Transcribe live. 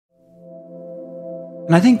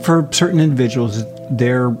And I think for certain individuals,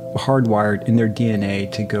 they're hardwired in their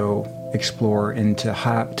DNA to go explore and to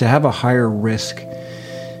have a higher risk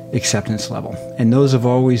acceptance level. And those have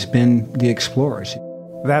always been the explorers.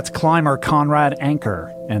 That's climber Conrad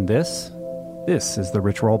Anker. And this is the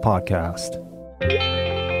Rich Roll Podcast.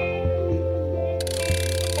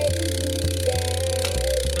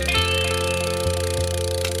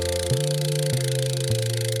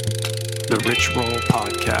 The Rich Roll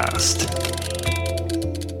Podcast.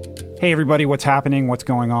 Hey everybody, what's happening? What's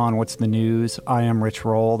going on? What's the news? I am Rich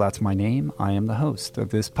Roll. That's my name. I am the host of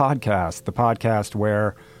this podcast, the podcast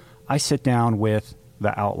where I sit down with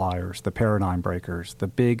the outliers, the paradigm breakers, the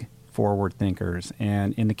big forward thinkers,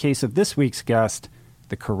 and in the case of this week's guest,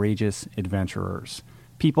 the courageous adventurers,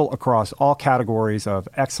 people across all categories of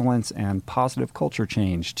excellence and positive culture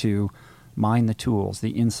change to mine the tools,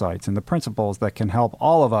 the insights, and the principles that can help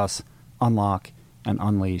all of us unlock and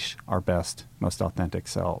unleash our best, most authentic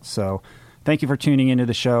selves. So thank you for tuning into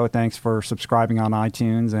the show. Thanks for subscribing on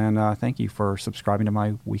iTunes, and thank you for subscribing to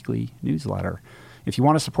my weekly newsletter. If you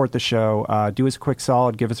want to support the show, do us a quick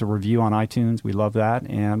solid, give us a review on iTunes. We love that.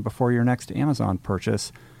 And before your next Amazon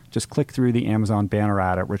purchase, just click through the Amazon banner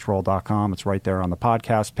ad at richroll.com. It's right there on the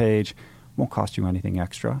podcast page. Won't cost you anything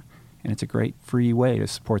extra. And it's a great free way to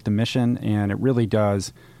support the mission, and it really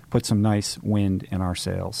does put some nice wind in our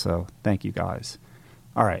sails. So thank you guys.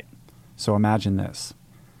 All right, so imagine this.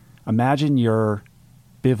 Imagine you're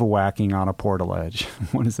bivouacking on a portaledge.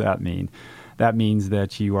 What does that mean? That means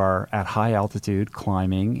that you are at high altitude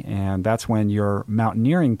climbing, and that's when your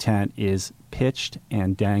mountaineering tent is pitched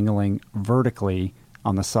and dangling vertically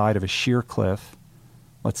on the side of a sheer cliff,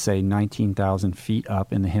 let's say 19,000 feet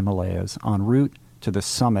up in the Himalayas, en route to the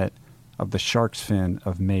summit of the shark's fin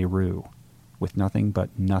of Meru, with nothing but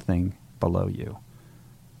nothing below you.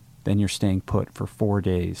 Then you're staying put for 4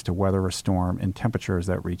 days to weather a storm and temperatures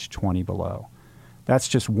that reach 20 below. That's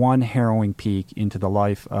just one harrowing peek into the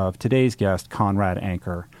life of today's guest, Conrad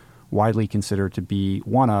Anker, widely considered to be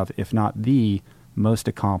one of, if not the, most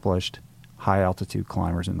accomplished high-altitude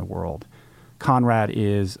climbers in the world. Conrad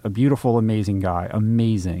is a beautiful, amazing guy,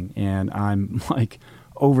 amazing, and I'm like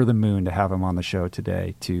over the moon to have him on the show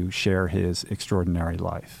today to share his extraordinary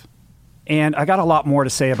life. And I got a lot more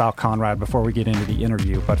to say about Conrad before we get into the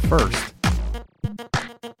interview, but first,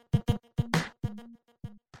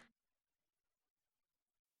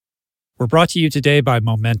 we're brought to you today by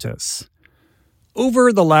Momentous.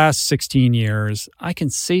 Over the last 16 years, I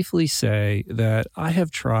can safely say that I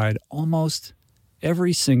have tried almost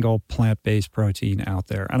every single plant-based protein out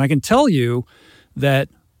there. And I can tell you that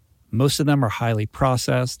most of them are highly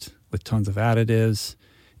processed with tons of additives,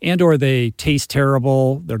 and or they taste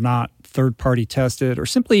terrible, they're not third-party tested, or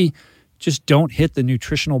simply just don't hit the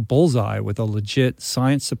nutritional bullseye with a legit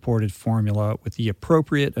science-supported formula with the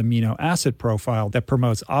appropriate amino acid profile that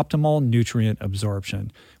promotes optimal nutrient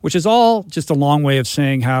absorption, which is all just a long way of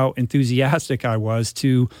saying how enthusiastic I was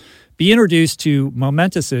to be introduced to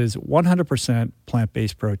Momentous's 100%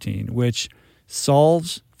 plant-based protein, which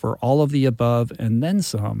solves for all of the above and then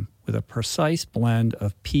some with a precise blend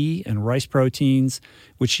of pea and rice proteins,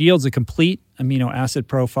 which yields a complete amino acid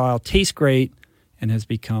profile, tastes great, and has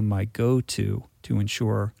become my go-to to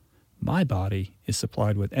ensure my body is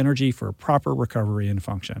supplied with energy for proper recovery and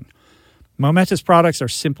function. Momentous products are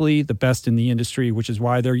simply the best in the industry, which is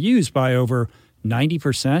why they're used by over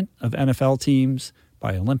 90% of NFL teams,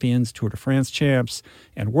 by Olympians, Tour de France champs,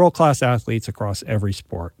 and world-class athletes across every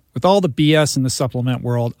sport. With all the BS in the supplement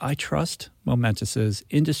world, I trust Momentous's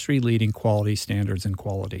industry-leading quality standards and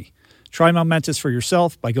quality. Try Momentous for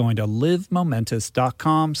yourself by going to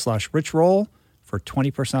livemomentous.com/richroll for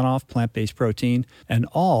 20% off plant-based protein and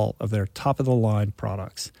all of their top-of-the-line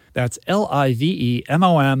products. That's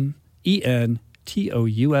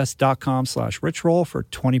livemomentous.com/richroll for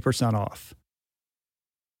 20% off.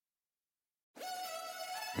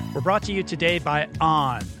 We're brought to you today by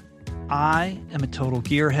On. I am a total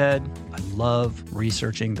gearhead. I love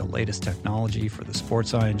researching the latest technology for the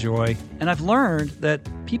sports I enjoy. And I've learned that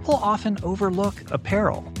people often overlook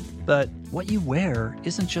apparel. But what you wear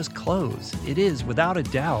isn't just clothes. It is, without a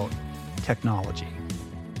doubt, technology.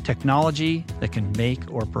 Technology that can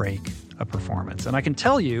make or break a performance. And I can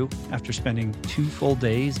tell you, after spending 2 full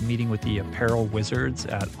days meeting with the apparel wizards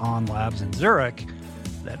at On Labs in Zurich,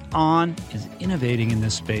 that On is innovating in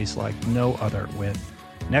this space like no other, with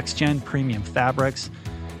next-gen premium fabrics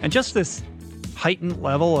and just this heightened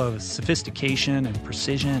level of sophistication and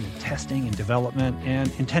precision and testing and development and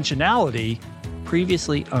intentionality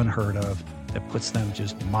previously unheard of that puts them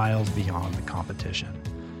just miles beyond the competition.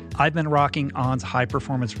 I've been rocking On's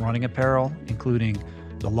high-performance running apparel, including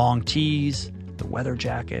the long tees, the weather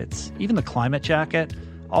jackets, even the climate jacket,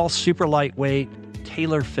 all super lightweight,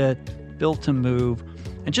 tailor fit, built to move,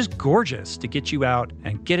 and just gorgeous to get you out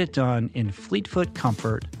and get it done in fleet-foot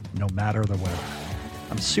comfort, no matter the weather.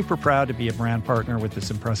 I'm super proud to be a brand partner with this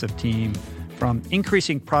impressive team, from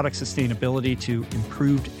increasing product sustainability to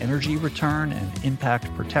improved energy return and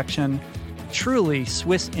impact protection. Truly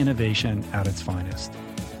Swiss innovation at its finest.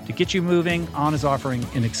 To get you moving, On is offering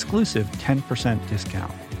an exclusive 10%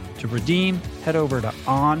 discount. To redeem, head over to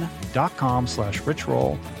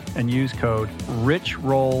on.com/richroll and use code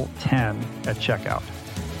RICHROLL10 at checkout.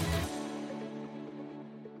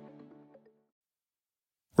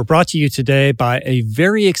 We're brought to you today by a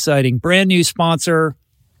very exciting brand new sponsor,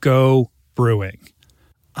 Go Brewing.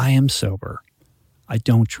 I am sober. I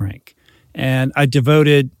don't drink. And I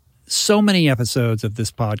devoted so many episodes of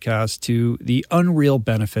this podcast to the unreal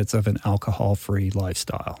benefits of an alcohol-free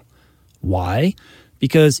lifestyle. Why?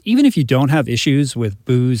 Because even if you don't have issues with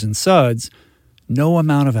booze and suds, no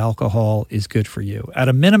amount of alcohol is good for you. At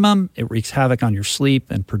a minimum, it wreaks havoc on your sleep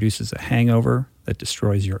and produces a hangover that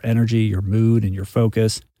destroys your energy, your mood, and your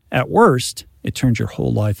focus. At worst, it turns your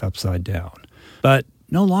whole life upside down. But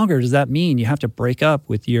no longer does that mean you have to break up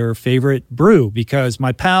with your favorite brew, because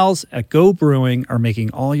my pals at Go Brewing are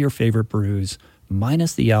making all your favorite brews,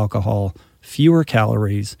 minus the alcohol, fewer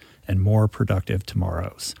calories, and more productive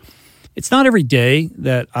tomorrows. It's not every day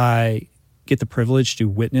that I get the privilege to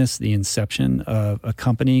witness the inception of a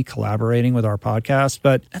company collaborating with our podcast,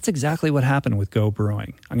 but that's exactly what happened with Go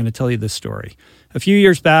Brewing. I'm going to tell you this story. A few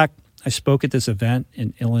years back, I spoke at this event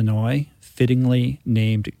in Illinois, fittingly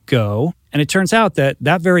named Go, and it turns out that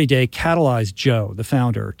very day catalyzed Joe, the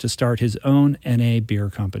founder, to start his own NA beer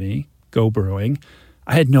company, Go Brewing.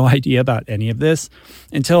 I had no idea about any of this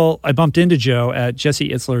until I bumped into Joe at Jesse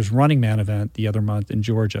Itzler's Running Man event the other month in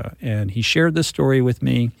Georgia, and he shared this story with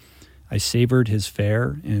me. I savored his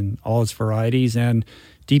fare in all its varieties and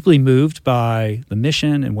deeply moved by the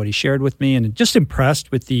mission and what he shared with me, and just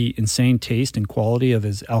impressed with the insane taste and quality of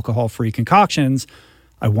his alcohol-free concoctions,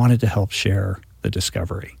 I wanted to help share the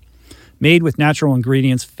discovery. Made with natural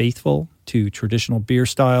ingredients faithful to traditional beer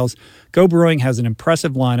styles, Go Brewing has an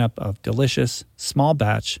impressive lineup of delicious, small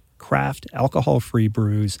batch, craft, alcohol-free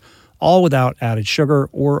brews, all without added sugar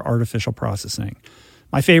or artificial processing.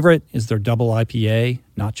 My favorite is their double IPA,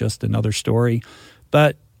 Not Just Another Story.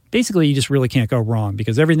 But basically, you just really can't go wrong,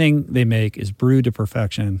 because everything they make is brewed to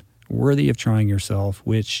perfection, worthy of trying yourself,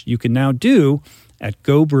 which you can now do at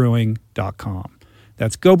gobrewing.com.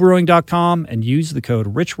 That's gobrewing.com, and use the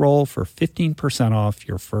code RICHROLL for 15% off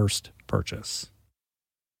your first purchase.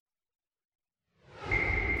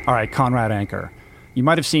 All right, Conrad Anker. You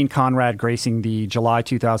might have seen Conrad gracing the July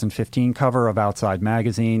 2015 cover of Outside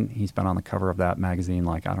Magazine. He's been on the cover of that magazine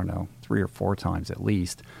 3 or 4 times at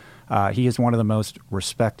least. He is one of the most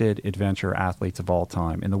respected adventure athletes of all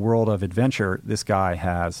time. In the world of adventure, this guy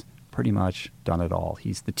has pretty much done it all.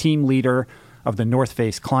 He's the team leader of the North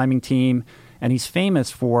Face climbing team, and he's famous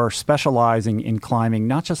for specializing in climbing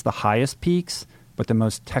not just the highest peaks, but the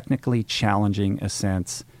most technically challenging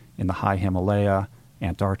ascents in the high Himalaya,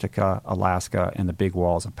 Antarctica, Alaska, and the big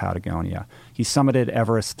walls of Patagonia. He summited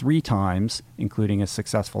Everest 3 times, including a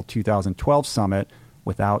successful 2012 summit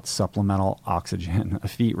without supplemental oxygen, a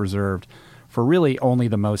feat reserved for really only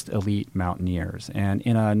the most elite mountaineers. And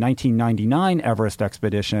in a 1999 Everest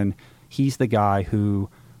expedition, he's the guy who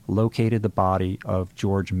located the body of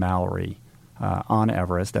George Mallory on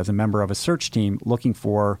Everest as a member of a search team looking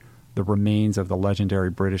for the remains of the legendary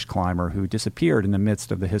British climber who disappeared in the midst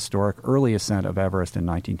of the historic early ascent of Everest in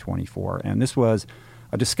 1924. And this was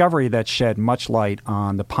a discovery that shed much light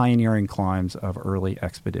on the pioneering climbs of early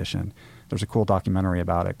expedition. There's a cool documentary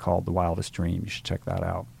about it called The Wildest Dream. You should check that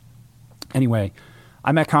out. Anyway,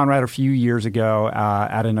 I met Conrad a few years ago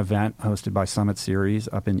at an event hosted by Summit Series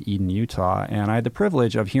up in Eden, Utah, and I had the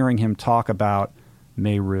privilege of hearing him talk about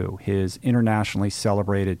Meru, his internationally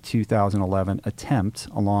celebrated 2011 attempt,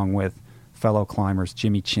 along with fellow climbers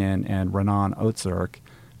Jimmy Chin and Renan Otzerk,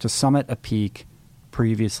 to summit a peak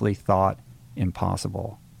previously thought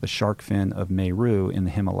impossible, the shark fin of Meru in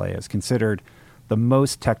the Himalayas, considered the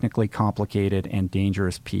most technically complicated and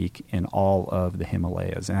dangerous peak in all of the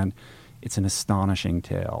Himalayas. And it's an astonishing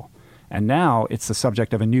tale. And now it's the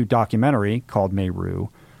subject of a new documentary called Meru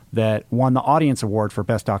that won the Audience Award for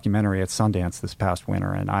Best Documentary at Sundance this past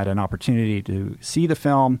winter. And I had an opportunity to see the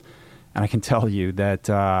film, and I can tell you that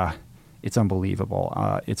it's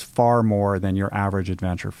unbelievable. It's far more than your average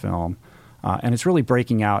adventure film. And it's really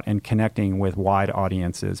breaking out and connecting with wide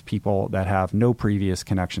audiences. People that have no previous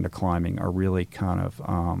connection to climbing are really kind of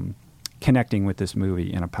connecting with this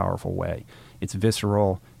movie in a powerful way. It's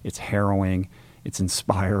visceral, it's harrowing, it's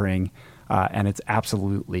inspiring, and it's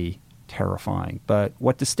absolutely terrifying. But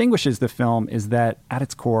what distinguishes the film is that at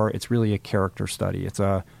its core, it's really a character study. It's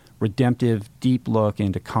a redemptive, deep look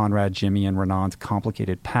into Conrad, Jimmy, and Renan's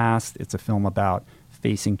complicated past. It's a film about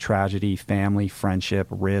facing tragedy, family, friendship,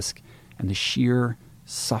 risk, and the sheer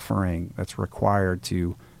suffering that's required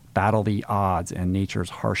to battle the odds and nature's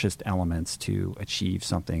harshest elements to achieve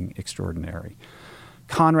something extraordinary.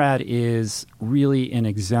 Conrad is really an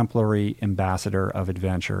exemplary ambassador of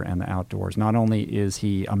adventure and the outdoors. Not only is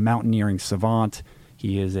he a mountaineering savant,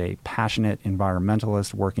 he is a passionate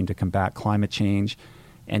environmentalist working to combat climate change,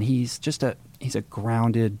 and he's a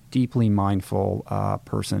grounded, deeply mindful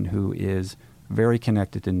person who is very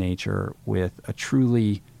connected to nature with a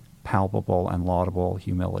truly palpable and laudable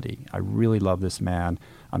humility. I really love this man.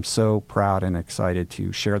 I'm so proud and excited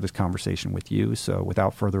to share this conversation with you. So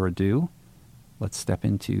without further ado, let's step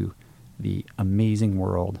into the amazing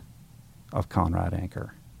world of Conrad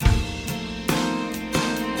Anker.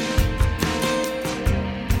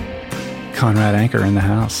 Conrad Anker in the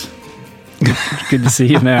house. Good to see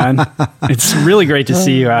you, man. It's really great to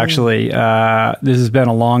see you, actually. This has been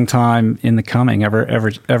a long time in the coming,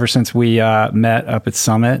 ever since we met up at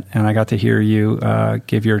Summit, and I got to hear you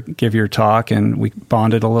give your talk, and we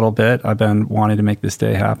bonded a little bit. I've been wanting to make this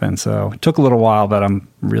day happen, so it took a little while, but I'm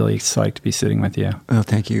really psyched to be sitting with you. Oh,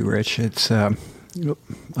 thank you, Rich. It's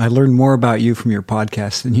I learned more about you from your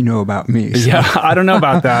podcast than you know about me. So. Yeah, I don't know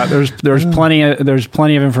about that. There's plenty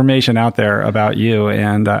of information out there about you,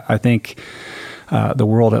 and I think the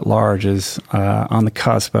world at large is on the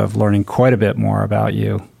cusp of learning quite a bit more about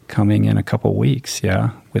you coming in a couple weeks. Yeah,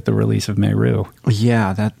 with the release of Meru.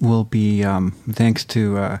 Yeah, that will be thanks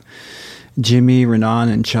to Jimmy, Renan,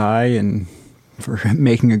 and Chai, and for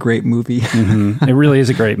making a great movie. Mm-hmm. It really is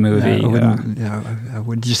a great movie. I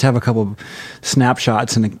would just have a couple of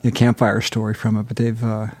snapshots and a campfire story from it, but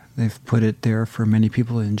they've put it there for many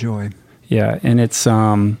people to enjoy. Yeah, and it's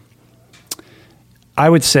I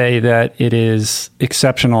would say that it is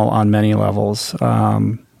exceptional on many levels.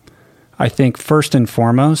 I think first and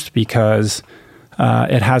foremost because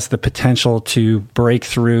it has the potential to break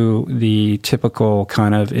through the typical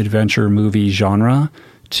kind of adventure movie genre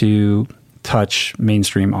to touch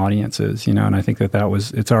mainstream audiences, and I think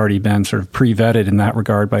it's already been sort of pre-vetted in that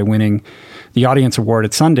regard by winning the Audience Award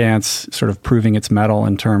at Sundance, sort of proving its mettle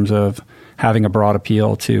in terms of having a broad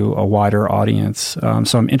appeal to a wider audience.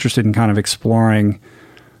 So I'm interested in kind of exploring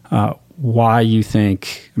why you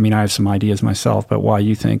think, I have some ideas myself, but why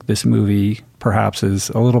you think this movie perhaps is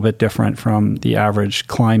a little bit different from the average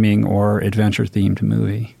climbing or adventure themed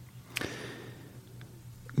movie.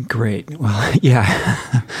 Great. Well,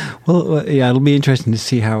 yeah. Well, yeah. It'll be interesting to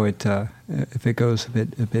see how it if it goes a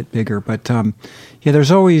bit bigger. But yeah, there's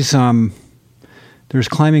always there's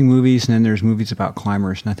climbing movies, and then there's movies about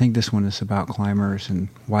climbers. And I think this one is about climbers and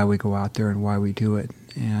why we go out there and why we do it.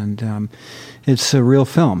 And it's a real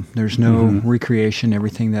film. There's no recreation.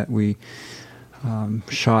 Everything that we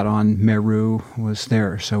shot on Meru was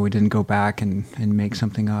there, so we didn't go back and make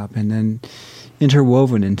something up. And then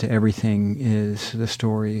interwoven into everything is the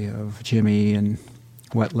story of Jimmy and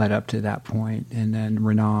what led up to that point, and then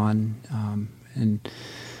Renan, and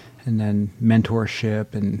then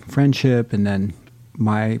mentorship and friendship, and then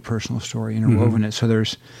my personal story interwoven it. So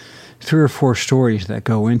there's 3 or 4 stories that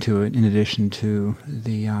go into it, in addition to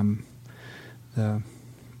the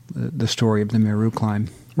story of the Meru climb.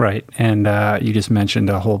 Right, and you just mentioned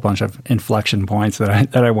a whole bunch of inflection points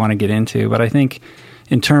that I want to get into, but I think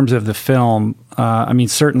in terms of the film,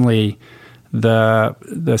 certainly the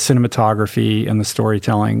cinematography and the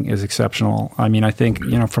storytelling is exceptional. I think,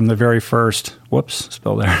 from the very first,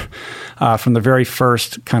 from the very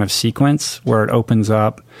first kind of sequence where it opens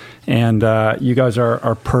up and you guys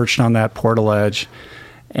are perched on that portaledge,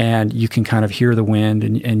 and you can kind of hear the wind,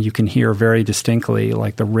 and you can hear very distinctly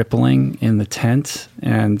like the rippling in the tent,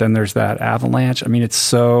 and then there's that avalanche. It's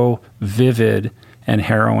so vivid and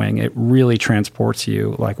harrowing. It really transports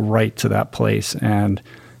you like right to that place, and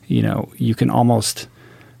you can almost,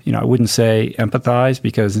 I wouldn't say empathize,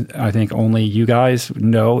 because I think only you guys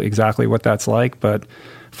know exactly what that's like, but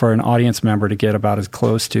for an audience member to get about as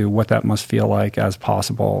close to what that must feel like as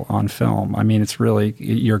possible on film, it's really,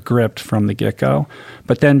 you're gripped from the get-go.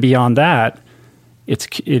 But then beyond that, it's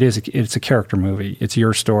a character movie. It's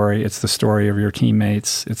your story. It's the story of your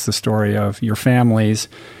teammates. It's the story of your families.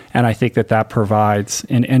 And I think that provides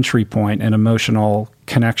an entry point, an emotional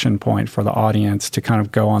connection point for the audience to kind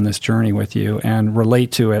of go on this journey with you and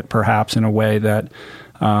relate to it perhaps in a way that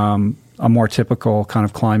a more typical kind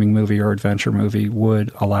of climbing movie or adventure movie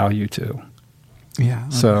would allow you to. Yeah.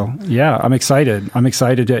 Okay. So yeah, I'm excited.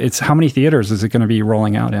 It's how many theaters is it going to be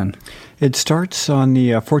rolling out in? It starts on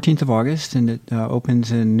the 14th of August, and it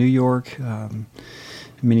opens in New York,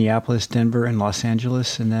 Minneapolis, Denver, and Los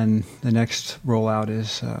Angeles, and then the next rollout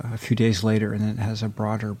is a few days later, and then it has a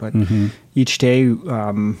broader. But each day,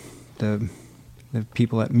 the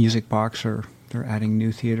people at Music Box they're adding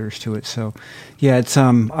new theaters to it. So, yeah, it's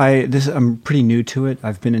I'm pretty new to it.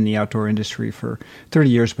 I've been in the outdoor industry for 30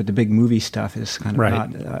 years, but the big movie stuff is kind of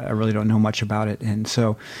not. I really don't know much about it, and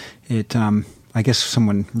so it. I guess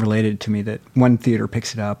someone related to me that one theater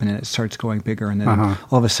picks it up and then it starts going bigger, and then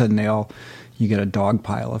all of a sudden you get a dog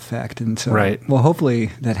pile effect, and so well,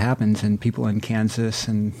 hopefully that happens, and people in Kansas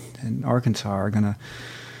and Arkansas are gonna,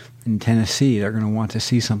 in Tennessee, they're gonna want to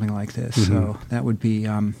see something like this. So that would be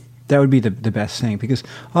the best thing, because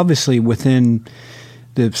obviously within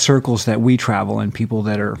the circles that we travel and people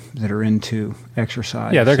that are into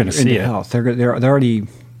exercise, they're going to see it. Health, they're already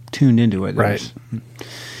tuned into it, right?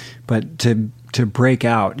 But to break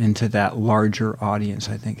out into that larger audience,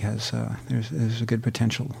 I think there's a good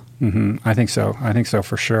potential. I think so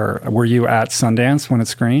for sure. Were you at Sundance when it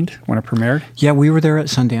premiered? Yeah, we were there at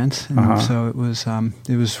Sundance, and so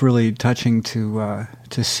it was really touching to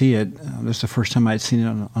see it. It was the first time I'd seen it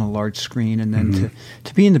on a large screen, and then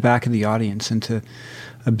to be in the back of the audience and to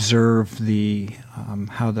observe the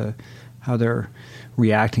how they're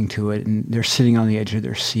reacting to it, and they're sitting on the edge of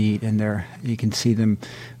their seat, and you can see them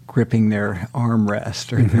gripping their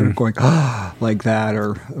armrest, or they're going like that,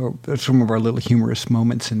 or some of our little humorous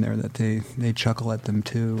moments in there that they chuckle at them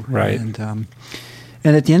too, right? And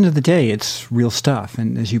at the end of the day, it's real stuff.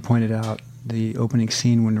 And as you pointed out, the opening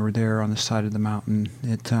scene when we were there on the side of the mountain,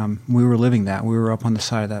 we were living that. We were up on the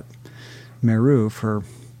side of that Meru for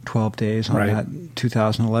 12 days on that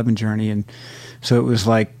 2011 journey, and so it was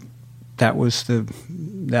like that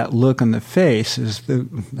look on the face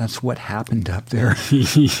that's what happened up there.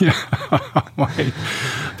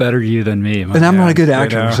 Better you than me. And I'm not a good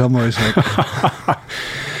actor, so I'm always like.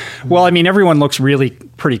 Well, I mean, everyone looks really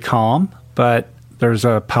pretty calm, but there's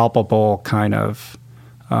a palpable kind of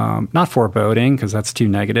not foreboding, because that's too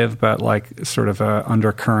negative, but like sort of a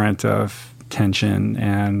undercurrent of tension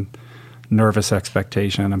and nervous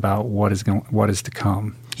expectation about what is to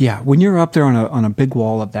come. Yeah, when you're up there on a big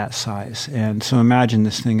wall of that size, and so imagine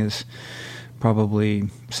this thing is probably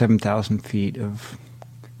 7,000 feet of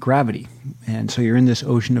gravity, and so you're in this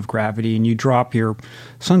ocean of gravity, and you drop your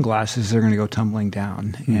sunglasses, they're going to go tumbling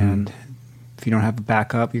down, and if you don't have a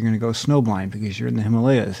backup, you're going to go snowblind because you're in the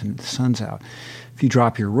Himalayas and the sun's out. If you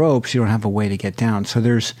drop your ropes, you don't have a way to get down. So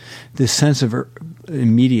there's this sense of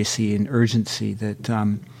immediacy and urgency that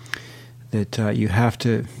you have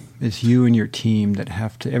to. It's you and your team that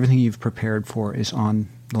have to, everything you've prepared for is on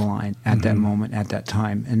the line at that moment, at that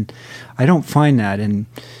time. And I don't find that in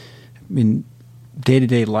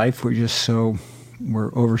day-to-day life. We're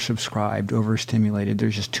oversubscribed, overstimulated.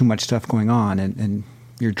 There's just too much stuff going on, and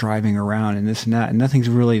you're driving around and this and that, and nothing's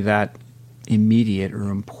really that immediate or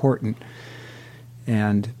important.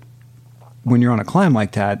 And when you're on a climb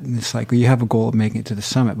like that, it's like, well, you have a goal of making it to the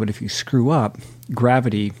summit, but if you screw up,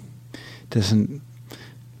 gravity doesn't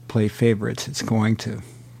play favorites. It's going to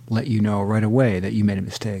let you know right away that you made a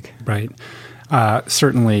mistake. Right.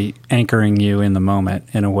 Certainly anchoring you in the moment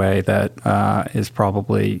in a way that is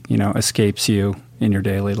probably, escapes you in your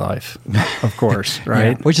daily life, of course,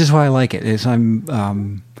 right? Yeah, which is why I like it. Is I'm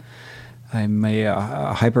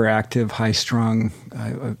a hyperactive, high-strung.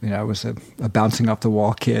 I was a bouncing off the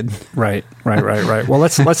wall kid. Right. Well,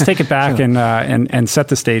 let's take it back and set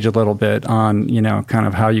the stage a little bit on kind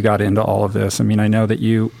of how you got into all of this. I mean, I know that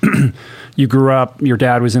you you grew up. Your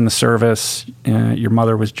dad was in the service. Your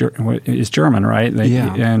mother is German, right?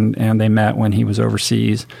 And they met when he was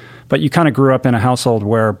overseas. But you kind of grew up in a household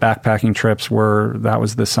where backpacking trips that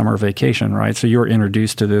was the summer vacation, right? So you were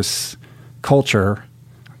introduced to this culture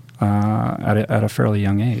at a fairly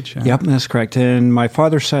young age. Yeah. Yep, that's correct. And my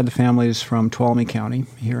father's side of the family is from Tuolumne County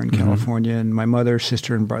here in California, and my mother,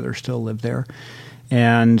 sister, and brother still live there.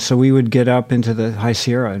 And so we would get up into the High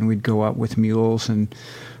Sierra, and we'd go up with mules and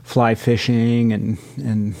fly fishing, and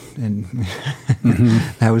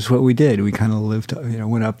that was what we did. We kind of lived,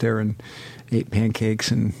 went up there and ate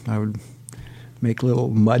pancakes, and I would make little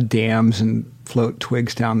mud dams and float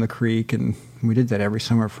twigs down the creek, and we did that every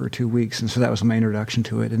summer for 2 weeks. And so that was my introduction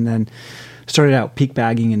to it. And then started out peak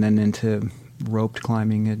bagging and then into roped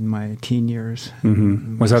climbing in my teen years.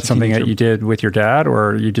 Was that something that you did with your dad,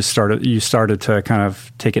 or you started to kind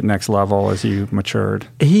of take it next level as you matured?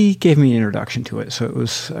 He gave me an introduction to it. So it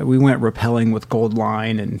was, we went rappelling with gold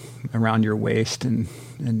line and around your waist, and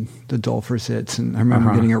and the Dulfer sits, and I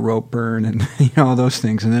remember getting a rope burn and all those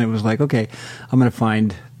things. And then it was like, okay, I'm going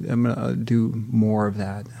to do more of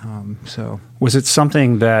that. So was it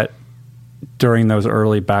something that during those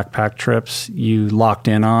early backpack trips you locked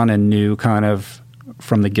in on and knew kind of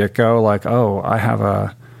from the get-go, like, oh, I have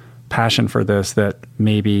a passion for this that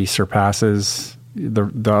maybe surpasses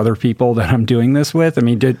the other people that I'm doing this with? I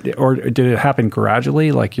mean, did it happen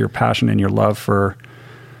gradually, like your passion and your love for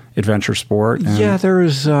adventure sport? Yeah, there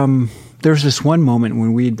was this one moment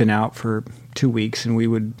when we had been out for 2 weeks, and we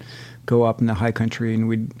would go up in the high country, and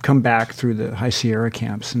we'd come back through the High Sierra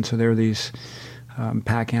camps, and so there were these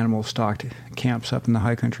pack animal stocked camps up in the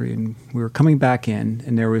high country, and we were coming back in,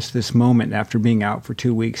 and there was this moment after being out for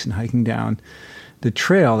 2 weeks and hiking down the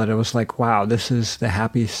trail that I was like, wow, this is the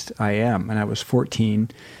happiest I am. And I was 14,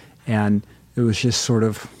 and it was just sort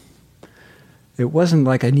of, it wasn't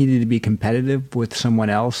like I needed to be competitive with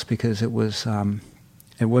someone else, because it wasn't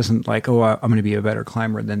like, oh, I'm going to be a better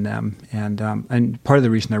climber than them. And part of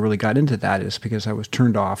the reason I really got into that is because I was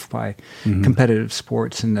turned off by competitive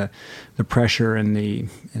sports and the pressure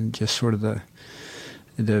and just sort of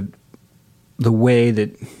the way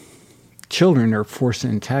that children are forced to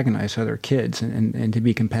antagonize other kids and to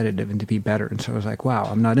be competitive and to be better. And so I was like, wow,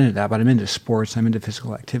 I'm not into that, but I'm into sports, I'm into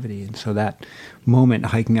physical activity. And so that moment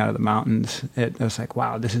hiking out of the mountains, I was like,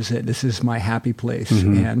 wow, this is it. This is my happy place.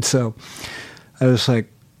 And so I was like,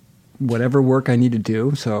 whatever work I need to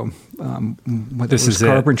do. So this is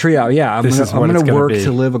carpentry out. Yeah, I'm going to work be.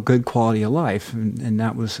 to live a good quality of life. And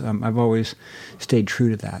that was, I've always stayed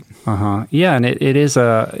true to that. Yeah, and it is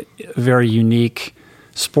a very unique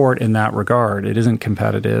sport in that regard. It isn't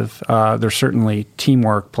competitive. There's certainly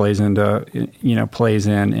teamwork plays in a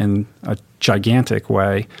gigantic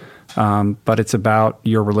way. But it's about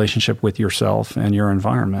your relationship with yourself and your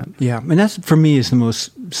environment. Yeah, and that's, for me, is the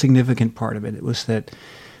most significant part of it. It was that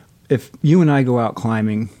if you and I go out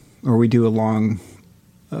climbing, or we do a long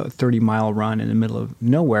 30-mile run in the middle of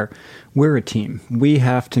nowhere, we're a team. We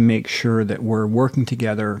have to make sure that we're working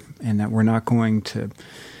together and that we're not going to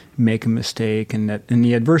make a mistake, and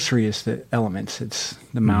the adversary is the elements. It's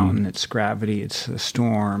the mountain, it's gravity, it's a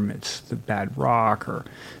storm, it's the bad rock, or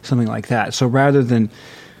something like that. So rather than,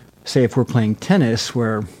 say, if we're playing tennis,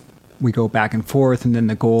 where we go back and forth, and then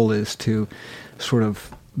the goal is to sort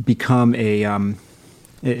of become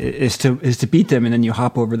is to beat them, and then you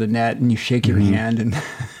hop over the net and you shake your hand, and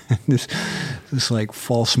this like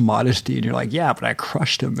false modesty, and you're like, yeah, but I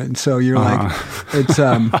crushed him, and so you're like, it's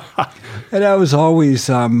and I was always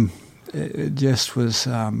it just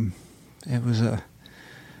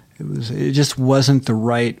wasn't the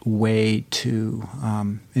right way to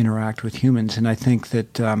interact with humans. And I think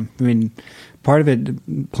that, part of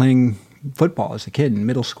it, playing football as a kid in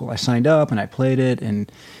middle school, I signed up and I played it,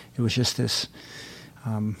 and it was just this,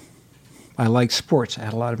 I liked sports. I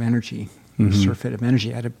had a lot of energy, surfeit of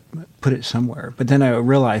energy. I had to put it somewhere. But then I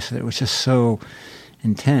realized that it was just so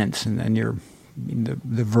intense, and then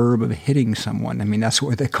the verb of hitting someone, that's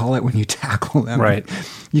what they call it when you tackle them. Right.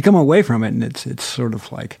 You come away from it, and it's sort of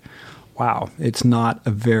like, wow, it's not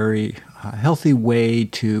a very healthy way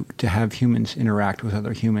to have humans interact with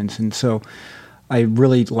other humans. And so I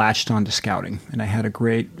really latched on to scouting, and I had a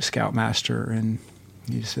great scoutmaster, and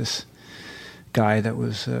he's this guy that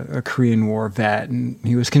was a Korean War vet, and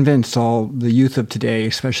he was convinced all the youth of today,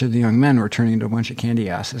 especially the young men, were turning into a bunch of candy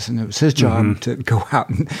asses, and it was his job to go out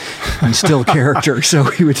and instill character. So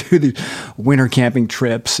he would do these winter camping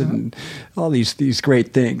trips and all these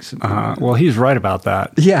great things. Well, he's right about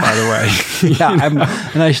that. Yeah, by the way.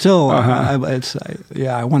 And I still, I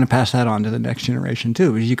want to pass that on to the next generation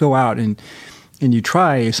too. Because you go out and you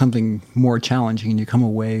try something more challenging, and you come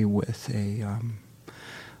away with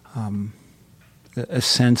a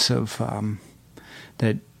sense of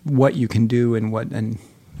that what you can do and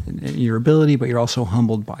your ability, but you're also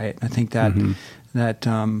humbled by it. And I think that that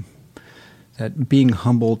being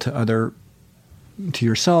humble to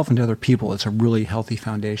yourself and to other people is a really healthy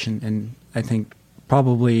foundation. And I think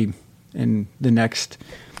probably in the next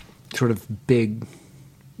sort of big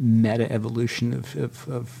meta evolution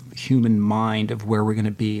of human mind, of where we're going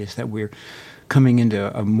to be, is that we're coming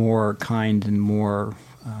into a more kind and more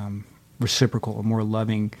reciprocal, a more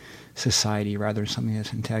loving society, rather than something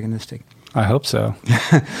that's antagonistic. I hope so.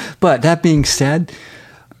 But that being said,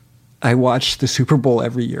 I watch the Super Bowl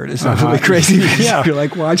every year. It sounds really crazy. Yeah. You're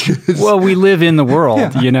like watching this. Well, we live in the world.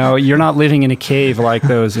 Yeah. You're not living in a cave like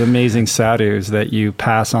those amazing sadhus that you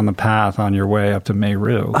pass on the path on your way up to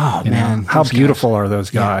Meru. Oh, man. How beautiful are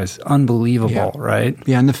those guys? Yeah. Unbelievable, right?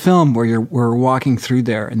 Yeah, in the film where we're walking through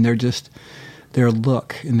there, and they're just, their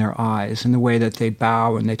look in their eyes and the way that they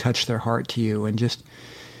bow and they touch their heart to you, and just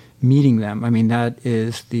meeting them. I mean, that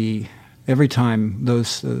is every time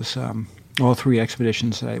those all 3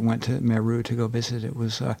 expeditions that I went to Meru to go visit, it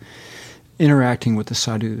was interacting with the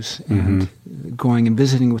sadhus and going and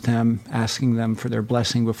visiting with them, asking them for their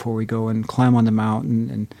blessing before we go and climb on the mountain.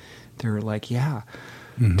 And they're like, yeah,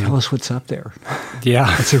 tell us what's up there.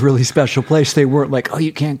 Yeah. It's a really special place. They weren't like, oh,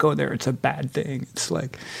 you can't go there. It's a bad thing. It's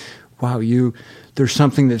like, wow, there's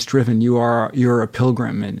something that's driven. You're a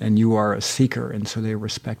pilgrim and you are a seeker. And so they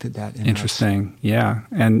respected that. Interesting. Yeah.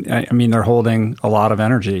 And I mean, they're holding a lot of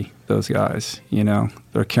energy, those guys,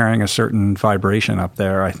 they're carrying a certain vibration up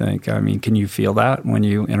there, I think. I mean, can you feel that when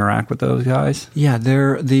you interact with those guys? Yeah,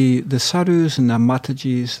 they're the sadhus and the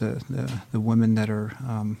matajis, the women that are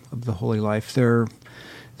of the holy life,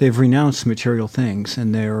 they've renounced material things,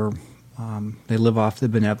 and they live off the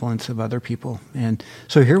benevolence of other people. And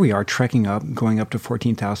so here we are trekking up, going up to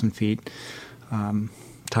 14,000 feet,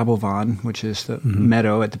 Tabovan, which is the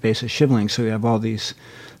meadow at the base of Shivling. So you have all these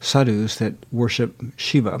sadhus that worship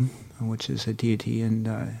Shiva, which is a deity in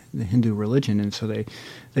the Hindu religion. And so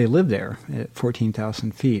they live there at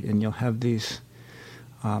 14,000 feet. And you'll have these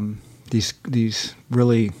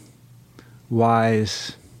really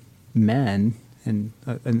wise men and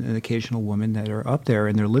an occasional woman that are up there,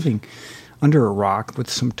 and they're living under a rock with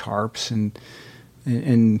some tarps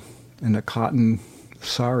and a cotton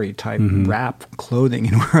sari type wrap clothing,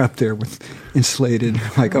 and we're up there with insulated,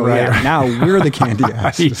 like, oh right. Yeah, now we're the candy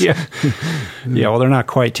asses. Yeah, well, they're not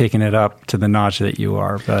quite taking it up to the notch that you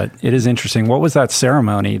are, but it is interesting. What was that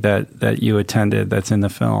ceremony that you attended that's in the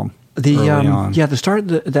film? The start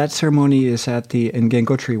of that ceremony is in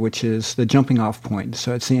Gangotri, which is the jumping off point.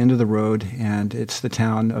 So it's the end of the road, and it's the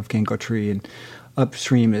town of Gangotri, and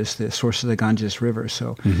upstream is the source of the Ganges River.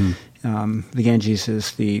 So the Ganges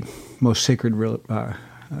is the most sacred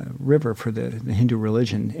river for the Hindu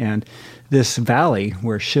religion. And this valley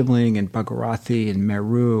where Shivling and Bhagirathi and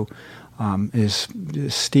Meru is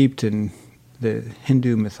steeped in the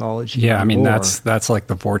Hindu mythology. Yeah, I mean, that's like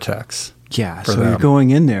the vortex. Yeah, so you're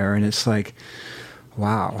going in there, and it's like,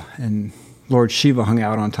 wow. And Lord Shiva hung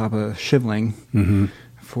out on top of Shivling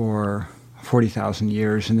for 40,000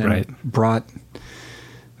 years, and then brought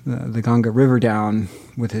the Ganga River down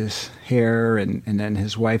with his hair, and then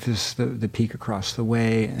his wife is the peak across the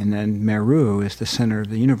way, and then Meru is the center of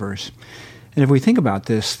the universe. And if we think about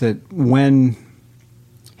this, that when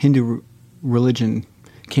Hindu religion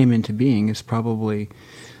came into being, it's probably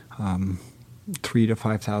 3,000 to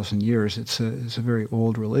 5,000 years. It's a very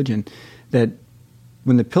old religion. That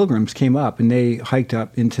when the pilgrims came up and they hiked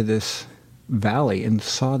up into this valley and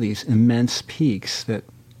saw these immense peaks that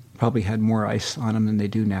probably had more ice on them than they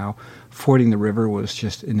do now, fording the river was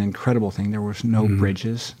just an incredible thing. There was no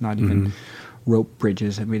bridges, not even rope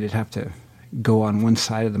bridges. I mean, they'd have to go on one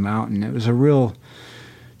side of the mountain. It was a real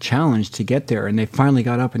challenge to get there. And they finally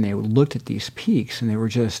got up and they looked at these peaks, and they were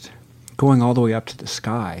just going all the way up to the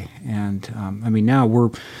sky. And I mean,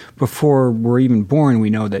 now before we're even born,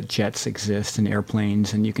 we know that jets exist and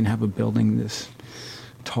airplanes, and you can have a building this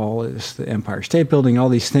tall as the Empire State Building, all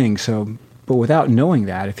these things. So, but without knowing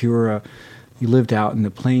that, if you lived out in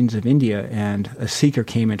the plains of India and a seeker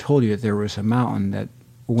came and told you that there was a mountain that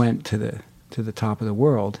went to the top of the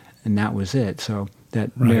world, and that was it. So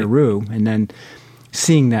that Meru, and then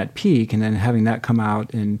seeing that peak, and then having that come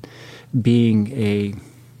out and being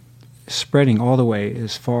spreading all the way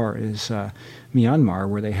as far as Myanmar,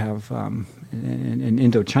 where they have in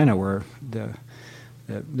Indochina, where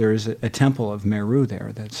there is a temple of Meru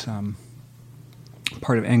there that's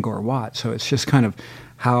part of Angkor Wat. So it's just kind of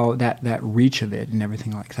how that reach of it and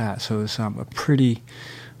everything like that. So it's a pretty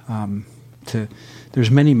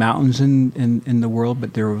there's many mountains in the world,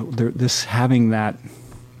 but this having that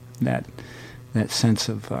sense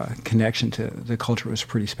of connection to the culture was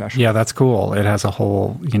pretty special. Yeah, that's cool. It has a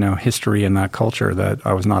whole, history in that culture that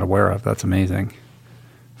I was not aware of. That's amazing.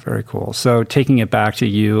 Very cool. So taking it back to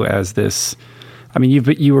you as this, I mean,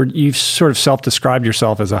 you've sort of self-described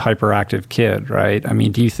yourself as a hyperactive kid, right? I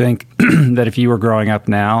mean, do you think that if you were growing up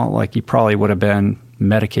now, like you probably would have been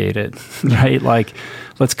medicated, right? Like,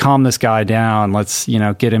 let's calm this guy down. Let's,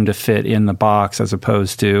 get him to fit in the box, as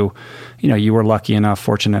opposed to, you were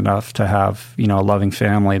fortunate enough to have, a loving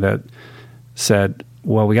family that said,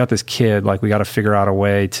 well, we got this kid, like we got to figure out a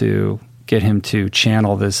way to get him to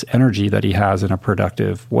channel this energy that he has in a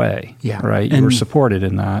productive way. Yeah. Right. You were supported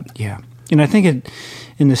in that. Yeah. And I think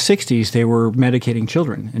in the 60s, they were medicating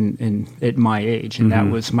children at my age. And that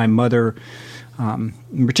was my mother,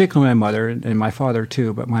 particularly my mother and my father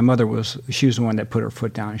too. But my mother she was the one that put her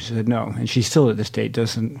foot down. She said no. And she still to this day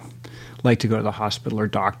doesn't like to go to the hospital or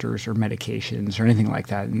doctors or medications or anything like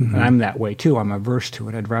that. And I'm that way too. I'm averse to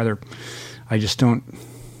it. I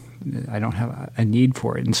don't have a need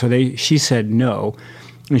for it. And so she said no.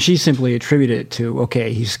 And she simply attributed it to,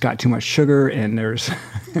 okay, he's got too much sugar and there's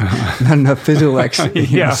not enough physical exercise.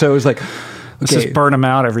 Yeah. So it was like, let's just burn them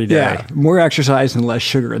out every day. Yeah, more exercise and less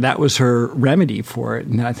sugar. That was her remedy for it.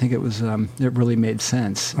 And I think it was, it really made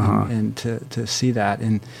sense and to see that.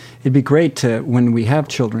 And it'd be great to, when we have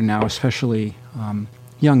children now, especially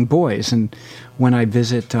young boys, and when I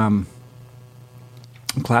visit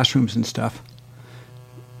classrooms and stuff.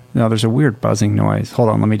 No, there's a weird buzzing noise. Hold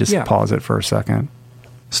on, let me just pause it for a second.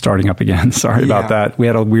 Starting up again. Sorry about that. We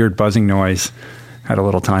had a weird buzzing noise. Had a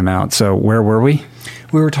little time out. So where were we?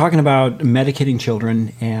 We were talking about medicating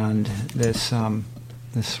children and this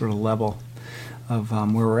sort of level of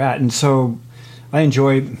where we're at. And so I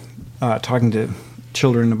enjoy talking to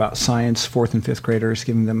children about science, 4th and 5th graders,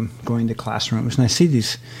 going to classrooms. And I see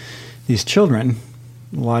these children,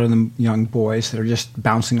 a lot of them young boys, that are just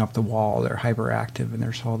bouncing up the wall. They're hyperactive and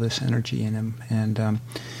there's all this energy in them. And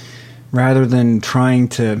rather than trying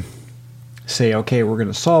to say, okay, we're going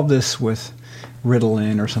to solve this with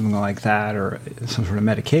Ritalin or something like that, or some sort of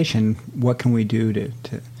medication, what can we do to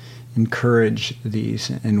encourage these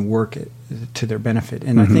and work it to their benefit?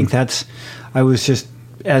 And I think I was just,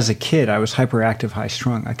 as a kid, I was hyperactive,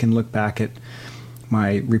 high-strung. I can look back at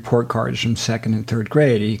my report cards from 2nd and 3rd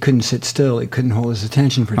grade. He couldn't sit still. He couldn't hold his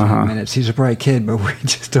attention for 10 minutes. He's a bright kid, but we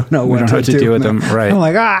just don't know what to do with him. Right. I'm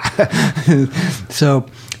like, So,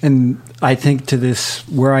 and I think to this,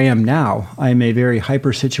 where I am now, I'm a very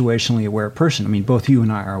hyper-situationally aware person. I mean, both you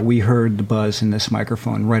and I are. We heard the buzz in this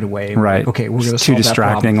microphone right away. Right. Okay, we're going to solve that problem. Too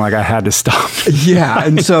distracting, like I had to stop. Yeah,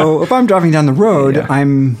 and so if I'm driving down the road,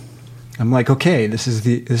 I'm like, okay, this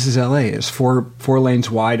is LA. It's four lanes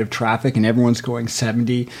wide of traffic, and everyone's going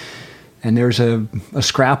 70, and there's a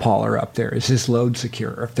scrap hauler up there. Is this load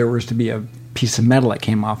secure? If there was to be a piece of metal that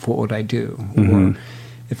came off, what would I do? Or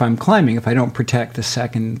if I'm climbing, if I don't protect the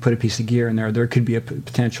second, put a piece of gear in there could be a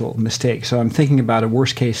potential mistake. So I'm thinking about a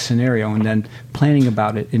worst case scenario and then planning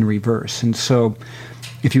about it in reverse. And so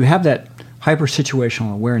if you have that hyper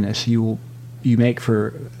situational awareness, you make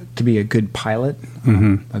to be a good pilot,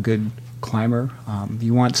 a good climber.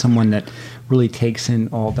 You want someone that really takes in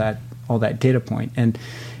all that data point. And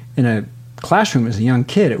in a classroom as a young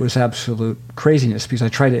kid, it was absolute craziness because I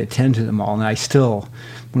tried to attend to them all, and I still,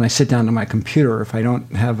 when I sit down to my computer, if I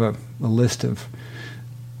don't have a list of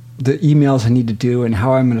the emails I need to do and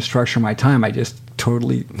how I'm going to structure my time, I just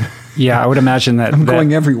totally I would imagine that I'm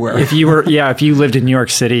going everywhere. If you lived in New York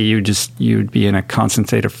City, you'd be in a constant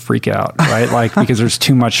state of freak out, right? Like, because there's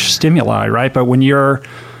too much stimuli, right? But when you're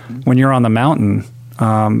on the mountain,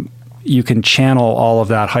 you can channel all of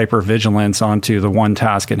that hypervigilance onto the one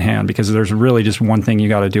task at hand, because there's really just one thing you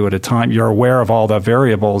got to do at a time. You're aware of all the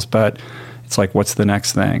variables, but it's like, what's the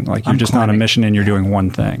next thing? Like, you're just on a mission and you're doing one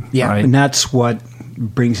thing. Yeah, right? And that's what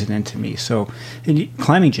brings it into me. So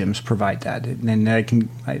climbing gyms provide that, and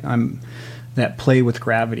I'm that play with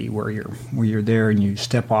gravity where you're there and you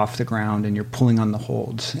step off the ground and you're pulling on the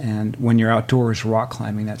holds. And when you're outdoors rock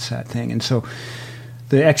climbing, that's that thing. And so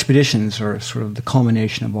the expeditions are sort of the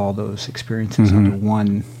culmination of all those experiences under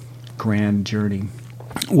one grand journey.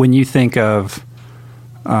 When you think of,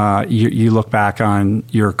 you look back on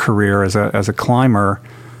your career as a climber,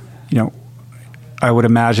 I would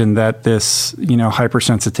imagine that this,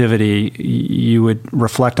 hypersensitivity, you would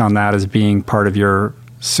reflect on that as being part of your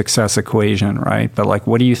success equation, right? But like,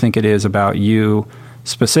 what do you think it is about you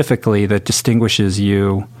specifically that distinguishes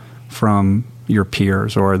you from your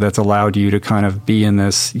peers, or that's allowed you to kind of be in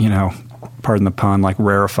this, pardon the pun, like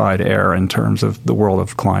rarefied air in terms of the world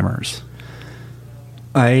of climbers?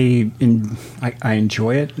 I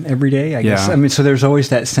enjoy it every day, I guess. I mean, so there's always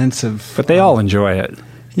that sense of... But they all enjoy it.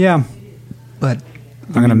 Yeah, but...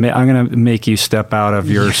 I'm gonna make you step out of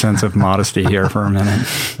your sense of modesty here for a minute.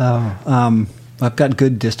 I've got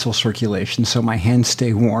good distal circulation, so my hands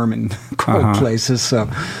stay warm in cold places, so...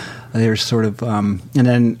 There's sort of, and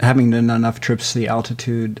then having done enough trips to the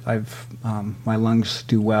altitude, my lungs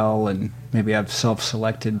do well, and maybe I've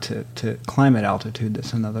self-selected to climb at altitude.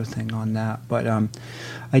 That's another thing on that. But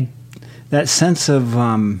that sense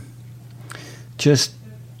of just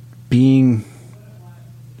being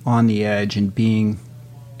on the edge and being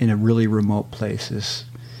in a really remote place is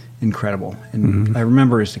incredible. And I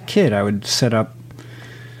remember as a kid, I would set up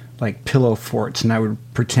like pillow forts, and I would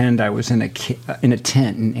pretend I was in a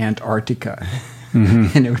tent in Antarctica,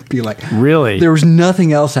 and it would be like, really, there was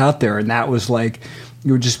nothing else out there, and that was like,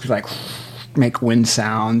 it would just be like, make wind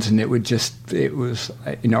sounds, and it was,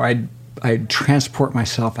 I'd I'd transport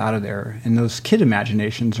myself out of there. And those kid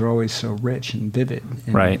imaginations are always so rich and vivid.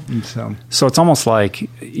 Right. And so it's almost like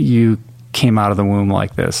you came out of the womb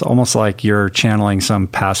like this, almost like you're channeling some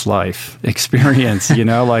past life experience,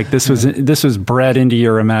 like this was bred into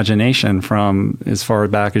your imagination from as far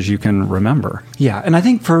back as you can remember. Yeah. And I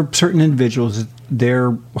think for certain individuals,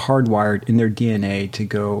 they're hardwired in their DNA to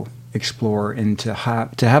go explore and to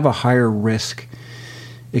have a higher risk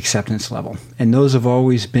acceptance level. And those have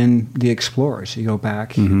always been the explorers. You go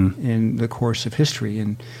back in the course of history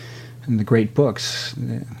and the great books,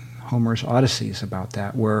 Homer's Odyssey is about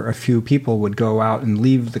that, where a few people would go out and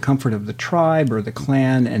leave the comfort of the tribe or the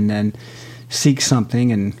clan and then seek something,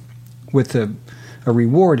 and with a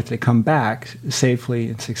reward if they come back safely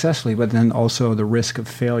and successfully, but then also the risk of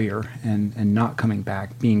failure and not coming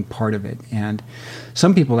back being part of it. And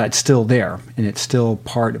some people, that's still there, and it's still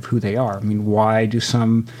part of who they are. I mean, why do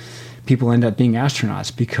some people end up being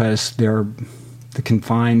astronauts? Because the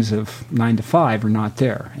confines of 9 to 5 are not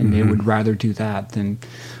there, and they would rather do that than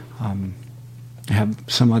have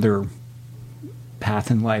some other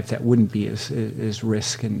path in life that wouldn't be as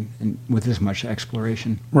risk and with as much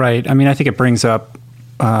exploration. Right. I mean, I think it brings up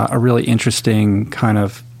a really interesting kind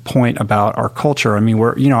of point about our culture. I mean,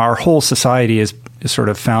 our whole society is sort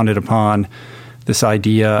of founded upon this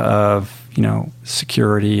idea of,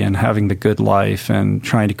 security and having the good life and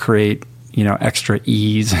trying to create, extra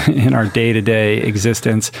ease in our day-to-day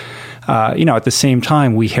existence. At the same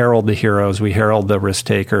time, we herald the heroes, we herald the risk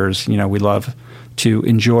takers. We love to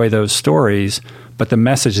enjoy those stories, but the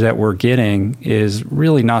message that we're getting is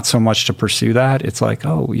really not so much to pursue that. It's like,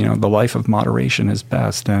 the life of moderation is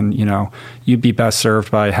best, and you'd be best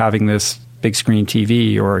served by having this big screen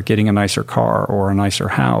TV or getting a nicer car or a nicer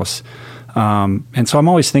house. And so I'm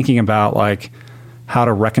always thinking about like how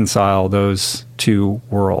to reconcile those two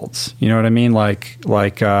worlds. You know what I mean?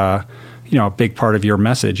 A big part of your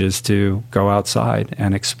message is to go outside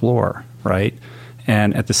and explore, right?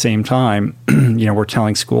 And at the same time, we're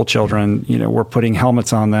telling school children, we're putting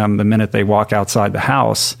helmets on them the minute they walk outside the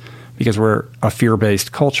house because we're a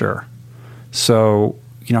fear-based culture. So,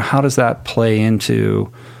 how does that play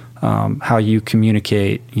into how you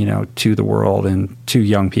communicate, to the world and to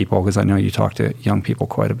young people? Because I know you talk to young people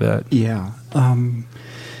quite a bit. Yeah.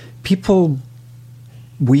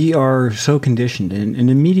 We are so conditioned, and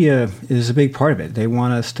the media is a big part of it. They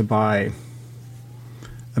want us to buy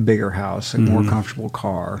a bigger house, a more comfortable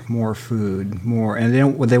car, more food,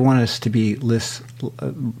 and they want us to be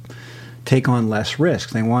take on less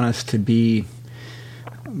risk. They want us to be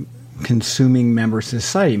consuming members of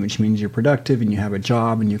society, which means you're productive and you have a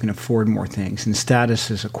job and you can afford more things. And status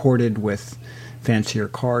is accorded with fancier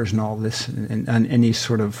cars and all this, and any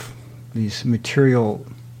sort of these material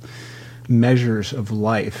measures of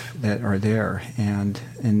life that are there, and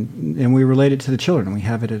we relate it to the children. We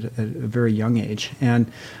have it at a very young age. And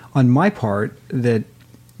on my part, that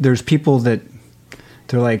there's people that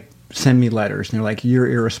they're like, send me letters, and they're like, you're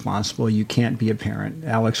irresponsible, you can't be a parent.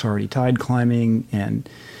 Alex already tried climbing, and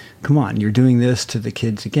come on, you're doing this to the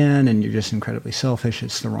kids again, and you're just incredibly selfish.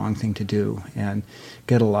 It's the wrong thing to do, and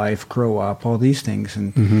get a life, grow up, all these things.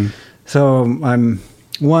 And so I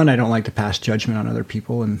don't like to pass judgment on other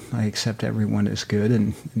people, and I accept everyone as good,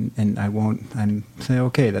 and I won't. I'm say,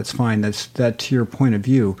 okay, that's fine. That's your point of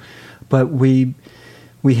view, but we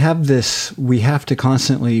have this. We have to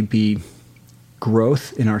constantly be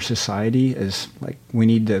growth in our society. Is like we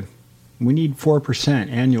need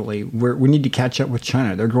 4% annually. We need to catch up with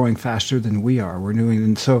China. They're growing faster than we are. We're doing,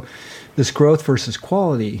 and so this growth versus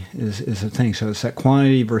quality is a thing. So it's that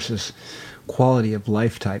quantity versus quality of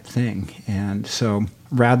life type thing. And so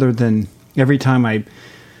rather than every time I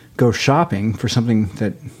go shopping for something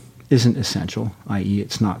that isn't essential, i.e.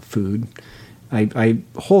 it's not food, I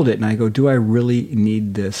hold it and I go, do I really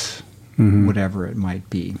need this, whatever it might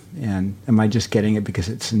be? And am I just getting it because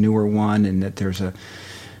it's a newer one, and that there's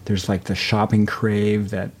like the shopping crave,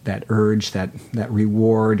 that urge, that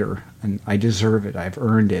reward, and I deserve it, I've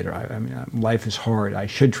earned it, or I mean, life is hard, I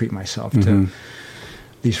should treat myself to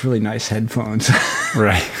these really nice headphones.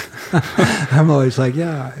 Right. I'm always like,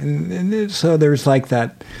 yeah. And so there's like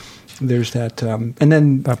that, and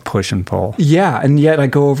then a push and pull. Yeah. And yet I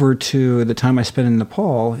go over to the time I spent in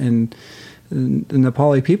Nepal, and the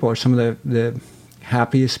Nepali people are some of the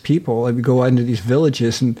happiest people. I would go into these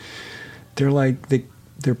villages, and they're like,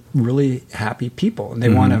 they're really happy people, and they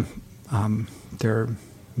want to,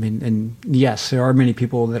 and yes, there are many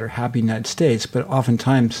people that are happy in the United States, but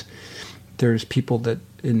oftentimes there's people that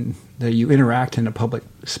you interact in a public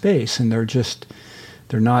space, and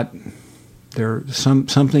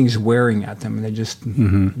something's wearing at them, and they just, I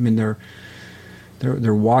mean,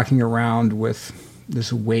 they're walking around with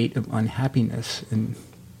this weight of unhappiness, and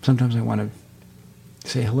sometimes I want to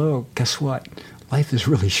say, hello, guess what? Life is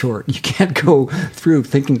really short. You can't go through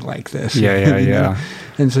thinking like this. Yeah.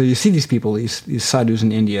 And so you see these people, these sadhus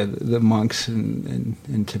in India, the monks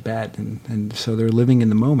in Tibet, and so they're living in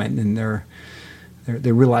the moment, and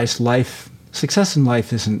they realize success in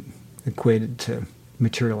life isn't equated to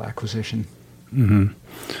material acquisition. Mm-hmm.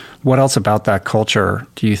 What else about that culture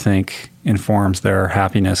do you think informs their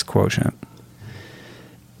happiness quotient?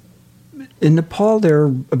 In Nepal, they're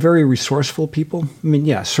a very resourceful people. I mean,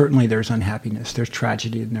 yeah, certainly there's unhappiness, there's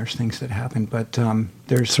tragedy, and there's things that happen, but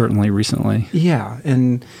there's... Certainly recently. Yeah,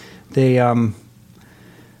 and they...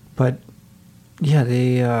 but, yeah,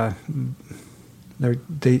 they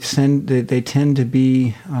tend to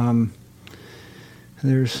be...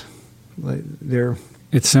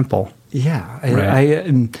 It's simple. Yeah,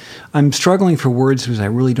 right. I'm struggling for words because I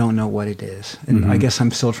really don't know what it is, and Mm-hmm. I guess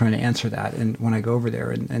I'm still trying to answer that. And when I go over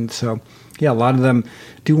there, and so yeah, a lot of them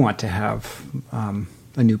do want to have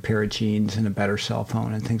a new pair of jeans and a better cell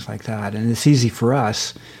phone and things like that. And it's easy for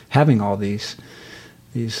us having all these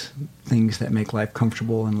things that make life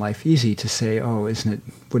comfortable and life easy to say, oh, wouldn't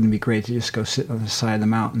it be great to just go sit on the side of the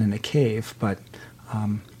mountain in a cave? But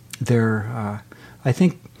I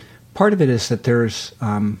think part of it is that there's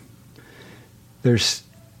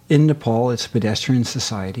in Nepal, it's a pedestrian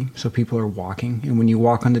society, so people are walking, and when you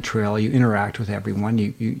walk on the trail, you interact with everyone.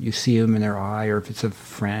 You see them in their eye, or if it's a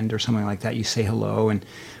friend or something like that, you say hello. And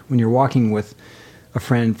when you're walking with a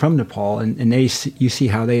friend from Nepal, and you see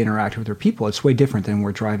how they interact with their people, it's way different than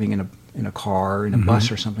we're driving in a car, or in a Mm-hmm.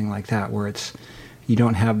 bus or something like that, where you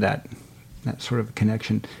don't have that sort of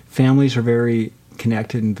connection. Families are very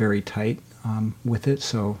connected and very tight with it,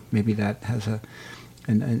 so maybe that has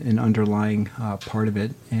an underlying part of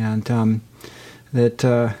it, and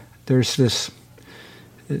that there's this,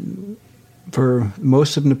 for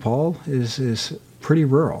most of Nepal is pretty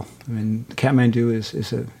rural. I mean, Kathmandu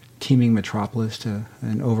is a teeming metropolis to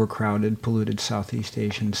an overcrowded, polluted Southeast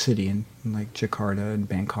Asian city, and like Jakarta and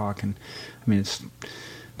Bangkok, and I mean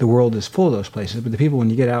the world is full of those places. But the people, when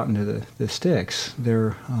you get out into the sticks,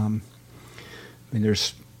 there's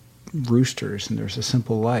roosters, and there's a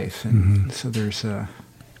simple life, and Mm-hmm. so there's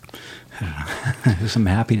there's some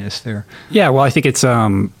happiness there. Yeah, well, I think it's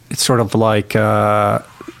sort of like the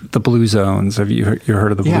blue zones. Have you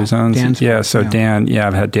heard of the blue zones? Dan.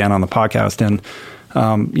 I've had Dan on the podcast, and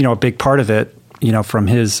a big part of it, from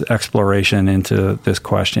his exploration into this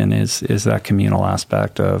question is that communal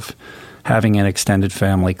aspect of having an extended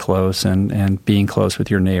family close and being close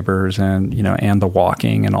with your neighbors, and and the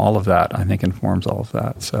walking and all of that, I think, informs all of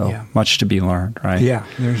that. So much to be learned, right? Yeah,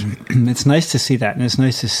 it's nice to see that, and it's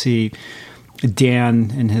nice to see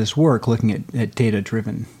Dan in his work looking at data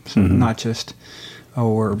driven, so Mm-hmm. not just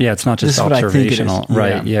it's not just observational,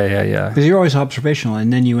 right? Yeah. Because you're always observational,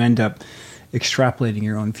 and then you end up extrapolating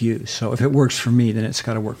your own views. So if it works for me, then it's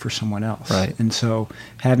got to work for someone else, right? And so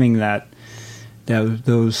having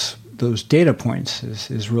those data points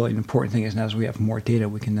is really an important thing. And as we have more data,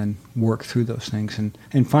 we can then work through those things and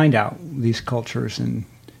find out these cultures in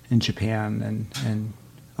Japan and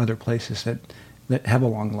other places that have a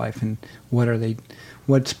long life, and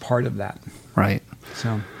what's part of that. Right.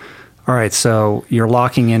 So, all right. So you're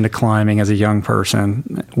locking into climbing as a young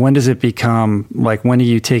person. When does it become like, when are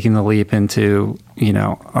you taking the leap into,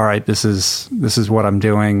 all right, this is what I'm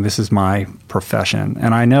doing. This is my profession.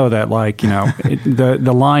 And I know that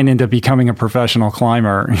the line into becoming a professional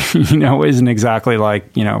climber, isn't exactly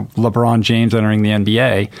like, LeBron James entering the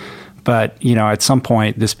NBA. But, at some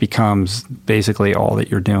point this becomes basically all that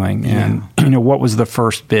you're doing. And, what was the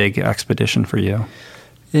first big expedition for you?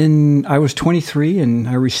 I was 23, and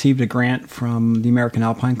I received a grant from the American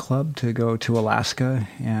Alpine Club to go to Alaska.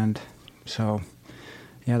 And so,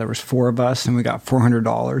 there was 4 of us, and we got $400,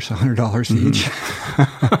 $100 each.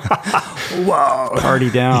 Whoa. Party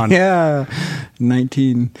down. Yeah.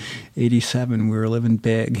 1987, we were living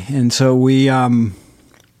big. And so we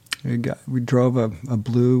drove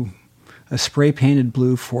a spray-painted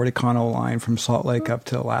blue Ford Econoline from Salt Lake up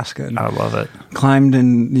to Alaska. And I love it. Climbed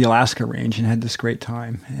in the Alaska range and had this great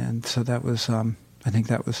time. And so that was,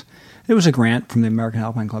 it was a grant from the American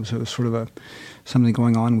Alpine Club, so it was sort of something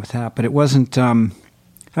going on with that. But it wasn't,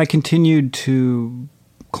 I continued to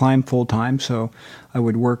climb full-time, so I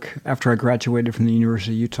would work, after I graduated from the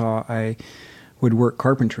University of Utah, I would work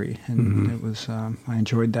carpentry. And Mm-hmm. it was, I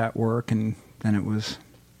enjoyed that work, and then it was,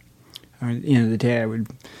 at the end of the day, I would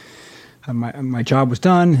my job was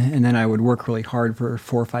done, and then I would work really hard for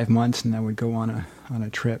 4 or 5 months, and then I would go on a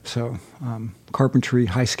trip. So carpentry,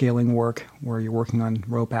 high scaling work, where you're working on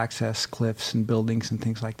rope access, cliffs, and buildings and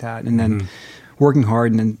things like that, and then working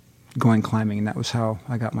hard, and then going climbing, and that was how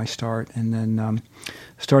I got my start. And then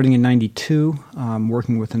starting in '92,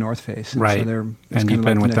 working with the North Face. And right, so and you've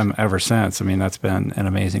been with them ever since. I mean, that's been an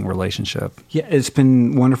amazing relationship. Yeah, it's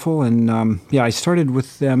been wonderful. And I started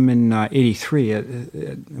with them in '83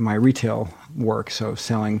 at my retail work, so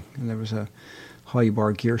selling. And there was a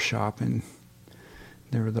Hollybar gear shop, and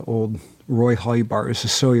there were the old Roy Hollybars, the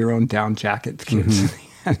sew your own down jacket kids.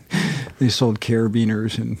 They sold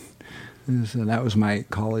carabiners, and that was my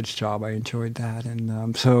college job. I enjoyed that. And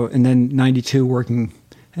and then '92 working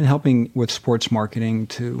and helping with sports marketing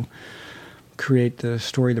to create the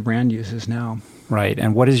story the brand uses now. Right.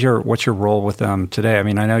 And what's your role with them today? I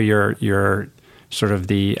mean, I know you're sort of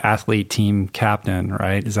the athlete team captain,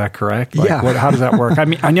 right? Is that correct? Like, yeah. How does that work? I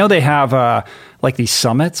mean, I know they have like these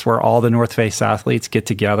summits where all the North Face athletes get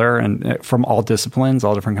together and from all disciplines,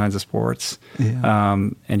 all different kinds of sports. Yeah.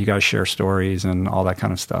 And you guys share stories and all that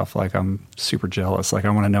kind of stuff. Like, I'm super jealous. Like, I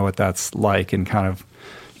want to know what that's like and kind of,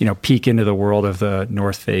 peek into the world of the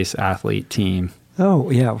North Face athlete team. Oh,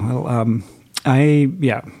 yeah. Well,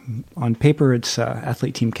 on paper it's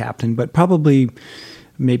athlete team captain, but probably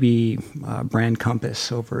maybe brand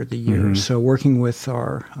compass over the years. So working with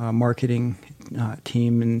our marketing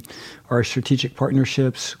team and our strategic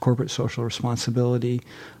partnerships, corporate social responsibility,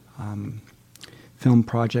 film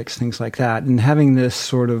projects, things like that, and having this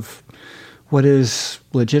sort of what is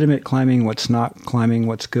legitimate climbing, what's not climbing,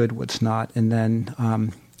 what's good, what's not. And then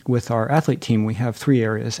with our athlete team, we have 3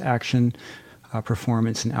 areas: action,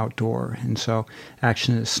 performance, and outdoor. And so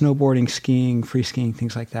action is snowboarding, skiing, free skiing,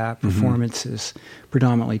 things like that. Performance is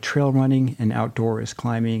predominantly trail running, and outdoor is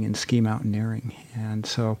climbing and ski mountaineering. And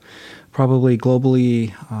so probably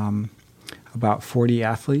globally about 40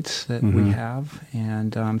 athletes that we have.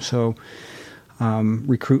 And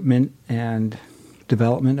recruitment and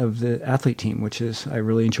development of the athlete team, which is I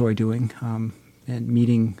really enjoy doing, and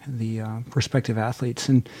meeting the prospective athletes.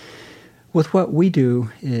 And with what we do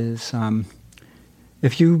is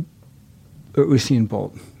if you, Usain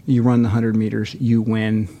Bolt, you run the 100 meters, you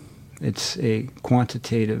win. It's a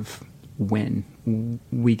quantitative win.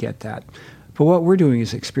 We get that. But what we're doing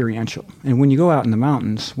is experiential. And when you go out in the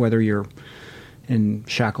mountains, whether you're in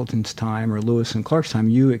Shackleton's time or Lewis and Clark's time,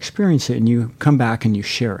 you experience it and you come back and you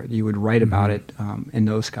share it. You would write about it in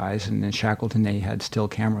those guys. And in Shackleton, they had still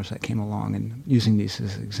cameras that came along and using these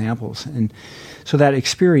as examples. And so that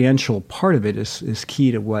experiential part of it is key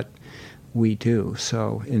to what we do.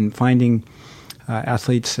 So in finding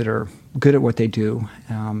athletes that are good at what they do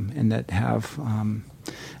and that have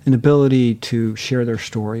an ability to share their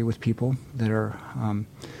story with people that are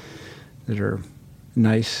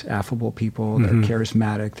nice, affable people, they're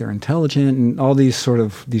charismatic, they're intelligent, and all these sort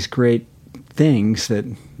of these great things that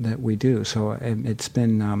we do. So it's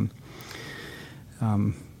been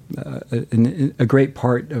a great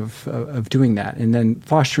part of doing that, and then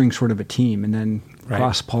fostering sort of a team, and then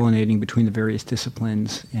cross-pollinating between the various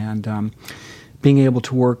disciplines, and being able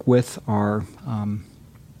to work with our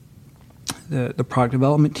the product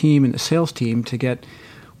development team and the sales team to get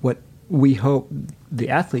what we hope the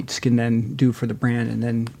athletes can then do for the brand, and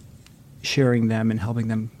then sharing them and helping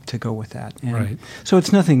them to go with that. And so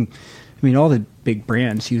it's nothing. I mean, all the big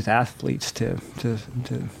brands use athletes to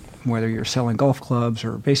whether you're selling golf clubs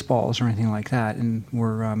or baseballs or anything like that, and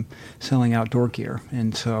we're selling outdoor gear.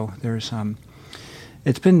 And so there's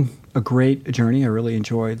it's been a great journey. I really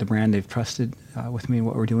enjoy the brand. They've trusted with me and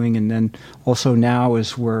what we're doing. And then also now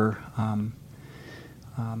as we're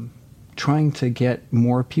trying to get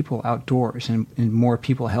more people outdoors and more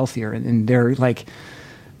people healthier. And they're like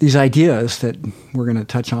these ideas that we're going to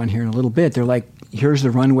touch on here in a little bit. They're like, here's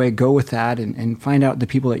the runway, go with that, and find out the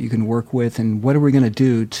people that you can work with, and what are we going to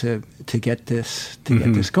do to get this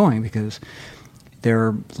get this going? Because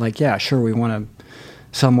they're like, yeah, sure, we want to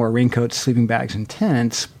sell more raincoats, sleeping bags, and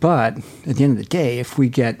tents, but at the end of the day, the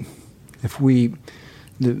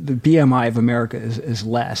BMI of America is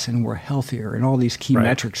less, and we're healthier, and all these key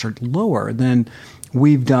metrics are lower, then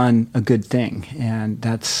we've done a good thing. And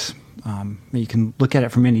that's you can look at it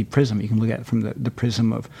from any prism. You can look at it from the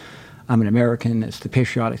prism of I'm an American, it's the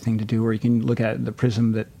patriotic thing to do, or you can look at the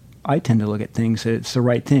prism that I tend to look at things, that it's the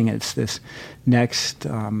right thing. It's this next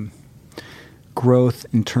growth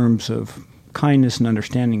in terms of kindness and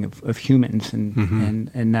understanding of humans,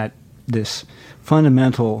 and that this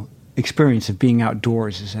fundamental experience of being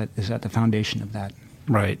outdoors is at the foundation of that.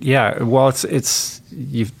 Right. Yeah. Well, it's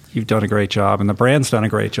you've done a great job, and the brand's done a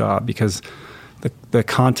great job, because the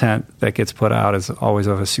content that gets put out is always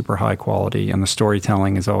of a super high quality, and the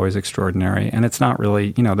storytelling is always extraordinary. And it's not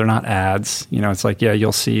really, they're not ads. It's like, yeah,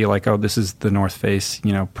 you'll see like, oh, this is the North Face,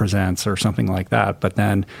 presents or something like that. But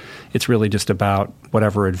then it's really just about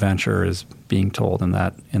whatever adventure is being told in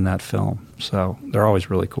that film. So they're always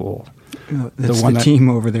really cool. That's the team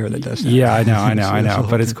over there that does that. Yeah, I know.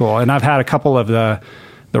 But it's cool. And I've had a couple of the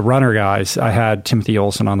runner guys. I had Timothy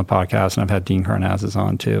Olson on the podcast, and I've had Dean Karnazes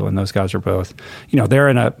on too. And those guys are both,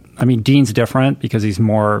 they're Dean's different because he's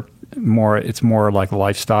it's more like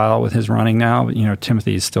lifestyle with his running now.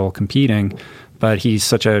 Timothy's still competing, but he's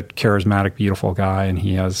such a charismatic, beautiful guy, and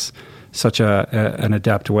he has such an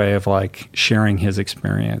adept way of like sharing his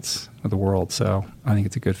experience with the world. So I think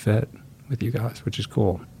it's a good fit with you guys, which is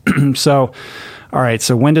cool. So, all right.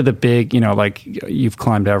 So when did the big, like you've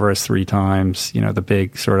climbed Everest 3 times, the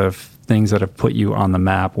big sort of things that have put you on the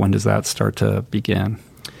map, when does that start to begin?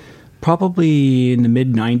 Probably in the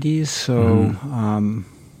mid-90s. So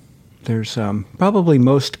there's probably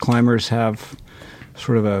most climbers have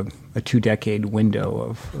sort of a 2-decade window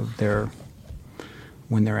of their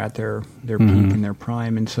when they're at their peak and their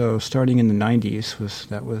prime. And so starting in the 90s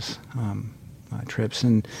was trips.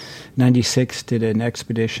 And 96 did an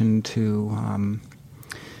expedition to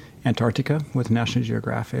Antarctica with National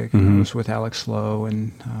Geographic. And it was with Alex Lowe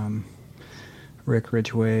and Rick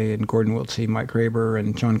Ridgway and Gordon Wiltsey, Mike Graber,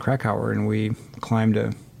 and John Krakauer. And we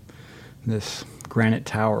climbed this granite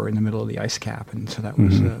tower in the middle of the ice cap. And so that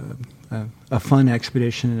was a fun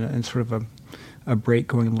expedition and sort of a break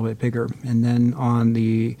going a little bit bigger. And then on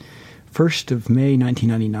the 1st of May,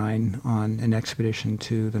 1999, on an expedition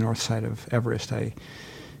to the north side of Everest, I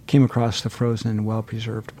came across the frozen and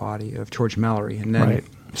well-preserved body of George Mallory. And then,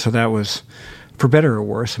 so that was, for better or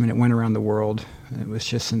worse, it went around the world. It was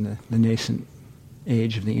just in the nascent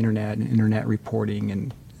age of the internet and internet reporting,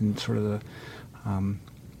 and sort of the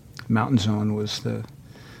mountain zone was the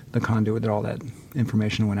conduit that all that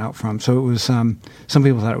information went out from. So it was, some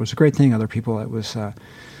people thought it was a great thing, other people it was...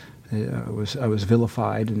 I was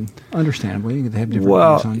vilified, and understandably, they have different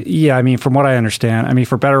views on it. Yeah, from what I understand,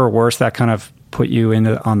 for better or worse, that kind of put you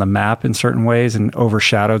on the map in certain ways and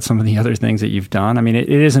overshadowed some of the other things that you've done. It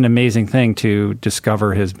is an amazing thing to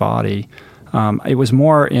discover his body. It was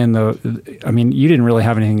more in you didn't really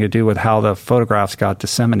have anything to do with how the photographs got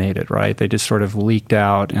disseminated, right? They just sort of leaked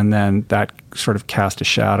out, and then that sort of cast a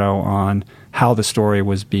shadow on how the story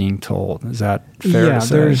was being told. Is that fair to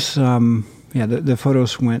say? There's... the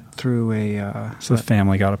photos went through so the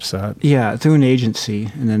family got upset. Yeah, through an agency,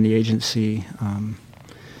 and then the agency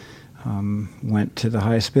went to the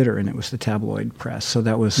highest bidder, and it was the tabloid press. So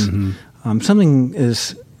that was something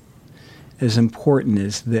as important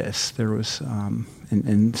as this. There was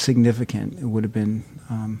and significant. It would have been,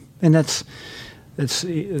 and it's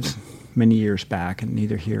many years back, and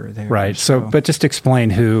neither here or there. Right. So, but just explain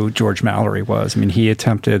who George Mallory was. He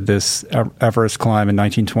attempted this Everest climb in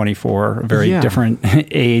 1924, a very different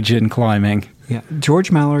age in climbing. Yeah.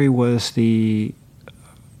 George Mallory was the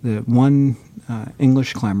one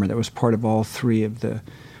English climber that was part of all 3 of the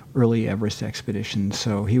early Everest expeditions.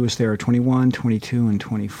 So he was there 21, 22, and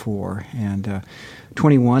 24. And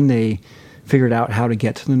 21, they figured out how to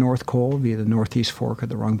get to the North Pole via the northeast fork of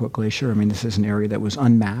the Rongbuk Glacier. This is an area that was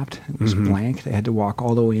unmapped. It was blank. They had to walk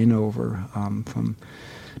all the way in over from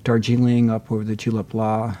Darjeeling up over the Julep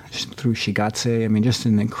La through Shigatse. Just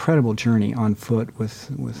an incredible journey on foot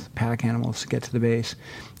with pack animals to get to the base.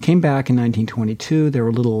 Came back in 1922. They were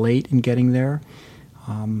a little late in getting there,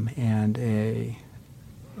 and a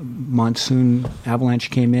monsoon avalanche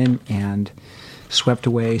came in and swept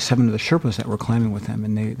away 7 of the Sherpas that were climbing with them,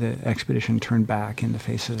 and the expedition turned back in the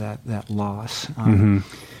face of that loss.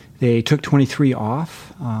 They took 23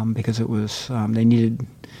 off because it was they needed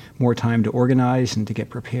more time to organize and to get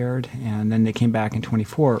prepared, and then they came back in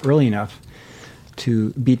 24 early enough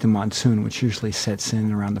to beat the monsoon, which usually sets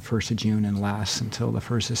in around the 1st of June and lasts until the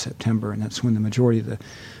 1st of September, and that's when the majority of the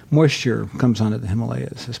moisture comes onto the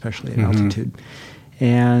Himalayas, especially at altitude.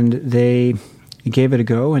 And they gave it a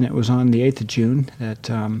go, and it was on the 8th of June that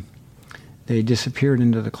they disappeared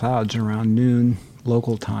into the clouds around noon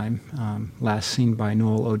local time, last seen by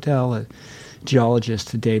Noel Odell, a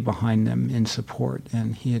geologist, a day behind them in support,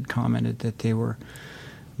 and he had commented that they were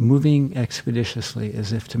moving expeditiously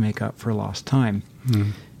as if to make up for lost time.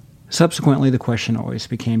 Subsequently, the question always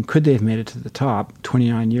became, could they have made it to the top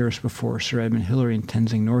 29 years before Sir Edmund Hillary and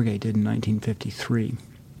Tenzing Norgay did in 1953?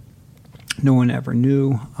 No one ever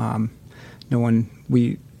knew.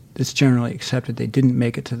 It's generally accepted they didn't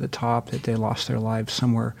make it to the top, that they lost their lives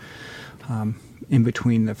somewhere in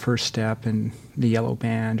between the first step and the yellow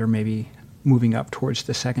band, or maybe moving up towards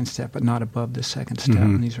the second step, but not above the second step.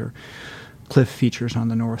 And these are cliff features on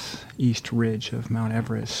the northeast ridge of Mount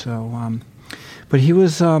Everest. So, but he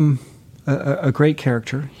was a great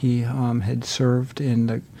character. He had served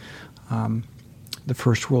in the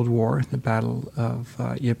First World War, the Battle of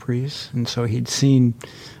Ypres, and so he'd seen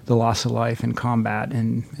the loss of life in combat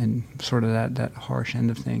and sort of that harsh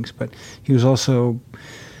end of things. But he was also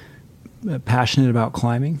passionate about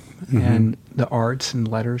climbing and the arts and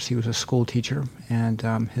letters. He was a school teacher, and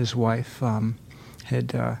his wife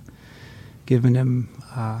had given him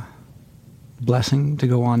blessing to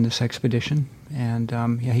go on this expedition.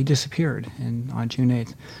 And he disappeared on June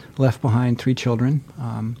 8th, left behind 3 children.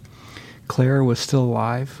 Claire was still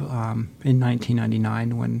alive in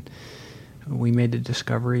 1999 when we made the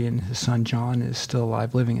discovery, and his son John is still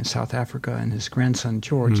alive, living in South Africa, and his grandson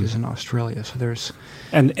George is in Australia. So there's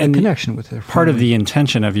a connection with their family. Part of the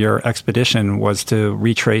intention of your expedition was to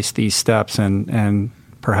retrace these steps and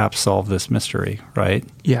perhaps solve this mystery, right?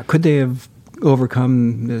 Yeah. Could they have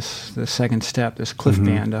overcome the second step, this cliff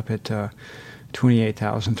band up at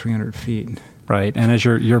 28,300 feet? Right. And as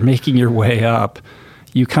you're making your way up,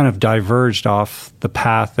 you kind of diverged off the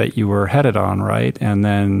path that you were headed on, right? And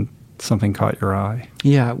then something caught your eye.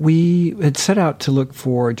 Yeah, we had set out to look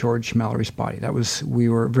for George Mallory's body. We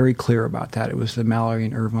were very clear about that. It was the Mallory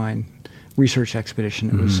and Irvine research expedition.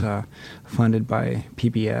 It was funded by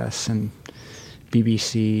PBS and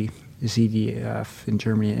BBC, ZDF in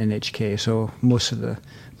Germany, and NHK. So most of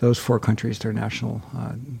those 4 countries, they're national,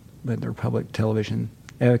 their public television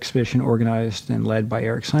expedition organized and led by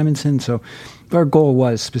Eric Simonson. So our goal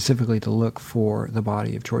was specifically to look for the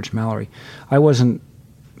body of George Mallory. I wasn't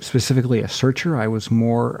specifically a searcher. I was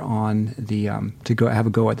more on the to go have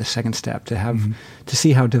a go at the second step, to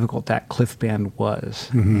see how difficult that cliff band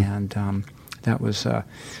was. And that was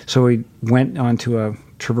so we went onto a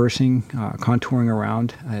traversing, contouring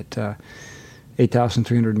around at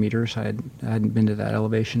 8,300 meters. I hadn't been to that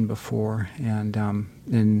elevation before,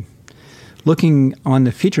 and looking on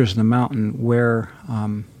the features of the mountain where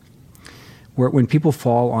when people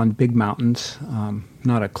fall on big mountains,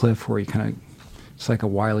 not a cliff where you kind of, it's like a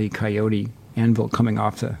wily coyote anvil coming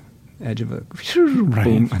off the edge of a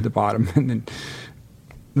boom at the bottom, and then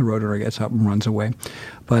the rotor gets up and runs away.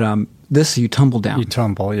 But this, you tumble down. You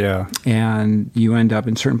tumble, yeah. And you end up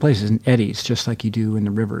in certain places in eddies, just like you do in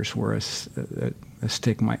the rivers, where a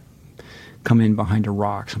stick might come in behind a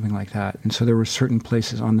rock, something like that. And so there were certain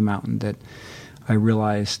places on the mountain that I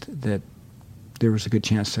realized that there was a good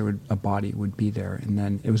chance a body would be there. And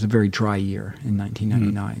then it was a very dry year in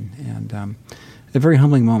 1999. And a very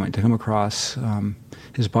humbling moment to come across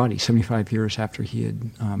his body 75 years after he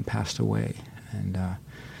had passed away. And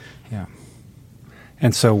yeah.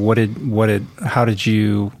 And so how did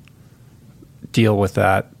you deal with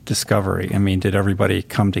that discovery? I mean, did everybody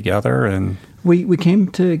come together? And we came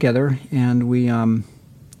together, and we from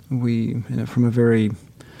a very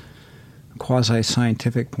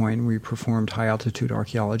quasi-scientific point, we performed high-altitude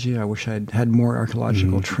archaeology. I wish I'd had more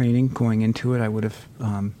archaeological training going into it. I would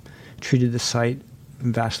have treated the site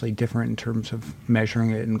vastly different in terms of measuring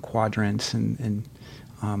it in quadrants, and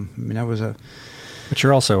I mean, that was a... But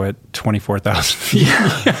you're also at 24,000 feet.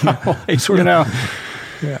 Yeah. Sort of, out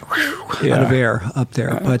of air up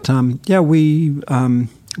there. But we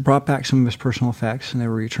brought back some of his personal effects, and they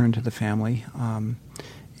were returned to the family,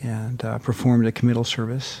 and performed a committal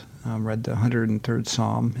service, read the 103rd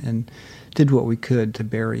Psalm, and did what we could to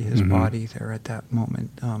bury his body there at that moment,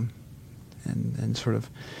 and sort of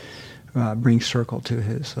bring circle to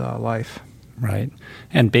his life. Right.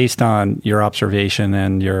 And based on your observation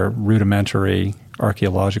and your rudimentary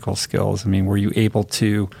archaeological skills, I mean, were you able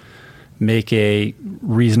to make a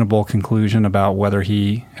reasonable conclusion about whether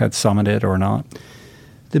he had summited or not?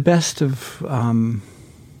 The best of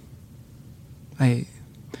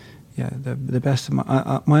the best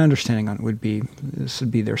of my understanding on it would be this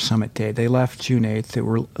would be their summit day. They left June 8th. They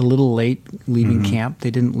were a little late leaving camp.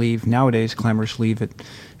 They didn't leave. Nowadays, climbers leave at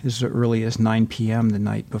as early as 9 p.m. the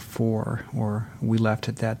night before, or we left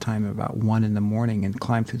at that time about 1 in the morning and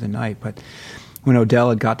climbed through the night. But when Odell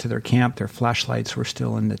had got to their camp, their flashlights were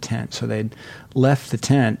still in the tent. So they'd left the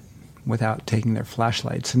tent without taking their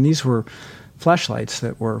flashlights. And these were flashlights they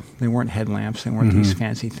weren't headlamps. They weren't these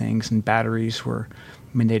fancy things. And batteries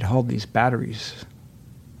they'd hauled these batteries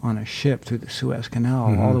on a ship through the Suez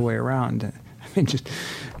Canal all the way around. I mean, just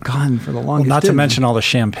gone for the longest. Well, not to mention all the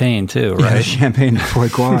champagne too, right? Yeah, champagne, foie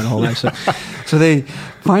gras, and all that stuff. So they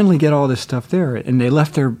finally get all this stuff there, and they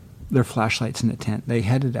left their flashlights in the tent. They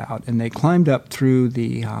headed out, and they climbed up through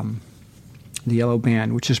the yellow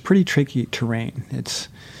band, which is pretty tricky terrain. It's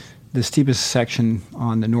the steepest section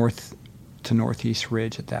on the north to Northeast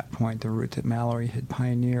Ridge at that point, the route that Mallory had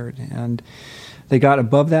pioneered. And they got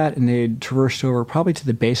above that, and they had traversed over probably to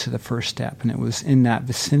the base of the first step, and it was in that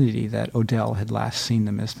vicinity that Odell had last seen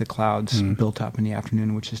them as the clouds built up in the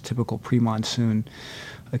afternoon, which is typical pre-monsoon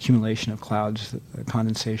accumulation of clouds,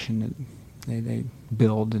 condensation. They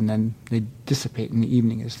build, and then they dissipate in the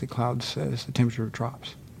evening as the temperature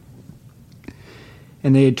drops.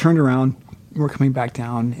 And they had turned around, were coming back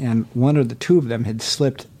down, and one of the two of them had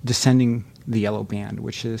slipped descending the yellow band,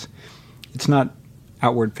 which is, it's not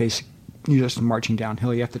outward facing, you're just marching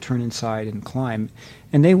downhill. You have to turn inside and climb.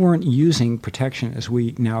 And they weren't using protection as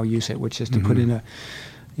we now use it, which is to put in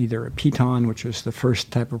either a piton, which was the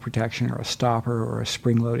first type of protection, or a stopper, or a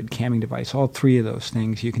spring-loaded camming device. All three of those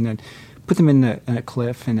things, you can then put them in a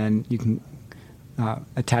cliff, and then you can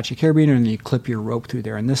attach a carabiner, and then you clip your rope through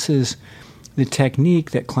there. And this is the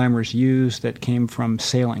technique that climbers use that came from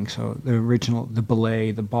sailing. So the original, the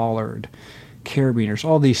belay, the bollard, carabiners,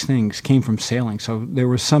 all these things came from sailing. So there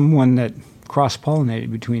was someone that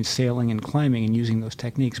cross-pollinated between sailing and climbing and using those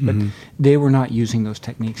techniques, but they were not using those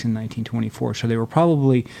techniques in 1924. So they were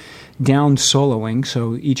probably down soloing.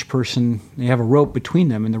 So each person, they have a rope between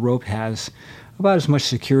them, and the rope has about as much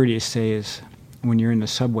security as, say, as when you're in the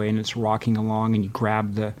subway and it's rocking along and you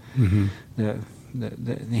grab the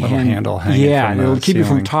handle hanging yeah, from it'll the keep you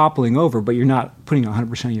from ceiling. toppling over, but you're not putting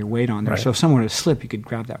 100% of your weight on there. Right. So if someone were to slip, you could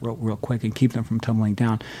grab that rope real quick and keep them from tumbling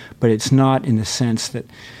down. But it's not in the sense that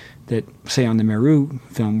say on the Meru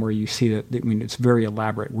film, where you see that, I mean, it's very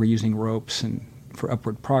elaborate. We're using ropes and for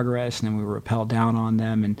upward progress, and then we rappel down on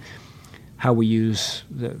them, and how we use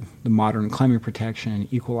the modern climbing protection and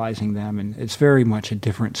equalizing them. And it's very much a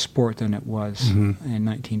different sport than it was in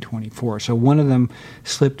 1924. So one of them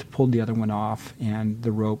slipped, pulled the other one off, and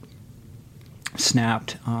the rope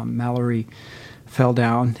snapped. Mallory fell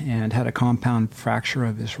down and had a compound fracture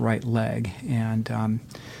of his right leg. And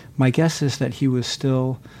my guess is that he was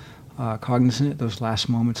still cognizant at those last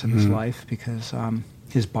moments of his life, because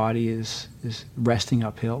his body is resting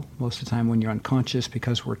uphill. Most of the time when you're unconscious,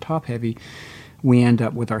 because we're top-heavy, we end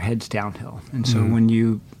up with our heads downhill. And so when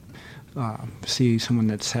you see someone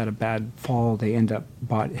that's had a bad fall, they end up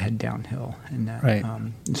head downhill. And that, Right.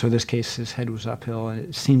 so in this case, his head was uphill, and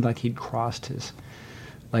it seemed like he'd crossed his...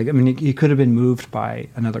 he could have been moved by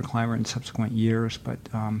another climber in subsequent years, but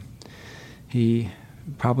he...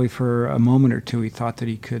 Probably for a moment or two, he thought that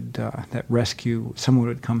he could, that someone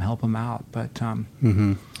would come help him out. But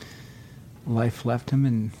life left him,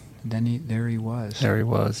 and then there he was. There he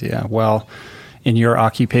was, yeah. Well, in your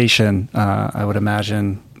occupation, I would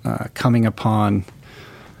imagine coming upon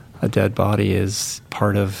a dead body is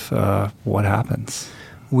part of what happens.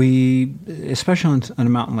 Especially on a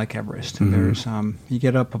mountain like Everest, there's you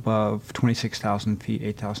get up above 26,000 feet,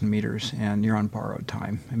 8,000 meters, and you're on borrowed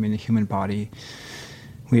time. I mean, the human body...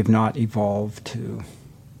 We have not evolved to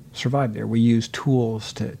survive there. We use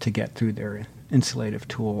tools to get through there, insulative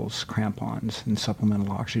tools, crampons, and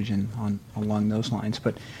supplemental oxygen along those lines.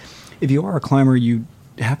 But if you are a climber, you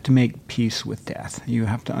have to make peace with death. You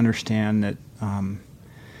have to understand that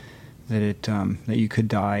that you could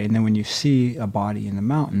die. And then when you see a body in the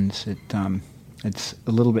mountains, it's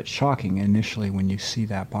a little bit shocking initially when you see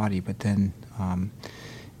that body, but then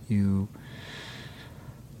you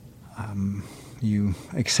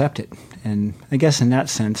accept it. And I guess in that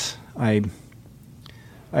sense, I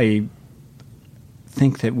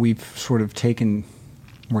think that we've sort of taken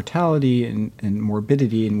mortality and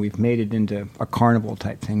morbidity, and we've made it into a carnival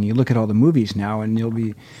type thing. You look at all the movies now, and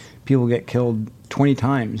people get killed 20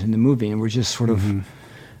 times in the movie, and we're just sort of,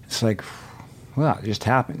 it's like, well, it just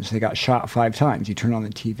happens. They got shot 5 times. You turn on the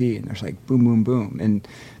TV, and there's like boom, boom, boom. And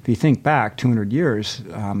if you think back 200 years,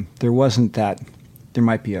 there wasn't that. There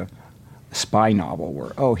might be a spy novel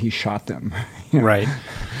where, he shot them. Right.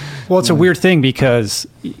 Well, it's a weird thing because,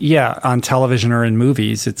 on television or in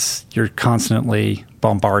movies, you're constantly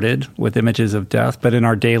bombarded with images of death. But in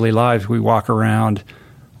our daily lives, we walk around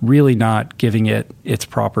really not giving it its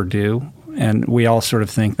proper due. And we all sort of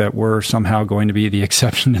think that we're somehow going to be the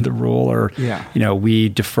exception to the rule, or, we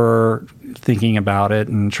defer thinking about it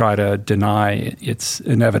and try to deny its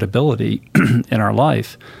inevitability in our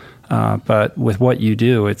life. But with what you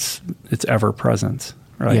do, it's ever present,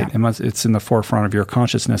 right? Yeah. It's in the forefront of your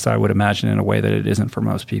consciousness, I would imagine, in a way that it isn't for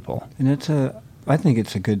most people. And I think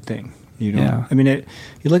it's a good thing. I mean,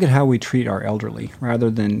 you look at how we treat our elderly, rather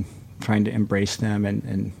than trying to embrace them,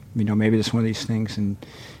 and maybe there's one of these things in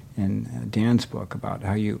Dan's book about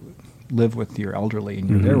how you live with your elderly and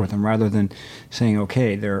you're there with them, rather than saying,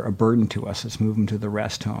 okay, they're a burden to us, let's move them to the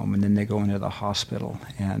rest home, and then they go into the hospital,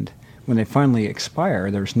 and when they finally expire,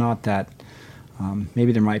 there's not that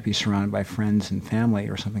maybe there might be surrounded by friends and family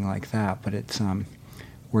or something like that, but it's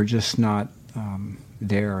we're just not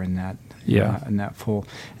there in that in that full.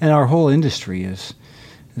 And our whole industry is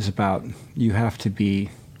about, you have to be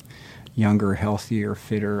younger, healthier,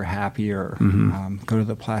 fitter, happier. Go to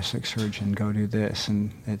the plastic surgeon, go do this,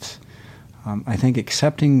 and it's I think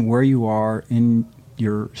accepting where you are in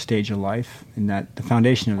your stage of life, and that the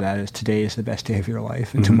foundation of that is today is the best day of your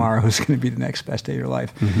life, and tomorrow is going to be the next best day of your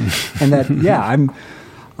life, and that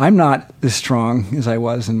I'm not as strong as I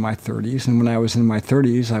was in my 30s, and when I was in my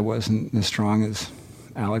 30s, I wasn't as strong as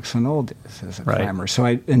Alex Lowe is as a climber. So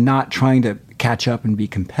and not trying to catch up and be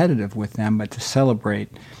competitive with them, but to celebrate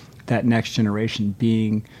that next generation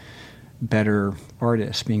being better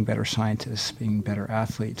artists, being better scientists, being better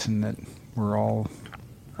athletes, and that we're all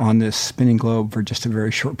on this spinning globe for just a very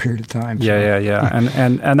short period of time.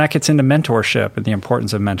 And that gets into mentorship and the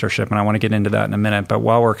importance of mentorship, and I want to get into that in a minute. But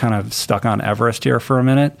while we're kind of stuck on Everest here for a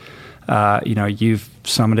minute, you've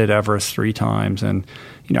summited Everest 3 times, and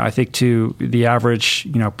I think to the average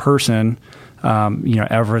person,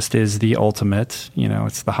 Everest is the ultimate.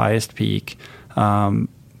 It's the highest peak,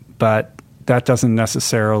 but that doesn't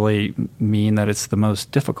necessarily mean that it's the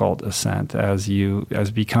most difficult ascent, as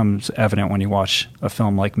becomes evident when you watch a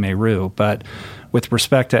film like Meru. But with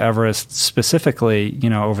respect to Everest specifically,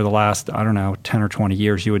 over the last, 10 or 20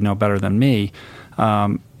 years, you would know better than me,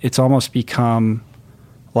 it's almost become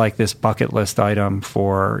like this bucket list item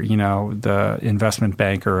for, the investment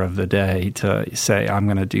banker of the day to say, I'm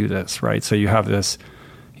going to do this, right? So you have this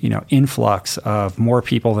influx of more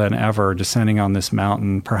people than ever descending on this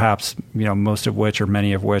mountain, perhaps, most of which or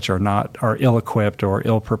many of which are ill-equipped or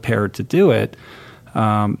ill-prepared to do it.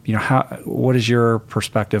 What is your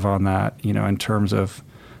perspective on that, in terms of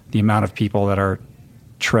the amount of people that are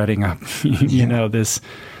treading up, this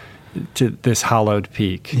hollowed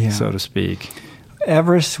peak, so to speak?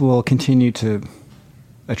 Everest will continue to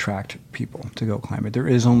attract people to go climb it. There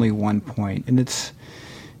is only one point, and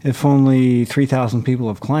if only 3,000 people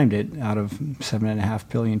have climbed it out of 7.5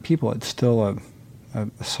 billion people, it's still a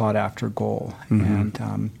sought-after goal.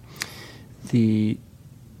 And the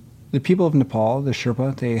people of Nepal, the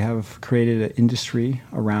Sherpa, they have created an industry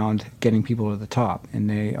around getting people to the top, and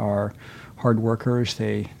they are hard workers.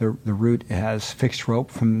 The route has fixed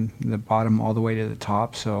rope from the bottom all the way to the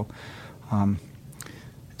top, so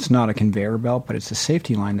it's not a conveyor belt, but it's a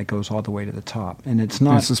safety line that goes all the way to the top. And it's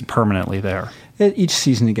not... This is permanently there. Each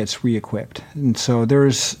season it gets re-equipped. And so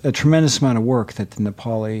there's a tremendous amount of work that the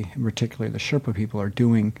Nepali, and particularly the Sherpa people, are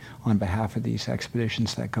doing on behalf of these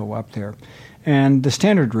expeditions that go up there. And the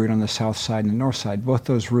standard route on the south side and the north side, both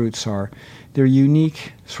those routes they're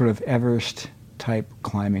unique sort of Everest-type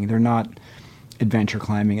climbing. They're not adventure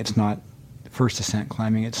climbing. It's not first ascent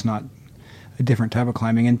climbing. It's not a different type of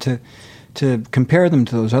climbing. And to compare them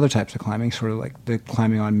to those other types of climbing, sort of like the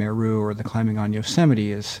climbing on Meru or the climbing on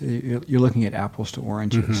Yosemite, you're looking at apples to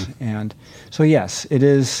oranges. And so, yes, it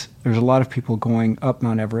is. There's a lot of people going up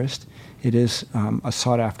Mount Everest. It is a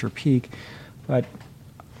sought-after peak. But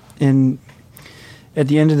at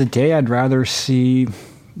the end of the day, I'd rather see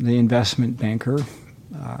the investment banker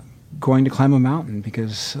going to climb a mountain,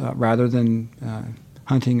 because rather than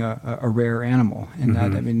hunting a rare animal. And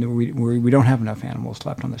that, we don't have enough animals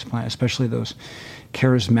left on this planet, especially those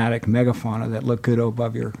charismatic megafauna that look good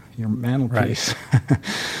above your mantelpiece. Right.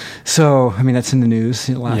 So, that's in the news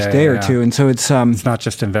the last day or two. And so it's not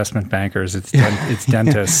just investment bankers, it's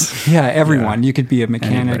dentists. Everyone. You could be a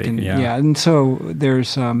mechanic. Anybody, and so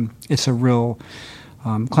there's it's a real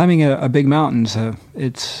climbing a big mountain's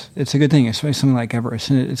it's a good thing, especially something like Everest.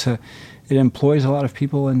 And it employs a lot of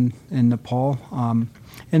people in Nepal.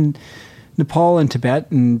 And Nepal and Tibet,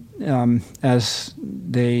 and as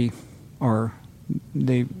they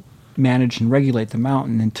manage and regulate the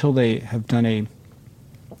mountain until they have done an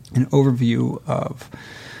overview of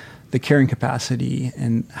the carrying capacity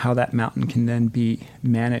and how that mountain can then be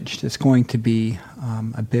managed. It's going to be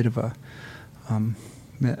a bit of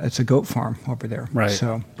it's a goat farm over there. Right.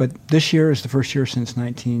 So, but this year is the first year since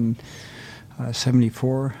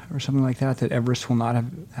 1974 or something like that Everest will not have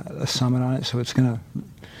a summit on it. So it's going to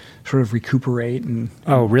sort of recuperate and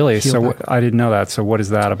oh, really? So I didn't know that. So what is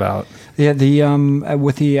that about? Yeah,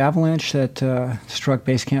 with the avalanche that struck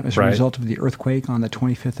base camp as a result of the earthquake on the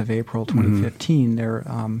 25th of April, 2015.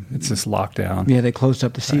 It's this lockdown. Yeah, they closed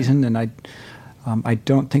up the season, and I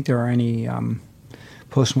don't think there are any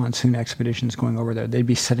post-monsoon expeditions going over there. They'd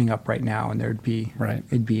be setting up right now, and it'd be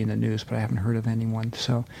in the news, but I haven't heard of anyone.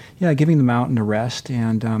 So, giving the mountain a rest,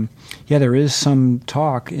 and there is some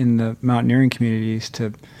talk in the mountaineering communities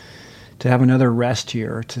to have another rest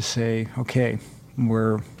year, to say, okay,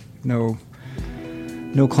 we're no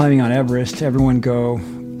no climbing on Everest. Everyone go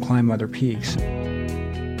climb other peaks.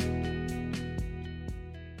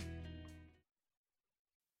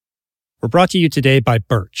 We're brought to you today by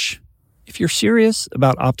Birch. If you're serious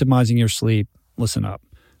about optimizing your sleep, listen up.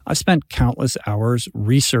 I've spent countless hours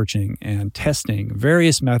researching and testing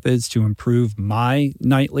various methods to improve my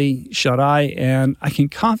nightly shut-eye, and I can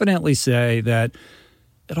confidently say that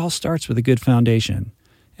it all starts with a good foundation.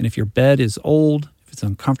 And if your bed is old, if it's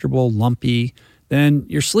uncomfortable, lumpy, then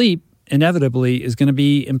your sleep inevitably is going to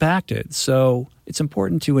be impacted. So it's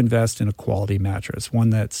important to invest in a quality mattress, one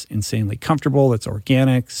that's insanely comfortable, that's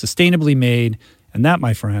organic, sustainably made, and that,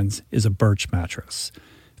 my friends, is a Birch mattress.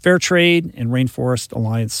 Fair Trade and Rainforest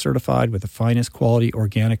Alliance certified with the finest quality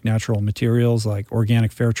organic natural materials like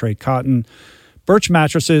organic fair trade cotton. Birch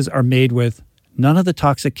mattresses are made with none of the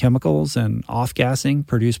toxic chemicals and off-gassing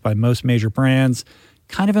produced by most major brands.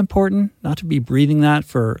 Kind of important not to be breathing that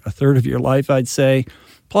for a third of your life, I'd say.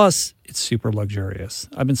 Plus, it's super luxurious.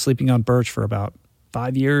 I've been sleeping on Birch for about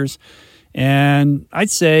 5 years, and I'd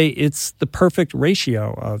say it's the perfect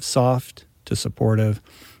ratio of soft to supportive,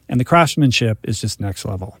 and the craftsmanship is just next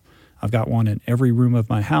level. I've got one in every room of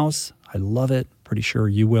my house. I love it. Pretty sure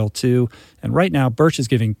you will too. And right now, Birch is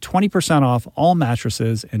giving 20% off all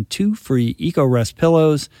mattresses and 2 free EcoRest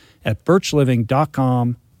pillows at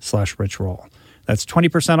birchliving.com/richroll. That's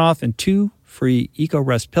 20% off and 2 free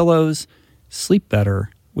EcoRest pillows. Sleep better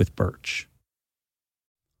with Birch.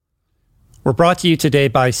 We're brought to you today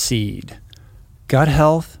by Seed. Gut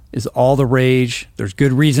health is all the rage. There's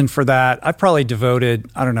good reason for that. I've probably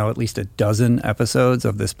devoted, at least a dozen episodes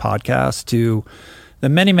of this podcast to the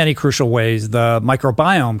many, many crucial ways the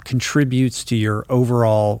microbiome contributes to your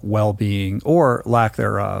overall well-being or lack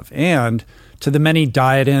thereof, and to the many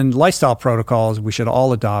diet and lifestyle protocols we should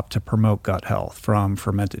all adopt to promote gut health, from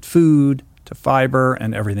fermented food to fiber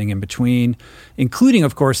and everything in between, including,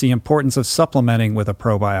 of course, the importance of supplementing with a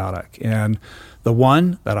probiotic. And the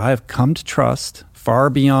one that I have come to trust far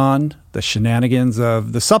beyond the shenanigans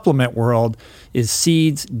of the supplement world is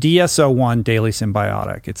Seed's DSO1 Daily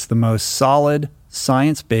Symbiotic. It's the most solid,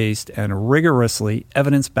 science-based, and rigorously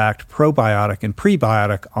evidence-backed probiotic and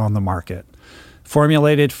prebiotic on the market.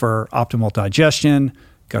 Formulated for optimal digestion,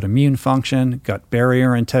 gut immune function, gut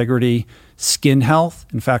barrier integrity, skin health.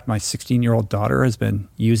 In fact, my 16-year-old daughter has been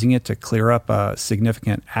using it to clear up a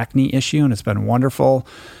significant acne issue, and it's been wonderful,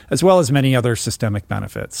 as well as many other systemic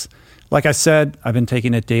benefits. Like I said, I've been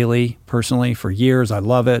taking it daily personally for years. I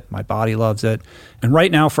love it. My body loves it. And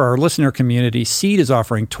right now, for our listener community, Seed is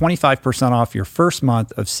offering 25% off your first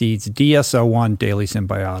month of Seed's DSO1 Daily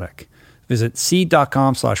Symbiotic. Visit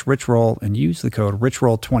seed.com/richroll and use the code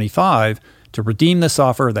richroll25 to redeem this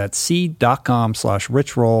offer. That's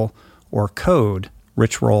seed.com/richroll or code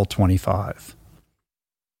richroll25.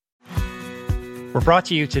 We're brought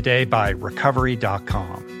to you today by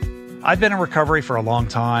recovery.com. I've been in recovery for a long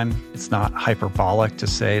time. It's not hyperbolic to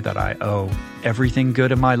say that I owe everything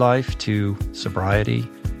good in my life to sobriety.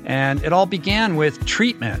 And it all began with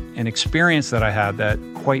treatment, an experience that I had that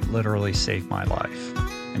quite literally saved my life.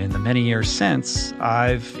 And in the many years since,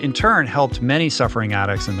 I've in turn helped many suffering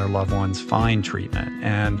addicts and their loved ones find treatment.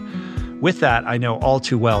 And with that, I know all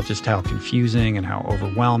too well just how confusing and how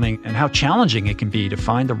overwhelming and how challenging it can be to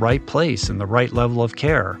find the right place and the right level of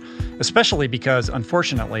care, especially because,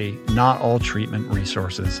 unfortunately, not all treatment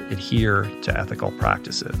resources adhere to ethical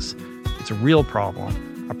practices. It's a real problem,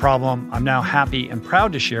 a problem I'm now happy and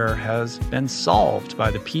proud to share has been solved by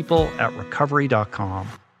the people at recovery.com,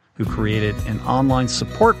 who created an online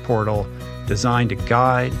support portal designed to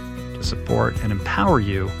guide, to support, and empower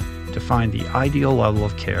you to find the ideal level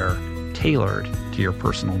of care tailored to your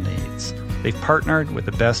personal needs. They've partnered with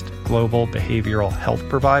the best global behavioral health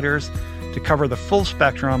providers to cover the full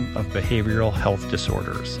spectrum of behavioral health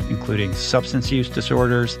disorders, including substance use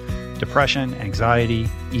disorders, depression, anxiety,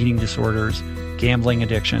 eating disorders, gambling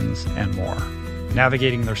addictions, and more.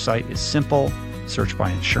 Navigating their site is simple. Search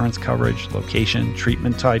by insurance coverage, location,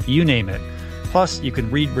 treatment type, you name it. Plus, you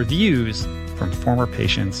can read reviews from former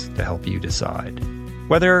patients to help you decide.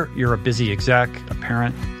 Whether you're a busy exec, a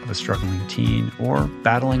parent of a struggling teen, or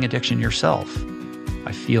battling addiction yourself,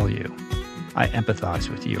 I feel you. I empathize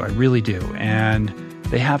with you. I really do. And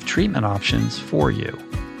they have treatment options for you.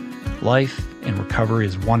 Life in recovery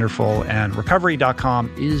is wonderful, and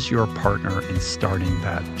recovery.com is your partner in starting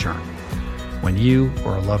that journey. When you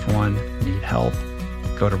or a loved one need help,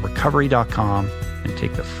 go to recovery.com and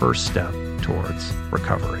take the first step towards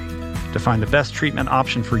recovery. To find the best treatment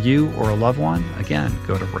option for you or a loved one, again,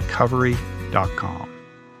 go to recovery.com.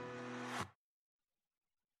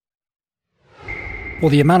 Well,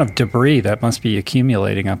 the amount of debris that must be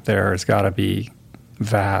accumulating up there has got to be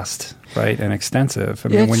vast, right, and extensive. I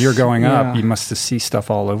mean, when you're going up, you must see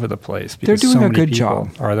stuff all over the place. They're doing so a many good people, job.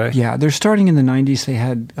 Are they? Yeah, they're starting in the 90s. They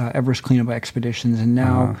had Everest cleanup expeditions, and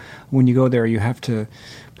now when you go there, you have to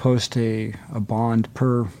post a bond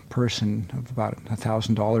per person of about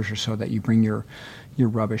 $1,000 or so that you bring your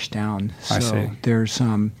rubbish down. So I see. There's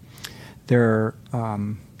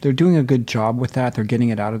they're doing a good job with that. They're getting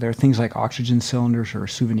it out of there. Things like oxygen cylinders are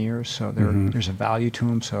souvenirs, so there's a value to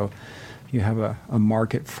them. So you have a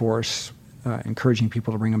market force encouraging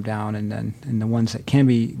people to bring them down, and the ones that can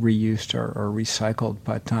be reused are recycled.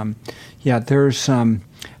 But there's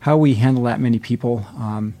how we handle that many people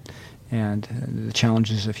and the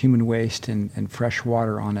challenges of human waste and fresh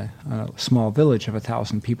water on a small village of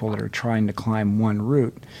 1,000 people that are trying to climb one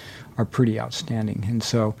route are pretty outstanding. And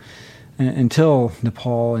so until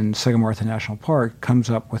Nepal and Sagarmatha National Park comes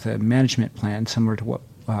up with a management plan similar to what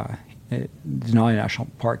Denali National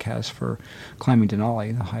Park has for climbing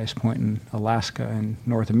Denali, the highest point in Alaska and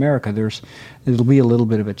North America, it'll be a little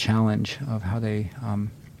bit of a challenge of how they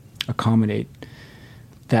accommodate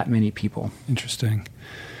that many people. Interesting.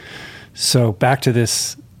 So back to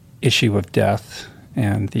this issue of death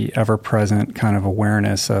and the ever-present kind of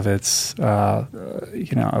awareness of its,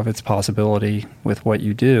 of its possibility with what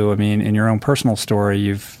you do. I mean, in your own personal story,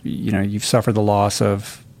 you've suffered the loss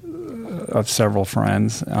of several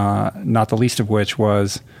friends, not the least of which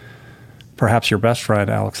was perhaps your best friend,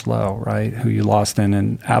 Alex Lowe, right, who you lost in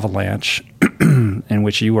an avalanche, in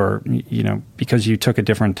which you were, because you took a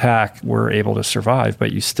different tack, were able to survive,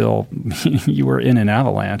 but you still, you were in an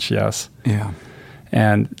avalanche, yes. Yeah.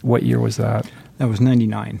 And what year was that? That was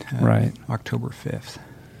 99, right. October 5th.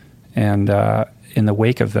 And in the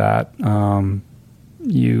wake of that,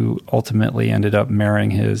 you ultimately ended up marrying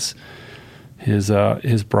his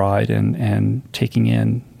bride and taking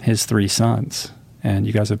in his 3 sons. And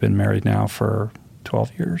you guys have been married now for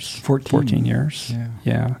 12 years? 14 years.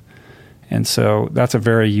 Yeah. And so that's a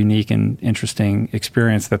very unique and interesting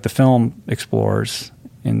experience that the film explores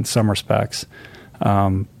in some respects.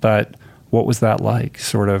 But what was that like,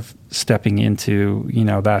 sort of stepping into,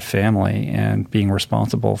 that family and being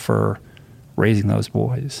responsible for raising those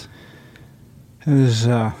boys? It was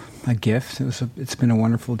a gift. It's been a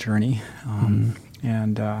wonderful journey.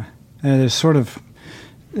 And there's sort of...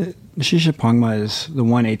 Shishapangma is the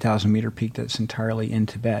one 8,000-meter peak that's entirely in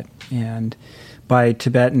Tibet. And by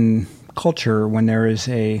Tibetan culture, when there is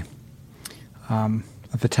a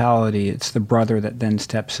fatality, it's the brother that then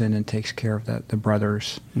steps in and takes care of the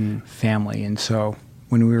brother's family. And so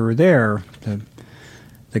when we were there,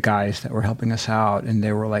 the guys that were helping us out, and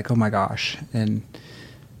they were like, oh my gosh. And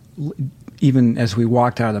even as we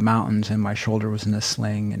walked out of the mountains and my shoulder was in a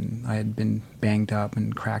sling and I had been banged up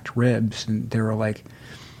and cracked ribs, and they were like,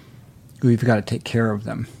 we've got to take care of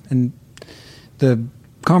them. And the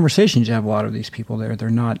conversations you have a lot of these people there,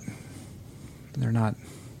 they're not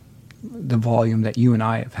the volume that you and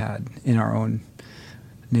I have had in our own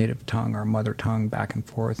native tongue, our mother tongue, back and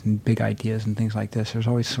forth, and big ideas and things like this. There's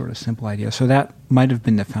always sort of simple ideas. So that might have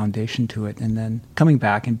been the foundation to it. And then coming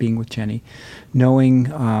back and being with Jenny,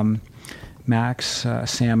 knowing Max,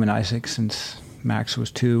 Sam, and Isaac, since Max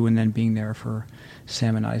was 2, and then being there for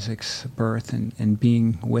Sam and Isaac's birth and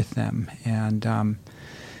being with them. And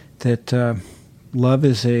that love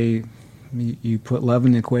is you put love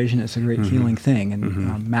in the equation, it's a great healing thing.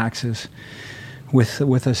 And Max is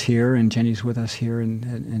with us here, and Jenny's with us here,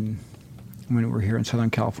 and when we're here in Southern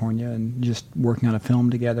California, and just working on a film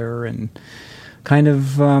together, and kind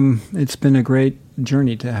of it's been a great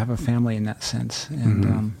journey to have a family in that sense,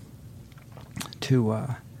 and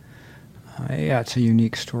it's a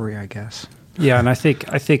unique story, I guess. Yeah, and I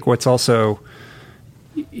think what's also,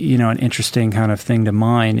 an interesting kind of thing to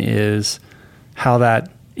mine is how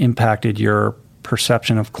that impacted your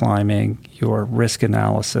perception of climbing, your risk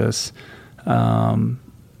analysis, and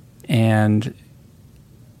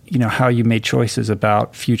how you made choices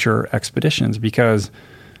about future expeditions. Because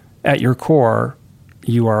at your core,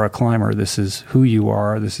 you are a climber. This is who you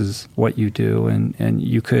are. This is what you do, and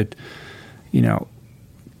you could,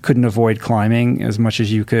 couldn't avoid climbing as much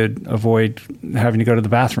as you could avoid having to go to the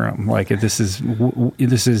bathroom. Like this is who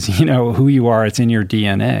you are. It's in your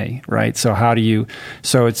DNA, right? So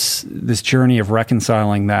it's this journey of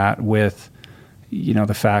reconciling that with,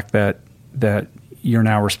 the fact that you're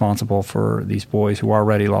now responsible for these boys who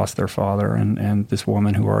already lost their father and this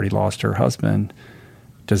woman who already lost her husband.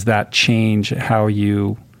 Does that change how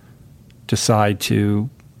you decide to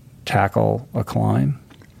tackle a climb?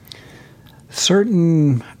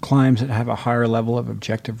 Certain climbs that have a higher level of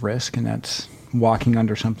objective risk, and that's walking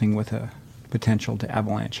under something with a potential to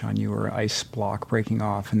avalanche on you or ice block breaking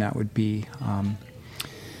off, and that would be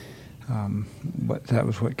but that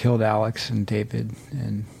was what killed Alex and David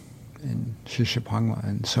and Shishapangma.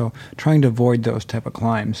 And so trying to avoid those type of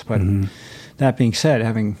climbs. But that being said,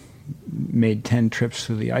 having made 10 trips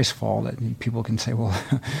through the icefall, that people can say, well,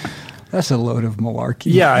 that's a load of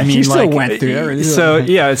malarkey. Yeah, I mean, you still went through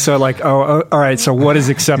everything. So like, all right, so what is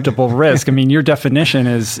acceptable risk? I mean, your definition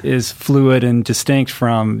is fluid and distinct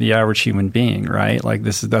from the average human being, right? Like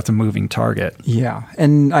that's a moving target. Yeah,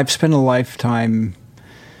 and I've spent a lifetime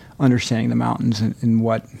understanding the mountains and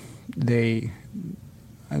what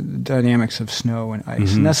dynamics of snow and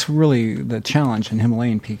ice. And that's really the challenge in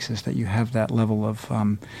Himalayan peaks, is that you have that level of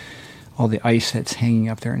all the ice that's hanging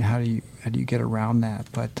up there, and how do you get around that?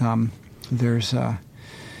 But there's and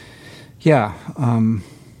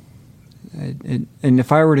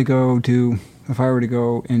if I were to go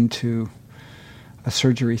into a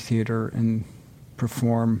surgery theater and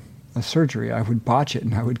perform a surgery, I would botch it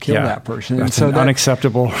and I would kill that person. That's an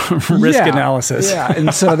unacceptable risk analysis. Yeah,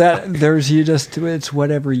 and so it's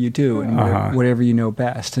whatever you do and whatever you know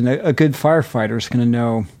best. And a good firefighter is going to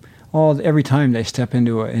know every time they step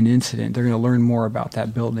into an incident, they're going to learn more about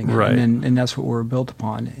that building. Right. And that's what we're built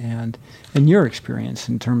upon. And your experience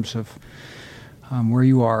in terms of where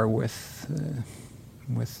you are with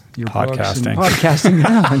your podcasting. Books and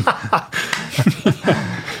podcasting.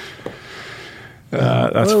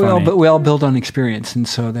 That's funny. We all build on experience, and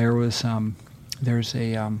so this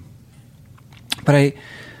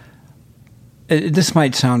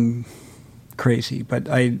might sound crazy, but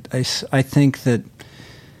I think that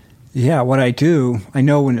what I do, I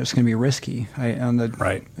know when it's going to be risky.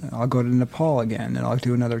 I'll go to Nepal again, and I'll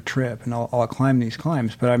do another trip, and I'll climb these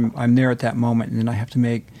climbs, but I'm there at that moment, and then I have to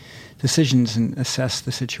make decisions and assess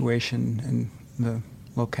the situation and the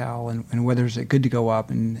locale and whether is it good to go up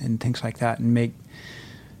and things like that, and make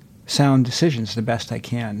sound decisions the best I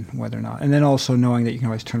can, whether or not. And then also knowing that you can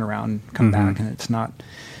always turn around and come back, and it's not,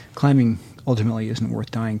 climbing ultimately isn't worth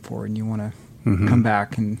dying for, and you want to come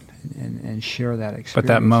back and share that experience. But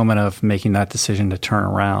that moment of making that decision to turn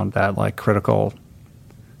around, that like critical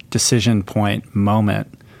decision point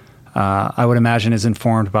moment, I would imagine is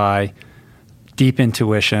informed by deep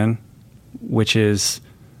intuition, which is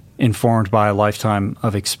informed by a lifetime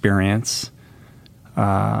of experience,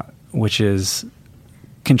 which is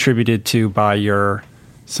contributed to by your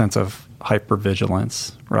sense of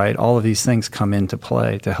hypervigilance, right? All of these things come into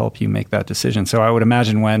play to help you make that decision. So I would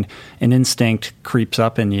imagine when an instinct creeps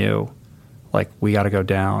up in you, like we got to go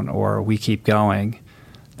down or we keep going,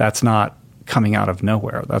 that's not coming out of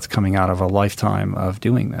nowhere. That's coming out of a lifetime of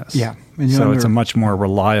doing this. Yeah. So it's a much more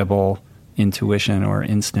reliable intuition or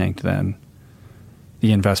instinct than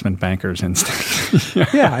the investment banker's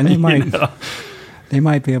instinct. Yeah, and they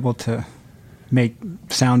might be able to make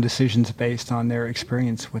sound decisions based on their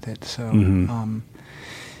experience with it. So,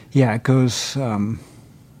 it goes. But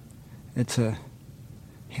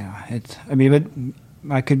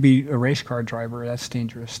I could be a race car driver. That's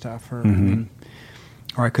dangerous stuff. Or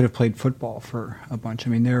I could have played football for a bunch.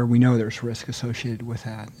 We know there's risk associated with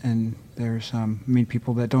that, and there's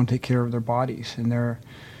people that don't take care of their bodies, and they're.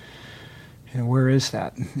 Where is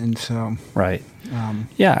that? And so, right.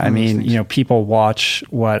 People watch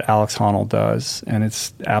what Alex Honnold does, and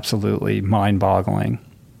it's absolutely mind-boggling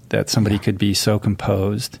that somebody could be so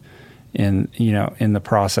composed in the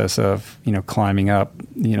process of, climbing up,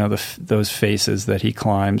 those faces that he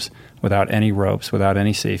climbs without any ropes, without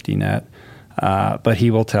any safety net. But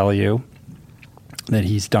he will tell you that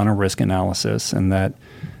he's done a risk analysis and that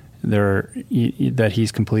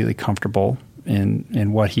he's completely comfortable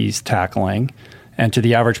in what he's tackling, and to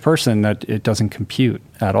the average person that it doesn't compute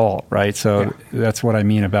at all, right? So that's what I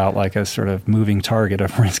mean about like a sort of moving target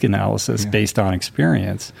of risk analysis based on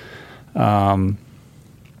experience. But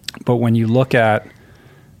when you look at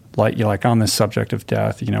like on this subject of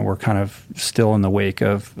death, we're kind of still in the wake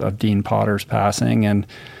of Dean Potter's passing, and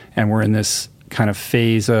we're in this kind of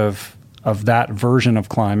phase of that version of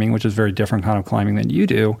climbing, which is a very different kind of climbing than you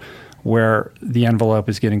do, where the envelope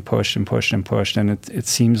is getting pushed and pushed and pushed. And it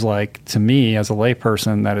seems like, to me, as a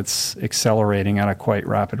layperson, that it's accelerating at a quite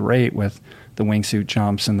rapid rate with the wingsuit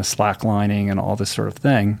jumps and the slacklining and all this sort of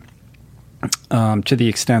thing, to the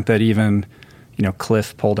extent that even,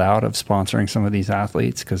 Cliff pulled out of sponsoring some of these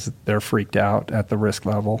athletes because they're freaked out at the risk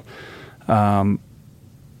level. What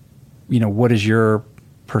is your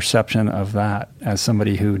perception of that as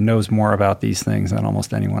somebody who knows more about these things than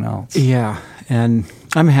almost anyone else? Yeah, and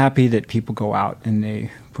I'm happy that people go out and they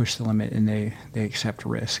push the limit and they accept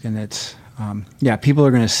risk. And it's, people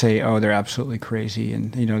are going to say, oh, they're absolutely crazy.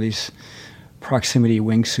 And, these proximity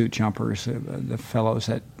wingsuit jumpers, the fellows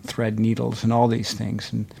that thread needles and all these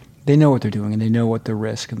things. And they know what they're doing, and they know what the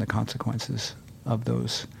risk and the consequences of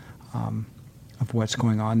those of what's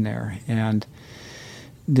going on there, and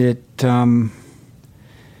that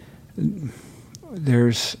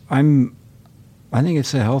I think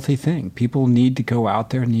it's a healthy thing. People need to go out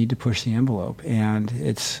there, need to push the envelope, and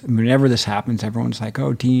it's whenever this happens, everyone's like,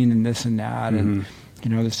 "Oh, Dean," and this and that, and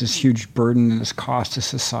there's this huge burden and this cost to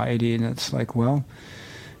society, and it's like, well,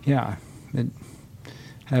 yeah,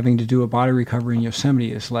 having to do a body recovery in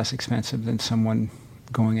Yosemite is less expensive than someone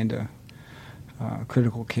going into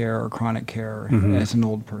critical care or chronic care as an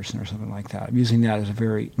old person or something like that. I'm using that as a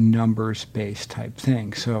very numbers-based type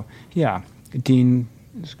thing. So, yeah, Dean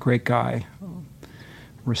is a great guy.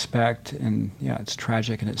 Respect, and yeah, it's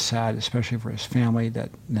tragic and it's sad, especially for his family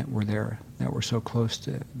that were there, that were so close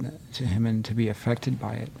to him and to be affected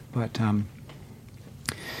by it. But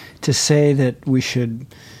to say that we should,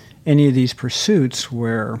 any of these pursuits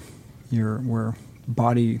where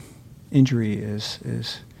body injury is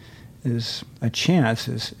a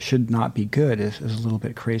chance should not be good is a little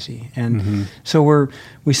bit crazy. And so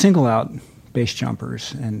we single out base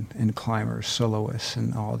jumpers and climbers, soloists,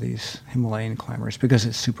 and all these Himalayan climbers because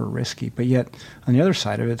it's super risky. But yet, on the other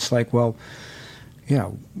side of it, it's like, well,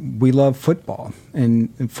 yeah, we love football.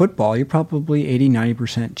 And in football, you're probably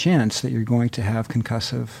 80-90% chance that you're going to have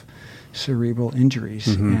concussive cerebral injuries.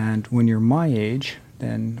 And when you're my age,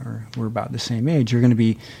 or we're about the same age,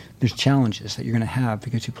 there's challenges that you're going to have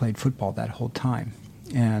because you played football that whole time.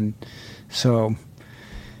 And so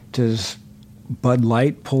does Bud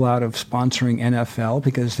Light pull out of sponsoring NFL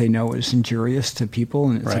because they know it's injurious to people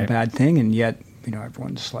and it's a bad thing, and yet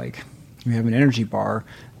everyone's like, we have an energy bar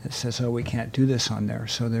that says, oh, we can't do this on there.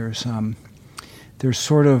 So there's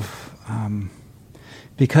sort of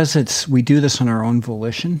because we do this on our own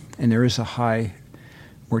volition, and there is a high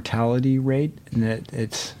mortality rate, and that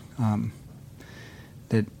it's a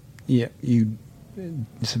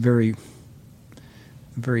very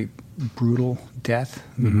very brutal death.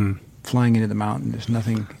 Flying into the mountain, there's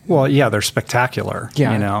nothing. Well, yeah, they're spectacular.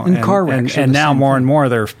 Yeah, and car wrecks. And now more and more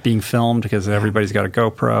they're being filmed because everybody's got a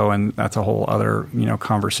GoPro, and that's a whole other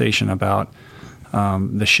conversation about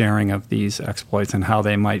the sharing of these exploits and how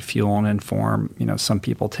they might fuel and inform some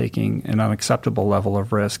people taking an unacceptable level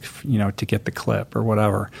of risk to get the clip or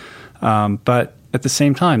whatever. But at the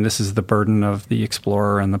same time, this is the burden of the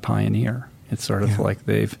explorer and the pioneer. It's sort of like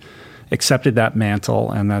they've accepted that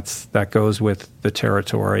mantle, and that goes with the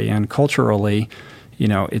territory. And culturally,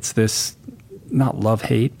 it's this not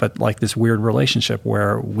love-hate, but like this weird relationship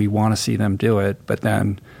where we want to see them do it, but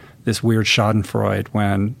then this weird schadenfreude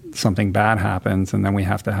when something bad happens, and then we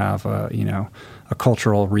have to have a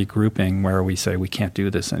cultural regrouping where we say we can't do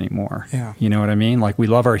this anymore. Yeah. You know what I mean? Like, we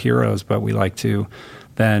love our heroes, but we like to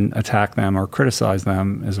then attack them or criticize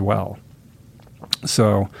them as well.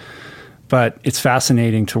 So, but it's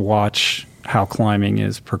fascinating to watch how climbing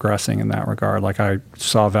is progressing in that regard. Like, I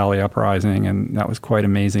saw Valley Uprising, and that was quite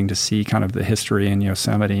amazing to see kind of the history in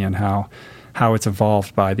Yosemite and how it's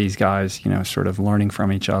evolved by these guys, sort of learning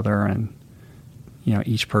from each other and,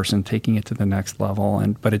 each person taking it to the next level.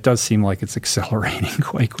 But it does seem like it's accelerating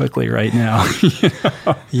quite quickly right now.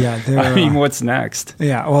 Yeah. I mean, what's next?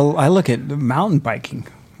 Yeah. Well, I look at the mountain biking.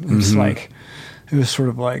 It's it was sort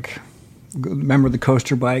of like, remember the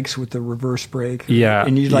coaster bikes with the reverse brake? Yeah.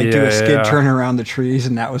 And you'd do a skid turn around the trees,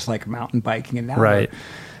 and that was like mountain biking. And now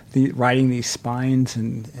riding these spines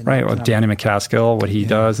and well, Danny McCaskill, what he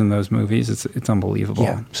does in those movies, it's unbelievable.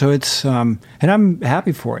 Yeah. So it's and I'm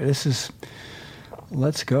happy for it.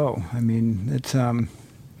 Let's go. I mean, it's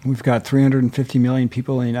we've got 350 million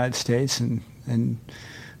people in the United States, and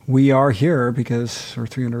we are here because, or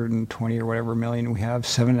 320 or whatever million we have,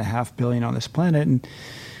 7.5 billion on this planet, and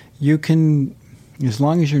you can, as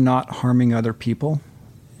long as you're not harming other people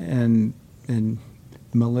and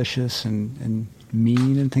malicious and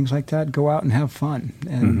mean and things like that, go out and have fun.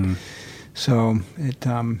 And so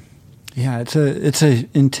it's a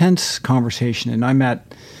intense conversation, and I'm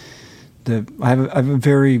at I have a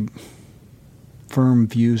very firm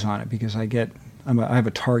views on it because I have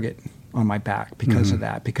a target on my back because of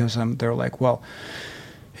that, because they're like, well,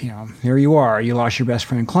 here you are, you lost your best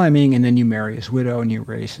friend climbing, and then you marry his widow and you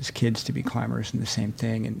raise his kids to be climbers, and the same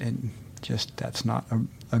thing, and just that's not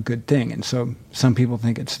a good thing. And so some people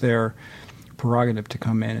think it's their prerogative to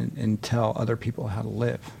come in and tell other people how to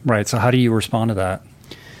live. Right. So how do you respond to that?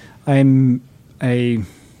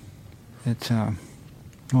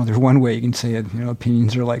 Well, there's one way you can say it.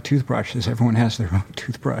 Opinions are like toothbrushes. Everyone has their own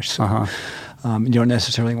toothbrush. So you don't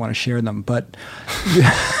necessarily want to share them. But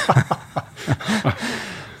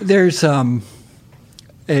there's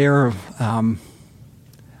air of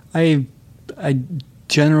I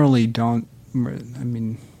generally don't. I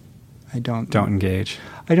mean, I don't engage.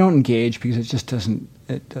 I don't engage because it just doesn't.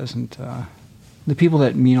 It doesn't. The people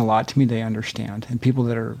that mean a lot to me, they understand, and people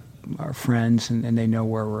that are friends and they know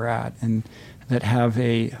where we're at, and that have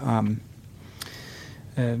a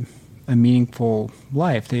meaningful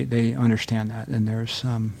life. They understand that, and there's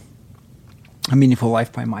a meaningful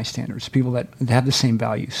life by my standards. People that have the same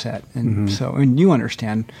value set, and and you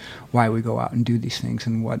understand why we go out and do these things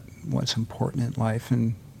and what's important in life,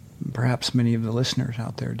 and perhaps many of the listeners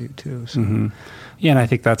out there do too. So. Yeah, and I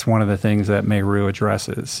think that's one of the things that Meru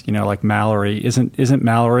addresses. Like Mallory, isn't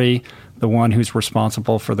Mallory the one who's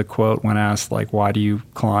responsible for the quote when asked, like, why do you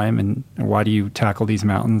climb and why do you tackle these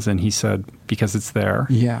mountains? And he said, because it's there.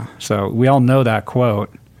 Yeah. So we all know that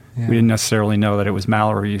quote. Yeah. We didn't necessarily know that it was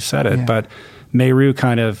Mallory who said it, but Meru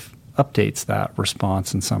kind of updates that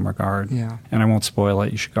response in some regard. Yeah. And I won't spoil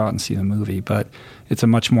it. You should go out and see the movie, but it's a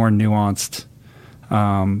much more nuanced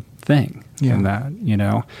thing than that,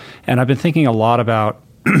 And I've been thinking a lot about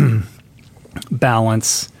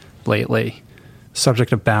balance lately,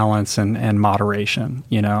 subject of balance and moderation,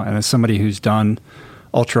 and as somebody who's done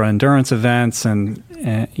ultra endurance events and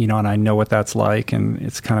I know what that's like, and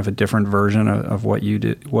it's kind of a different version of what you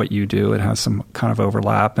do. It has some kind of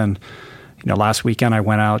overlap. And last weekend I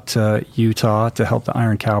went out to Utah to help the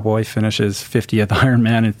Iron Cowboy finish his 50th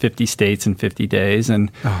Ironman in 50 states in 50 days.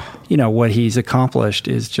 And, what he's accomplished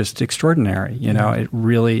is just extraordinary.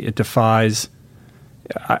 It defies,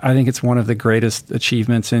 I think it's one of the greatest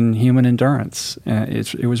achievements in human endurance.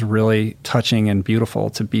 It was really touching and beautiful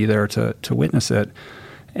to be there to witness it.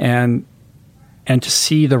 And to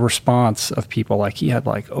see the response of people, like he had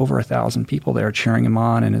like over 1,000 people there cheering him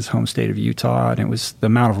on in his home state of Utah, and it was the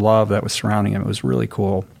amount of love that was surrounding him. It was really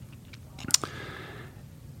cool.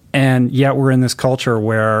 And yet we're in this culture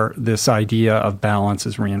where this idea of balance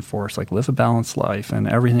is reinforced, like live a balanced life and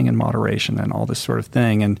everything in moderation and all this sort of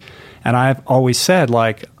thing. And I've always said,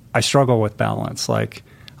 like, I struggle with balance. Like,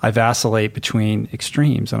 I vacillate between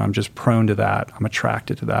extremes, and I'm just prone to that. I'm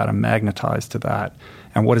attracted to that. I'm magnetized to that.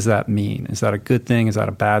 And what does that mean? Is that a good thing? Is that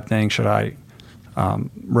a bad thing? Should I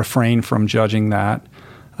refrain from judging that?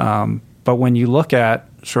 But when you look at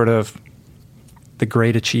sort of the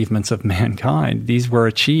great achievements of mankind, these were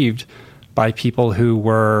achieved by people who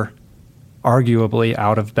were arguably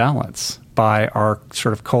out of balance by our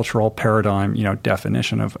sort of cultural paradigm,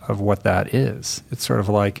 definition of what that is. It's sort of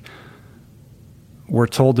like we're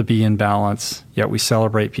told to be in balance, yet we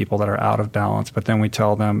celebrate people that are out of balance, but then we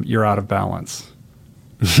tell them, you're out of balance.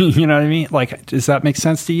 You know what I mean? Like, does that make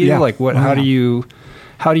sense to you? Yeah. Like, what? How do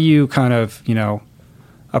you kind of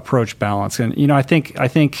approach balance? And I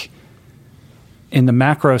think in the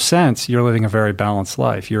macro sense, you're living a very balanced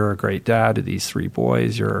life. You're a great dad to these 3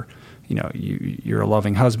 boys. You're a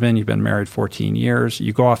loving husband. You've been married 14 years.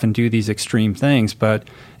 You go off and do these extreme things. But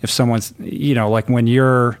if someone's like when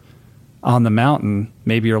you're on the mountain,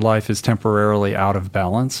 maybe your life is temporarily out of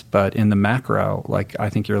balance, but in the macro, like,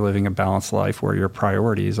 I think you're living a balanced life where your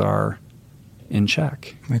priorities are in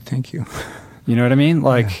check. I thank you. You know what I mean?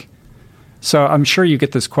 Like, so I'm sure you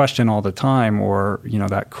get this question all the time, or,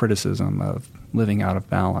 that criticism of living out of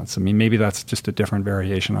balance. I mean, maybe that's just a different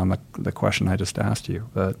variation on the question I just asked you,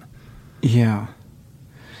 but. Yeah.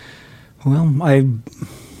 Well, I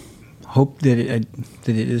hope that it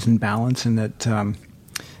is in balance, and that,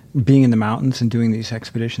 being in the mountains and doing these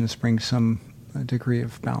expeditions brings some degree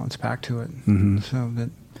of balance back to it. So that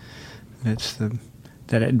it's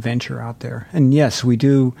that adventure out there. And yes, we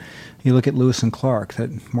do. You look at Lewis and Clark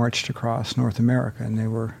that marched across North America, and they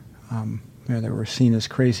were seen as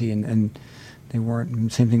crazy, and they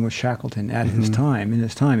weren't. Same thing with Shackleton at his time. In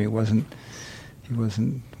his time, he wasn't.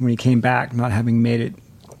 When he came back, not having made it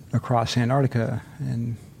across Antarctica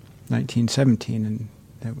in 1917, and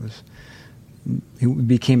he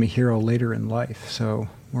became a hero later in life. So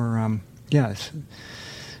we're,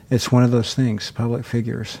 it's one of those things, public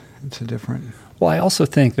figures. It's a different. Well, I also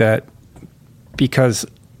think that because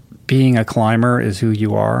being a climber is who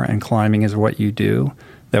you are and climbing is what you do,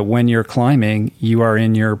 that when you're climbing, you are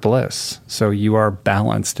in your bliss. So you are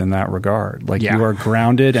balanced in that regard. Like you are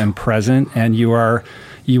grounded and present, and you are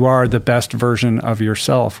the best version of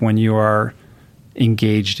yourself when you are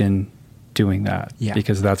engaged in doing that,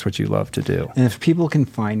 because that's what you love to do. And if people can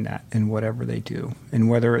find that in whatever they do, and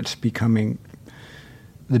whether it's becoming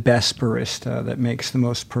the best barista that makes the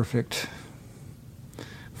most perfect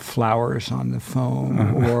flowers on the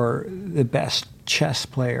foam, or the best chess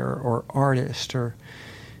player or artist, or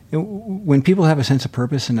when people have a sense of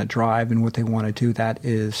purpose and a drive in what they want to do, that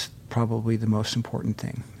is probably the most important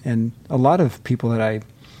thing. And a lot of people that I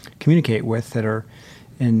communicate with that are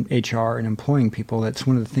in HR and employing people, that's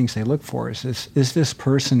one of the things they look for is this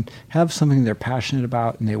person have something they're passionate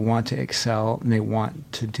about and they want to excel and they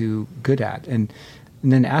want to do good at, and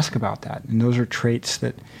then ask about that. And those are traits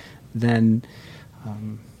that then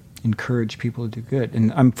encourage people to do good.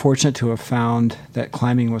 And I'm fortunate to have found that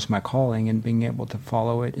climbing was my calling and being able to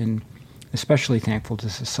follow it, and especially thankful to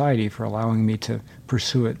society for allowing me to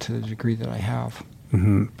pursue it to the degree that I have.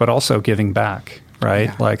 Mm-hmm. But also giving back,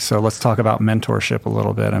 right? Yeah. So let's talk about mentorship a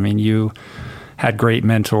little bit. I mean, you had great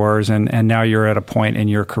mentors, and now you're at a point in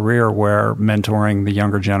your career where mentoring the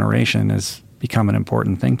younger generation has become an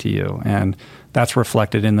important thing to you. And that's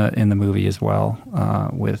reflected in the movie as well,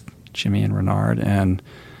 with Jimmy and Renard. And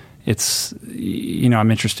it's,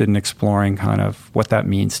 I'm interested in exploring kind of what that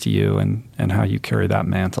means to you and how you carry that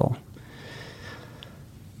mantle.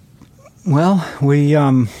 Well,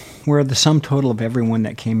 we're the sum total of everyone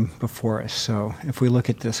that came before us. So if we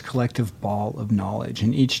look at this collective ball of knowledge,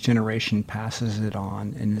 and each generation passes it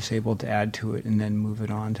on and is able to add to it and then move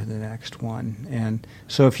it on to the next one. And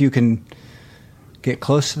so if you can get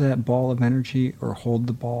close to that ball of energy or hold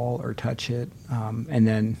the ball or touch it, and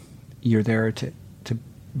then you're there to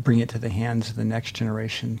bring it to the hands of the next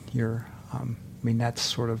generation, that's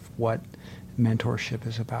sort of what mentorship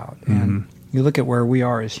is about. Mm-hmm. And you look at where we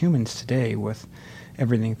are as humans today with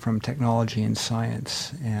everything from technology and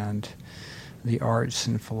science and the arts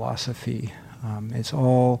and philosophy. It's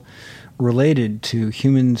all related to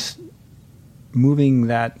humans moving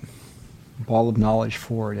that ball of knowledge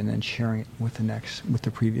forward and then sharing it with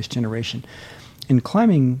the previous generation. And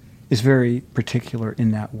climbing is very particular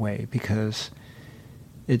in that way because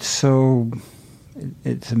it's a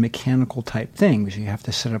mechanical type thing, because you have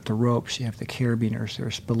to set up the ropes, you have the carabiners,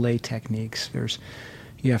 there's belay techniques,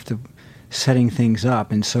 you have to setting things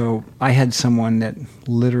up. And so I had someone that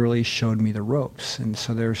literally showed me the ropes. And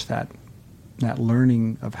so there's that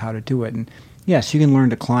learning of how to do it. And yes, you can learn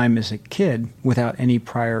to climb as a kid without any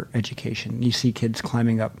prior education. You see kids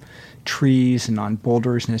climbing up trees and on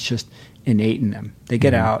boulders, and it's just innate in them. They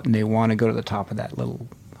get out and they want to go to the top of that little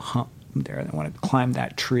hump there. They want to climb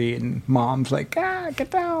that tree, and mom's like,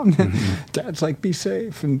 get down. Dad's like, be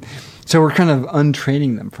safe. And so we're kind of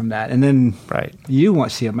untraining them from that. And then you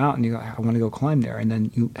want to see a mountain, you go, I want to go climb there. And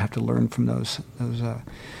then you have to learn from those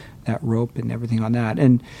that rope and everything on that.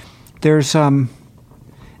 And there's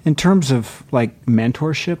in terms of like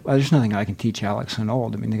mentorship, there's nothing I can teach Alex and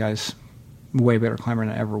Old. I mean, the guy's a way better climber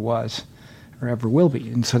than I ever was or ever will be.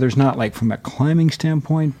 And so there's not like from a climbing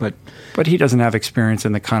standpoint, but he doesn't have experience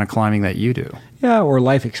in the kind of climbing that you do. Yeah, or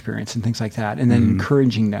life experience and things like that. And then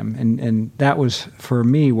encouraging them. And that was for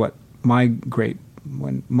me what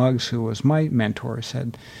when Muggs, who was my mentor,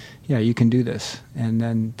 said, yeah, you can do this. And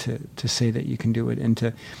then to say that you can do it and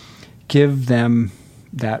to give them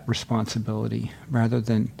that responsibility rather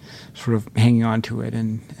than sort of hanging on to it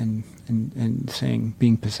and saying,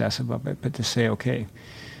 being possessive of it, but to say, okay,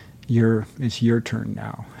 it's your turn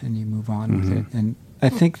now, and you move on with it. And I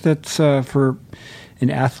think that's for an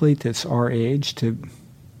athlete that's our age, to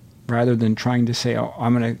rather than trying to say, oh,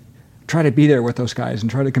 I'm going to try to be there with those guys and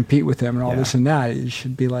try to compete with them and all this and that. It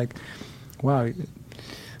should be like, wow,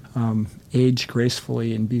 age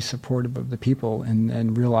gracefully and be supportive of the people,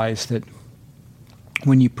 and realize that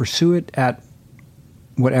when you pursue it at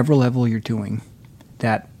whatever level you're doing,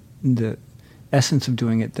 that the essence of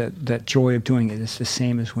doing it, that joy of doing it is the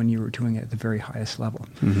same as when you were doing it at the very highest level.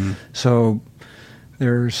 So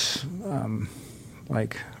there's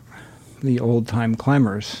like the old-time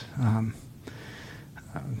climbers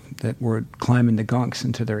that were climbing the gunks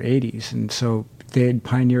into their 80s, and so they had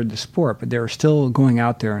pioneered the sport, but they were still going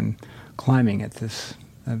out there and climbing at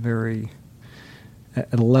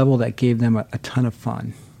at a level that gave them a ton of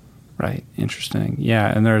fun. Right. Interesting. Yeah.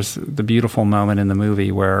 And there's the beautiful moment in the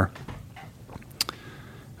movie where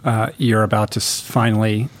you're about to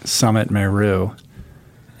finally summit Meru,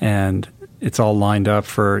 and it's all lined up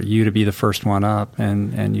for you to be the first one up,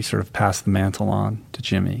 and you sort of pass the mantle on to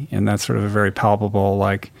Jimmy. And that's sort of a very palpable,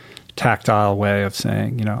 like, tactile way of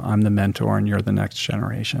saying, I'm the mentor and you're the next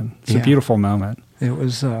generation. It's a beautiful moment. It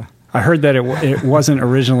was... I heard that it wasn't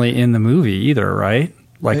originally in the movie either, right?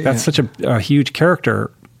 Like, that's such a huge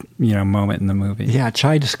character, moment in the movie. Yeah,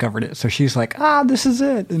 Chai discovered it. So she's like, this is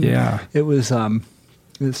it. And it was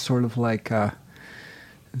it's sort of like but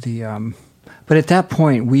at that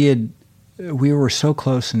point we were so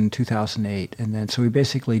close in 2008, and then so we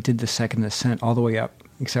basically did the second ascent all the way up,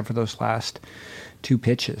 except for those last two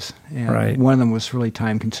pitches. And one of them was really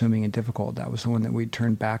time consuming and difficult. That was the one that we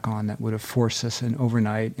turned back on, that would have forced us in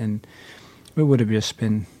overnight, and it would have just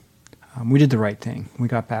been we did the right thing. We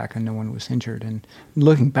got back and no one was injured. And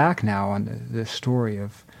looking back now on the story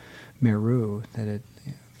of Meru, that it,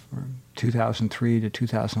 from 2003 to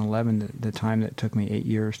 2011, the time that took me 8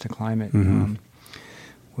 years to climb it,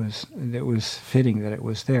 it was fitting that it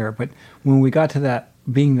was there. But when we got to that,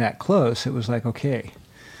 being that close, it was like, okay,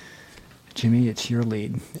 Jimmy, it's your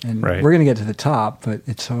lead, and we're going to get to the top. But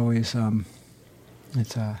it's always, when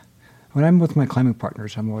I'm with my climbing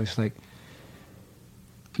partners, I'm always like,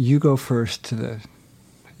 you go first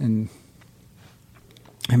and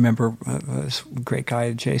I remember this great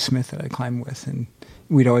guy, Jay Smith, that I climbed with, and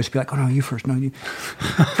we'd always be like, oh, no, you first. No, you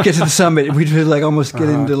get to the summit. We'd like almost get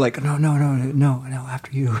into like, no,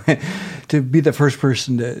 after you. To be the first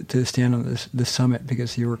person to stand on the summit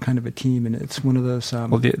because you were kind of a team. And it's one of those...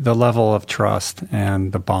 well, the level of trust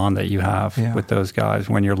and the bond that you have with those guys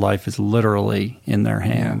when your life is literally in their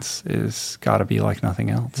hands is got to be like nothing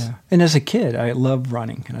else. Yeah. And as a kid, I loved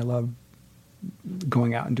running and I loved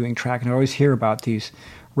going out and doing track. And I always hear about these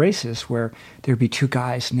races where there'd be two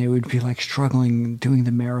guys and they would be like struggling doing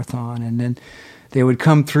the marathon, and then they would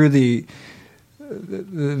come through the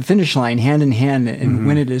finish line hand in hand and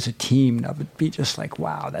win it as a team. That would be just like,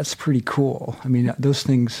 wow, that's pretty cool. I mean, those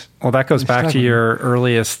things... Well, that goes back to your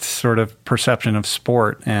earliest sort of perception of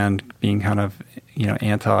sport and being kind of,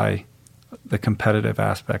 anti the competitive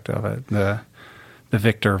aspect of it, the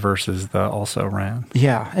victor versus the also ran.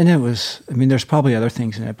 Yeah, and it was, there's probably other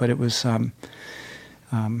things in it, but it was...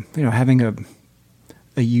 having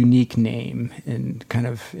a unique name and kind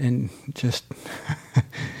of in just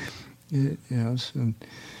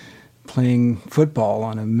playing football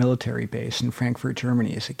on a military base in Frankfurt,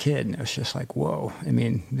 Germany as a kid, and it was just like, whoa.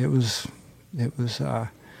 There was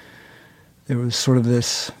sort of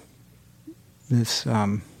this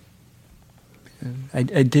I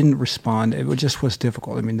didn't respond. It just was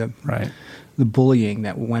difficult. The bullying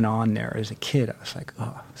that went on there as a kid, I was like,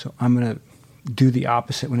 oh, so I'm going to do the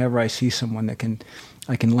opposite whenever I see someone that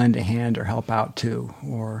I can lend a hand or help out to,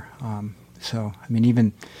 or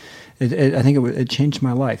even I think it changed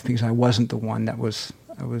my life because I wasn't the one that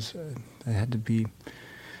I had to be,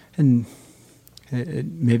 and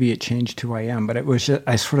maybe it changed who I am, but it was just,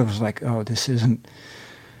 I sort of was like, oh, this isn't.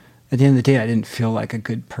 At the end of the day, I didn't feel like a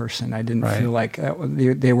good person. I didn't feel like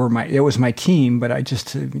it was my team, but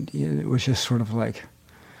it was just sort of like.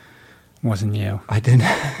 Wasn't you. I didn't.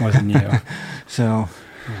 Wasn't you. So,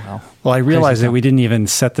 well, I realized that we didn't even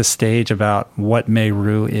set the stage about what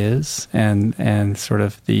Meru is and sort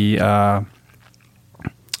of the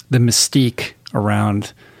mystique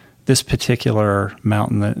around this particular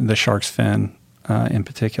mountain, the Shark's Fin in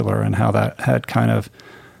particular, and how that had kind of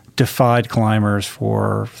defied climbers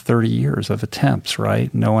for 30 years of attempts,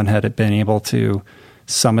 right? No one had been able to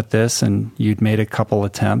summit this, and you'd made a couple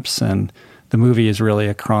attempts, and the movie is really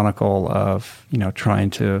a chronicle of, trying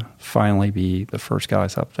to finally be the first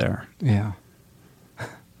guys up there. Yeah.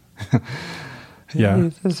 Yeah.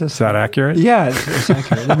 Is that accurate? Yeah, it's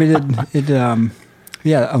accurate.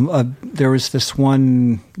 There was this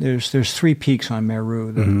one, there's three peaks on Meru,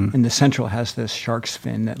 and the central has this shark's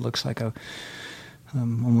fin that looks like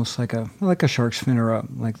almost like a shark's fin, or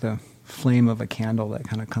like the flame of a candle that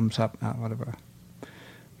kind of comes up out of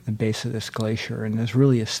the base of this glacier, and it's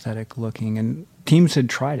really aesthetic looking. And teams had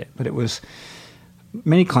tried it, but it was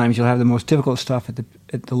many climbs. You'll have the most difficult stuff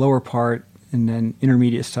at the lower part, and then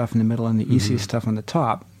intermediate stuff in the middle, and the easiest stuff on the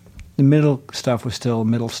top. The middle stuff was still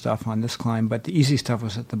middle stuff on this climb, but the easy stuff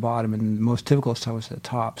was at the bottom, and the most difficult stuff was at the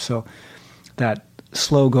top. So that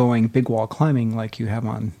slow going big wall climbing like you have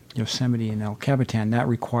on Yosemite and El Capitan, that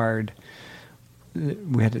required,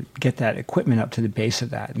 we had to get that equipment up to the base of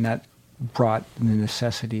that, and that brought the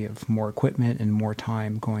necessity of more equipment and more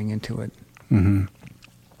time going into it. Mm-hmm.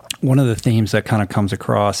 One of the themes that kind of comes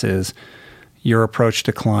across is your approach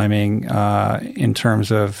to climbing in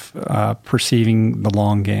terms of perceiving the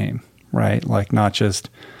long game, right? Like not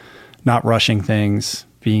rushing things,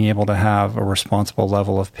 being able to have a responsible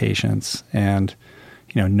level of patience and,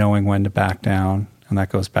 knowing when to back down. And that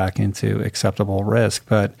goes back into acceptable risk,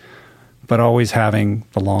 but always having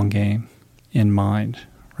the long game in mind.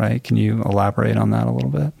 Right? Can you elaborate on that a little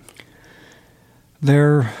bit?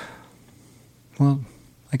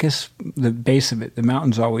 I guess the base of it, the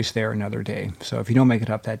mountain's always there another day. So if you don't make it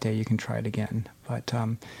up that day, you can try it again. But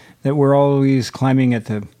that we're always climbing at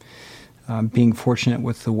the, being fortunate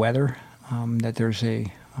with the weather, that there's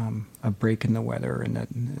a break in the weather, and that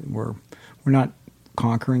we're not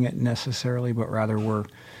conquering it necessarily, but rather we're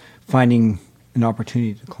finding an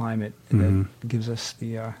opportunity to climb it that gives us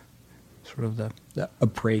the sort of a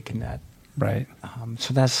break in that. Right.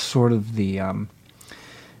 So that's sort of the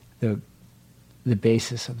the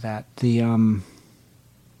basis of that.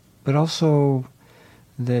 But also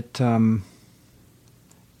that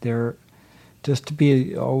they're just to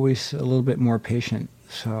be always a little bit more patient.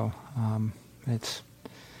 So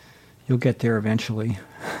you'll get there eventually.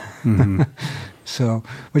 Mm-hmm. So,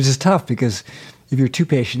 which is tough because if you're too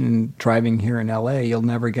patient in driving here in LA, you'll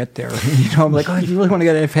never get there. I'm like, oh, if you really want to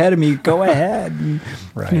get ahead of me, go ahead.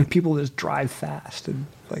 And, people just drive fast and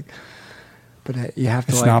but you have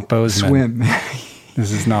to not Bozeman. Swim.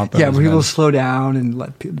 This is not Bozeman. Yeah, but people slow down and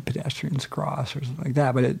let the pedestrians cross or something like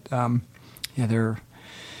that. But they're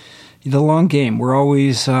the long game. We're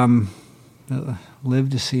always live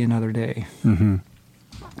to see another day. Mm-hmm.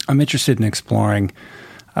 I'm interested in exploring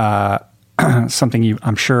something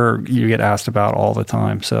I'm sure you get asked about all the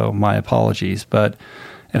time, so my apologies, but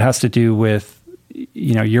it has to do with,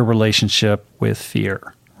 your relationship with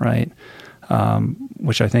fear, right?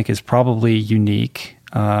 Which I think is probably unique.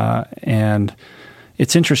 And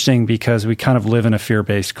it's interesting because we kind of live in a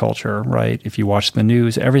fear-based culture, right? If you watch the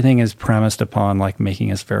news, everything is premised upon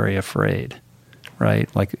making us very afraid, right?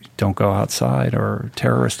 Like don't go outside or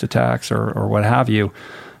terrorist attacks or what have you.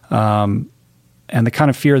 And the kind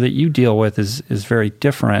of fear that you deal with is very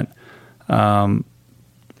different.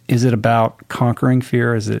 Is it about conquering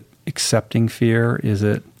fear? Is it accepting fear? Is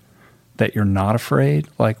it that you're not afraid?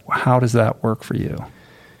 How does that work for you?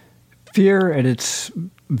 Fear at its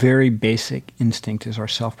very basic instinct is our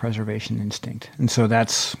self-preservation instinct. And so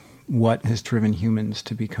that's what has driven humans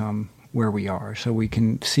to become where we are. So we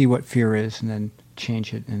can see what fear is and then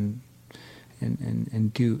change it and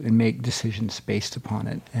make decisions based upon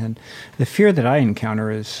it. And the fear that I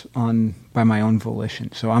encounter is by my own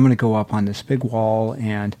volition. So I'm going to go up on this big wall,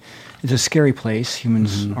 and it's a scary place.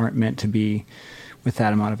 Humans aren't meant to be with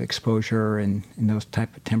that amount of exposure and those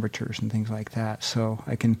type of temperatures and things like that. So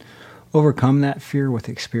I can overcome that fear with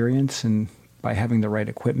experience and by having the right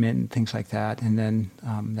equipment and things like that. And then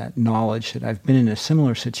that knowledge that I've been in a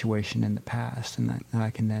similar situation in the past, and that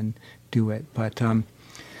I can then do it. But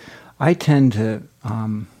I tend to,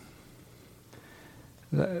 I'm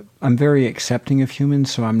very accepting of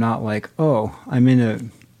humans, so I'm not like, oh,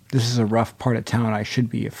 this is a rough part of town, I should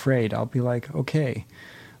be afraid. I'll be like, okay,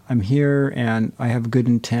 I'm here and I have good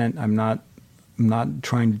intent. I'm not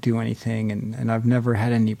trying to do anything, and I've never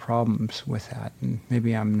had any problems with that. And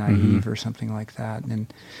maybe I'm naive or something like that.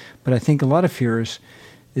 But I think a lot of fears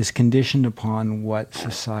is conditioned upon what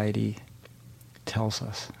society tells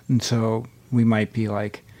us. And so we might be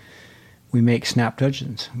like, we make snap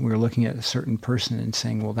judgments. We're looking at a certain person and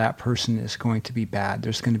saying, well, that person is going to be bad.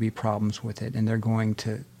 There's going to be problems with it, and they're going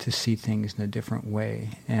to see things in a different way.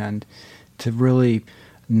 And to really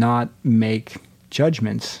not make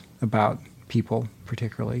judgments about people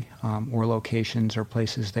particularly, or locations or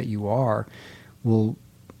places that you are, will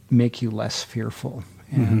make you less fearful.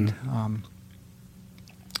 And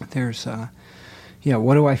there's,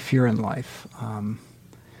 what do I fear in life?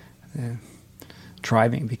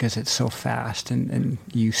 Driving, because it's so fast, and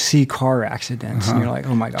you see car accidents and you're like,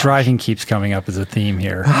 oh my gosh. Driving keeps coming up as a theme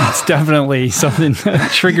here. It's definitely something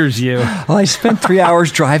that triggers you. Well, I spent 3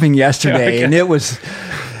 hours driving yesterday, and it was,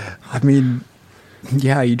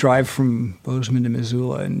 you drive from Bozeman to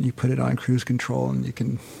Missoula and you put it on cruise control and you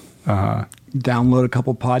can download a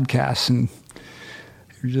couple podcasts and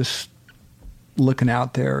you're just looking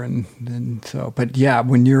out there and so, but yeah,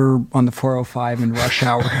 when you're on the 405 in rush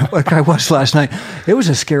hour, like I was last night, it was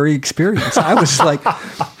a scary experience. I was like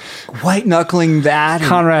white knuckling that.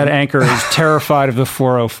 Conrad Anker is terrified of the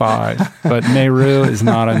 405, but Meru is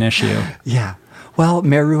not an issue. Yeah. Well,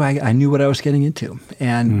 Meru, I knew what I was getting into,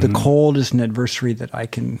 and the cold is an adversary that I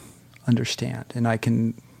can understand, and I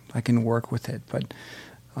can work with it. But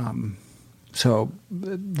so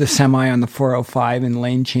the semi on the 405 and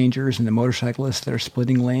lane changers and the motorcyclists that are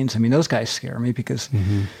splitting lanes, those guys scare me because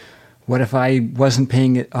what if I wasn't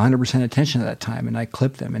paying 100% attention at that time and I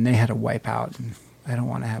clipped them and they had to wipe out? And I don't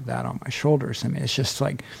want to have that on my shoulders. It's just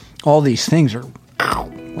like all these things are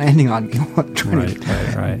landing on me, trying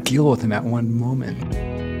to deal with them at one moment.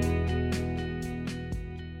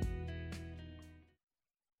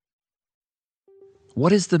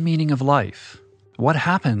 What is the meaning of life? What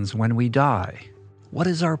happens when we die? What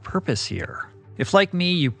is our purpose here? If, like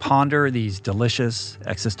me, you ponder these delicious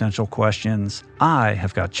existential questions, I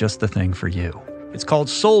have got just the thing for you. It's called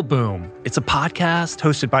Soul Boom. It's a podcast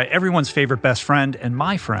hosted by everyone's favorite best friend and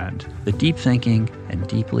my friend, the deep thinking and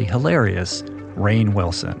deeply hilarious Rainn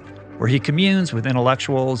Wilson, where he communes with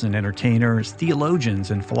intellectuals and entertainers, theologians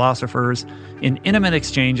and philosophers in intimate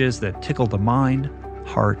exchanges that tickle the mind,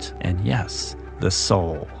 heart, and yes, the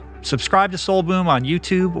soul. Subscribe to Soul Boom on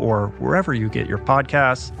YouTube or wherever you get your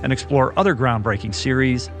podcasts, and explore other groundbreaking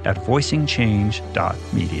series at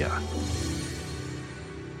voicingchange.media.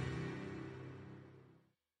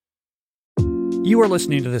 You are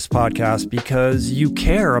listening to this podcast because you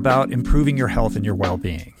care about improving your health and your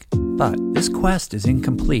well-being. But this quest is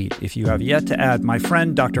incomplete if you have yet to add my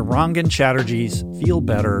friend Dr. Rangan Chatterjee's Feel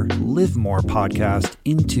Better, Live More podcast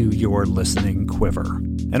into your listening quiver.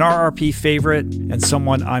 An RRP favorite and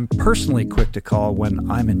someone I'm personally quick to call when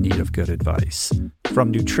I'm in need of good advice. From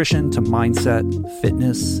nutrition to mindset,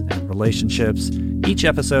 fitness, and relationships, each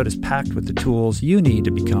episode is packed with the tools you need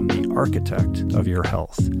to become the architect of your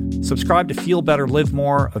health. Subscribe to Feel Better, Live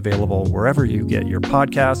More, available wherever you get your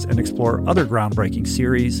podcasts, and explore other groundbreaking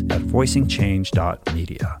series at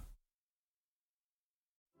voicingchange.media.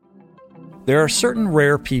 There are certain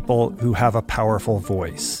rare people who have a powerful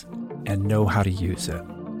voice and know how to use it.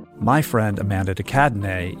 My friend Amanda de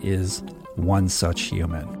Cadenet is one such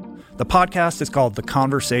human. The podcast is called The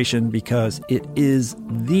Conversation because it is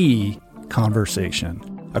the conversation.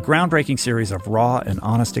 A groundbreaking series of raw and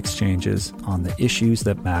honest exchanges on the issues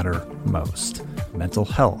that matter most. Mental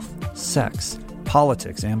health, sex,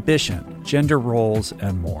 politics, ambition, gender roles,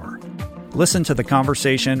 and more. Listen to The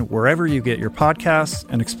Conversation wherever you get your podcasts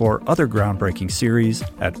and explore other groundbreaking series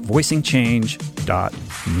at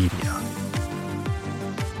voicingchange.media.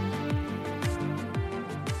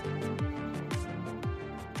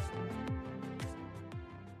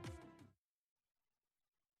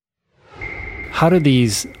 How do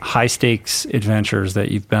these high-stakes adventures that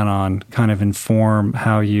you've been on kind of inform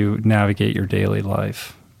how you navigate your daily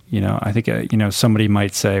life? You know, I think somebody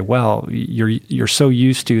might say, "Well, you're so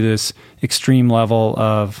used to this extreme level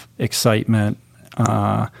of excitement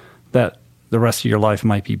that the rest of your life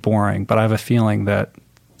might be boring." But I have a feeling that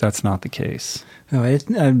that's not the case. No,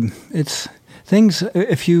 it's things.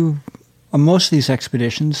 If you most of these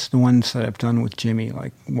expeditions, the ones that I've done with Jimmy,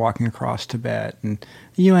 like walking across Tibet, and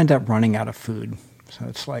you end up running out of food. So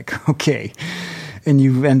it's like, okay. And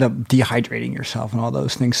you end up dehydrating yourself and all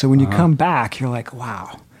those things. So when you come back, you're like,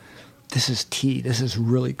 wow, this is tea. This is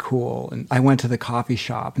really cool. And I went to the coffee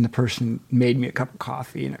shop and the person made me a cup of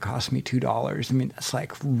coffee and it cost me $2. I mean, that's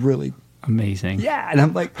like really amazing. Yeah. And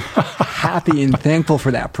I'm like happy and thankful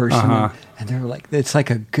for that person. And they're like, it's like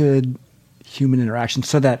a good human interaction,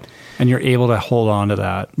 so that, and you're able to hold on to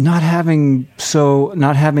that, not having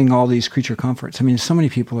all these creature comforts. I mean, so many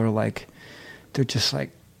people are like, they're just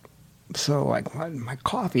like, so like my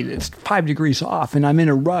coffee, it's 5 degrees off, and I'm in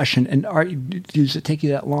a rush, and does it take you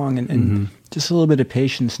that long? And just a little bit of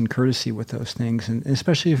patience and courtesy with those things, and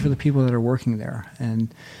especially for the people that are working there,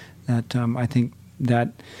 and that I think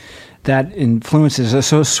that influences us.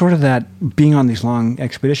 So sort of that being on these long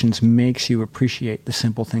expeditions makes you appreciate the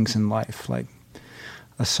simple things in life, like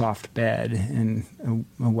a soft bed and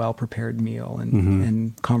a well-prepared meal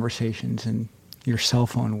and conversations and your cell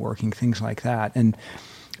phone working, things like that. And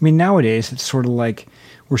I mean, nowadays it's sort of like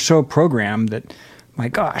we're so programmed that, my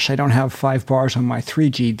gosh, I don't have 5 bars on my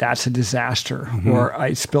 3G. That's a disaster. Or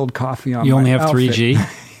I spilled coffee on my You only have outfit. 3G?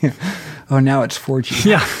 Oh, now it's 4G.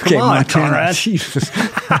 Yeah, okay, come on, Montana. Conrad. Jesus.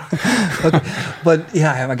 Okay. But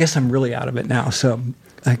yeah, I guess I'm really out of it now. So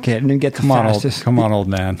okay, I didn't get the fastest. Come on, old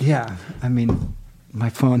man. Yeah, I mean, my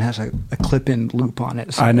phone has a clip-in loop on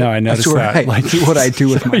it. So I know. I noticed that. Like what I do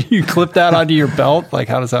with my. You clip that onto your belt. Like,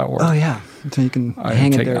 how does that work? Oh yeah, so you can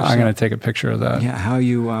hang it there. I'm going to take a picture of that. Yeah, how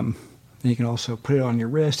you. You can also put it on your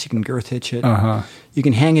wrist. You can girth hitch it. You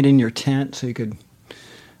can hang it in your tent, so you could.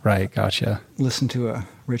 Right, gotcha. Listen to a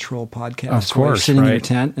Rich Roll podcast. Of course, you're sitting in your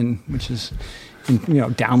tent, and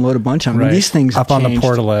download a bunch of them. I mean, these things up have on changed. the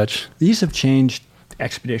portaledge. These have changed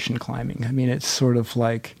expedition climbing. I mean, it's sort of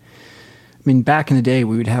like, back in the day,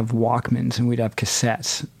 we would have Walkmans and we'd have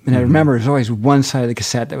cassettes. And I remember there was always one side of the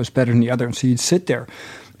cassette that was better than the other. And so you'd sit there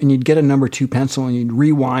and you'd get a number 2 pencil and you'd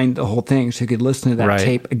rewind the whole thing so you could listen to that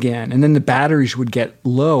tape again. And then the batteries would get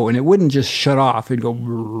low and it wouldn't just shut off. It'd go.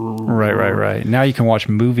 Right. Now you can watch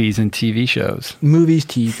movies and TV shows. Movies,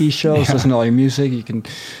 TV shows, listen to all your music. You can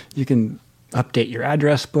update your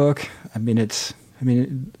address book.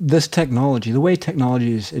 This technology, the way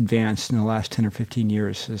technology has advanced in the last 10 or 15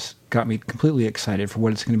 years has got me completely excited for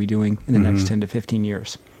what it's going to be doing in the next 10 to 15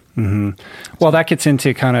 years. Well, that gets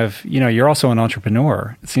into kind of, you're also an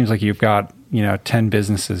entrepreneur. It seems like you've got, 10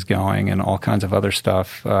 businesses going and all kinds of other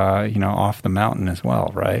stuff, off the mountain as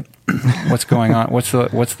well, right? What's going on? What's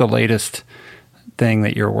the latest thing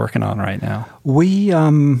that you're working on right now? We,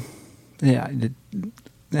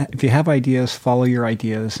 if you have ideas, follow your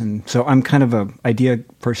ideas. And so I'm kind of an idea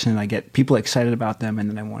person. I get people excited about them, and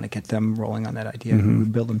then I want to get them rolling on that idea, and we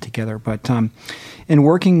build them together. But in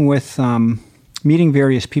working with meeting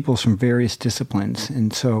various people from various disciplines,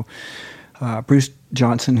 and so Bruce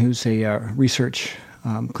Johnson, who's a research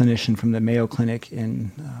clinician from the Mayo Clinic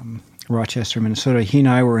in Rochester, Minnesota, he and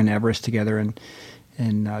I were in Everest together in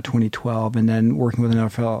 2012, and then working with another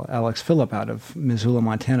fellow, Alex Phillip, out of Missoula,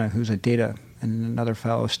 Montana, who's a data, and another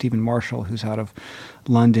fellow, Stephen Marshall, who's out of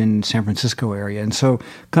London, San Francisco area. And so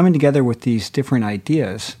coming together with these different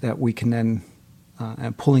ideas that we can then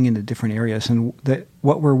pulling into different areas. And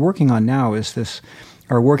what we're working on now is this,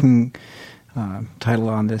 our working title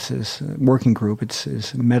on this is working group.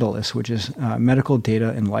 Is Medalist, which is medical data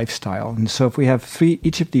and lifestyle. And so if we have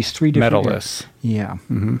each of these three different Medalist,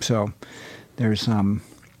 so there's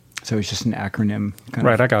so it's just an acronym.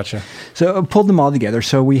 Right, I gotcha. So I pulled them all together.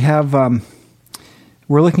 So we have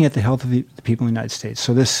we're looking at the health of the people in the United States.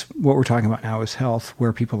 So what we're talking about now is health,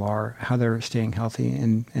 where people are, how they're staying healthy,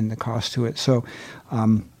 and the cost to it. So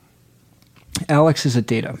Alex is a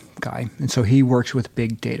data guy, and so he works with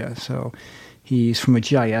big data. So he's from a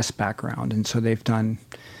GIS background, and so they've done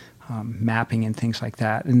mapping and things like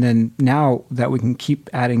that. And then now that we can keep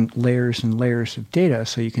adding layers and layers of data,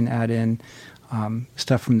 so you can add in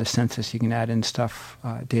stuff from the census, you can add in stuff,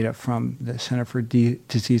 data from the Center for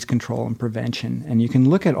Disease Control and Prevention, and you can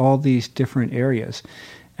look at all these different areas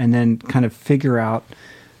and then kind of figure out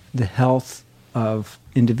the health of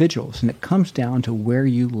individuals. And it comes down to where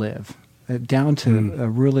you live, down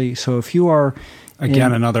to so if you are...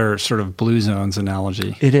 Again, another sort of blue zones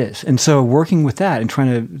analogy. It is. And so working with that and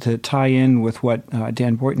trying to tie in with what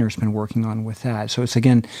Dan Beutner's been working on with that. So it's,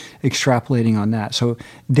 again, extrapolating on that. So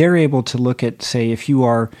they're able to look at, say, if you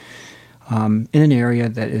are in an area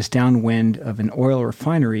that is downwind of an oil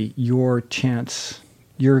refinery, you're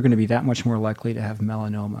going to be that much more likely to have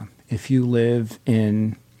melanoma. If you live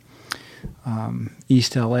in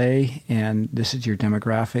East LA and this is your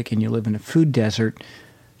demographic and you live in a food desert,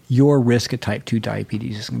 your risk of type 2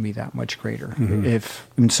 diabetes is going to be that much greater.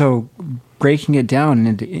 And so breaking it down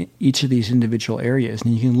into each of these individual areas,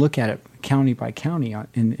 and you can look at it county by county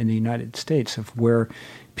in the United States of where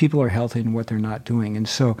people are healthy and what they're not doing. And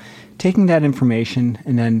so taking that information,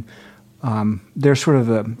 and then there's sort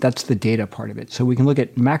of that's the data part of it. So we can look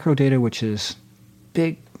at macro data, which is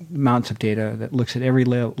big amounts of data that looks at every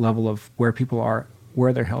level of where people are,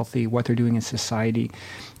 where they're healthy, what they're doing in society.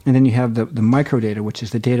 And then you have the micro data, which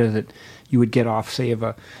is the data that you would get off, say, of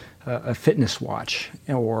a fitness watch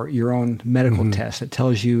or your own medical test that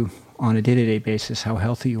tells you on a day-to-day basis how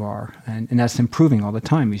healthy you are. And that's improving all the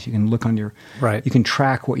time, because you can look on your... Right. You can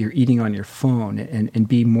track what you're eating on your phone and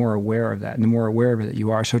be more aware of that. And the more aware of it that you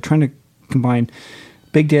are. So trying to combine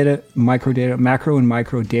big data, micro data, macro and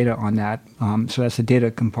micro data on that. So that's the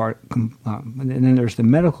data and then there's the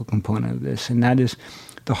medical component of this, and that is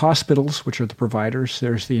the hospitals, which are the providers.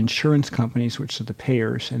 There's the insurance companies, which are the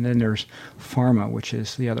payers, and then there's pharma, which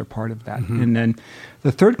is the other part of that. And then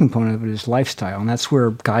the third component of it is lifestyle, and that's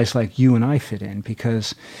where guys like you and I fit in,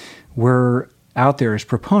 because we're out there as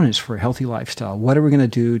proponents for a healthy lifestyle. What are we going to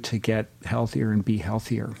do to get healthier and be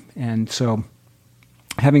healthier? And so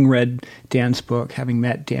having read Dan's book, having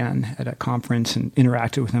met Dan at a conference and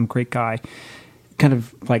interacted with him, great guy, kind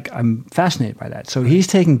of like I'm fascinated by that. So he's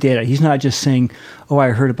taking data. He's not just saying, oh, I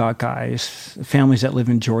heard about families that live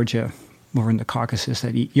in Georgia over in the Caucasus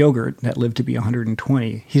that eat yogurt that live to be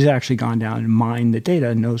 120. He's actually gone down and mined the data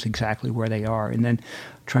and knows exactly where they are, and then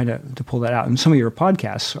trying to pull that out. And some of your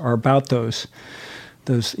podcasts are about those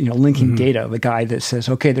linking data. The guy that says,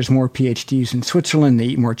 okay, there's more PhDs in Switzerland, they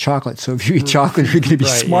eat more chocolate. So if you eat chocolate, you're going to be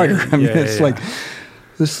smarter. Like,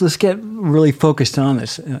 let's get really focused on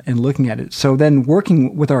this and looking at it. So then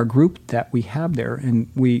working with our group that we have there, and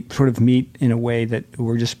we sort of meet in a way that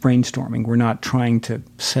we're just brainstorming. We're not trying to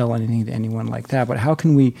sell anything to anyone like that, but how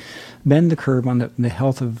can we bend the curve on the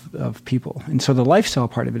health of people? And so the lifestyle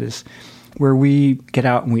part of it is where we get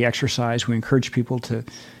out and we exercise. We encourage people to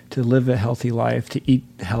live a healthy life, to eat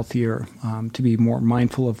healthier, to be more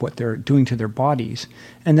mindful of what they're doing to their bodies.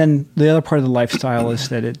 And then the other part of the lifestyle is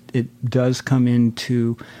that it does come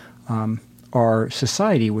into our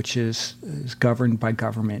society, which is governed by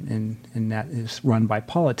government, and that is run by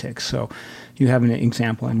politics. So you have an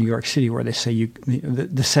example in New York City where they say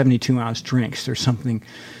the 72-ounce drinks, there's something...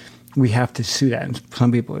 We have to sue that, and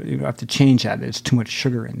some people have to change that. There's too much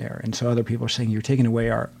sugar in there, and so other people are saying you're taking away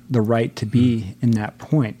the right to be in that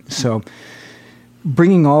point. So,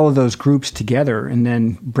 bringing all of those groups together and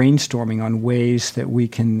then brainstorming on ways that we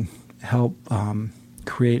can help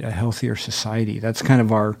create a healthier society. That's kind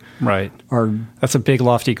of our That's a big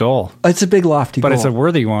lofty goal. It's a big lofty goal, but it's a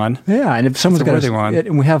worthy one. Yeah, and if someone's got it,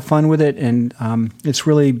 and we have fun with it, and it's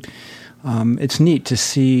really it's neat to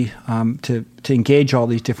see to engage all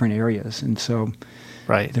these different areas, and so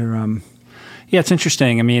they're. Yeah, it's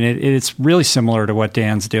interesting. I mean, it's really similar to what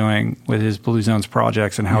Dan's doing with his Blue Zones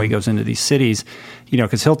projects and how he goes into these cities,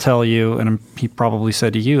 because he'll tell you, and he probably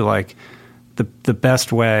said to you, like, the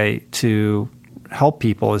best way to help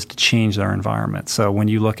people is to change their environment. So when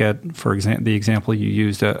you look at, for example, the example you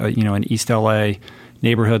used, an East LA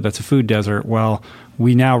neighborhood that's a food desert, well,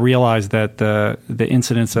 we now realize that the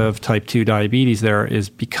incidence of type 2 diabetes there is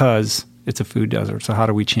because it's a food desert. So how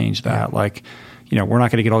do we change that? Yeah. We're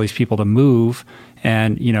not going to get all these people to move,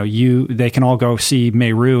 and they can all go see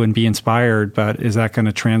Meru and be inspired, but is that going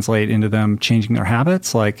to translate into them changing their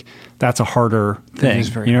habits? Like, that's a harder thing.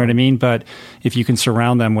 You know what I mean? But if you can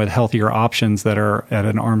surround them with healthier options that are at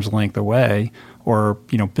an arm's length away, or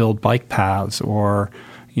build bike paths, or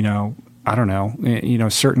I don't know,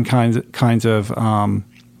 certain kinds of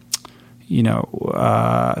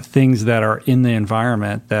things that are in the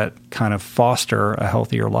environment that kind of foster a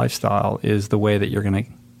healthier lifestyle is the way that you're going to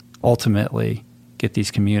ultimately get these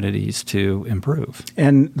communities to improve.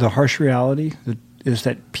 And the harsh reality is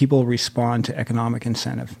that people respond to economic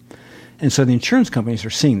incentive. And so the insurance companies are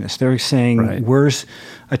seeing this. They're saying, where's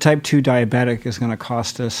a type 2 diabetic is going to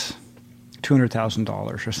cost us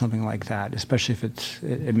 $200,000 or something like that, especially if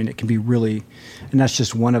it can be really, and that's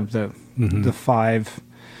just one of the 5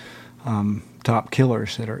 top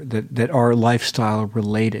killers that are lifestyle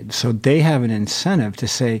related. So they have an incentive to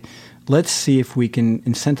say, let's see if we can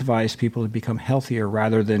incentivize people to become healthier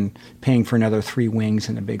rather than paying for another 3 wings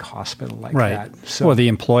in a big hospital like that. So, the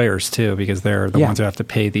employers too, because they're the ones who have to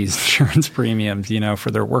pay these insurance premiums, for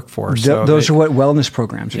their workforce. Those are what wellness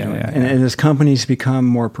programs are doing. And as companies become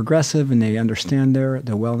more progressive and they understand the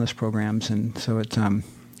wellness programs, and so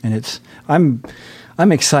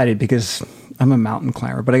I'm excited because I'm a mountain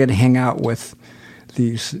climber, but I get to hang out with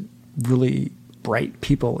these really bright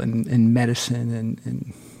people in medicine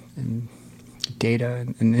and data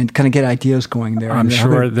and kind of get ideas going there. I'm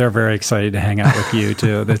sure they're very excited to hang out with you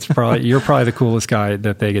too. You're probably the coolest guy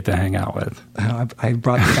that they get to hang out with. I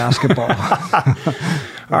brought the basketball.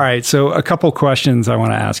 All right, so a couple questions I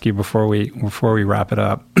want to ask you before we wrap it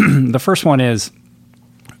up. The first one is,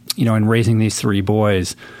 in raising these 3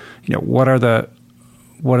 boys, what are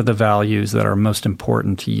the values that are most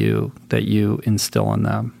important to you that you instill in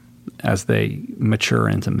them as they mature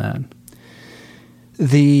into men?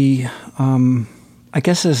 I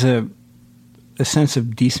guess as a sense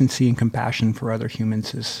of decency and compassion for other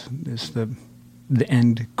humans is the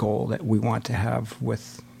end goal that we want to have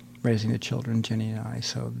with raising the children, Jenny and I.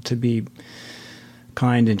 So to be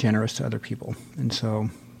kind and generous to other people, and so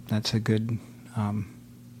that's a good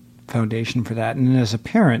foundation for that. And as a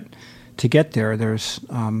parent, to get there, there's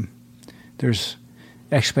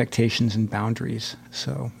expectations and boundaries.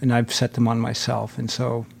 So, and I've set them on myself. And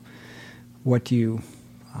so, what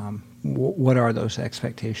are those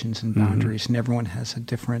expectations and boundaries? And everyone has a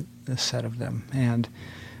different set of them. And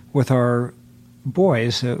with our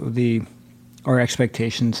boys, our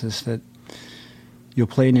expectations is that you'll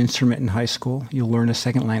play an instrument in high school, you'll learn a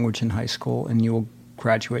second language in high school, and you'll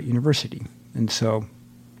graduate university. And so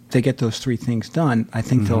they get those 3 things done. I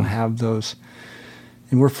think they'll have those,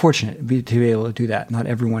 and we're fortunate to be able to do that. Not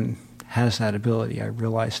everyone has that ability. I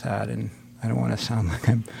realize that, and I don't want to sound like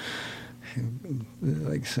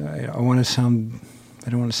I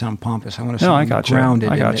don't want to sound pompous. I want to sound grounded.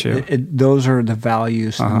 I got you. Those are the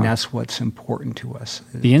values, and that's what's important to us.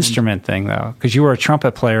 The instrument thing, though, because you were a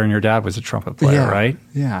trumpet player and your dad was a trumpet player, right?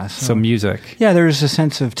 Yeah. So music. Yeah, there's a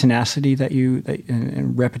sense of tenacity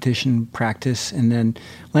and repetition, practice, and then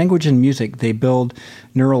language and music. They build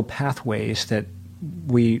neural pathways that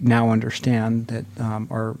we now understand that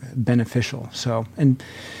are beneficial. So, and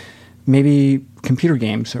maybe computer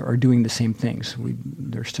games are doing the same things.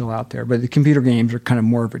 They're still out there, but the computer games are kind of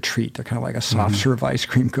more of a treat. They're kind of like a soft serve ice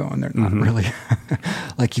cream cone. They're not really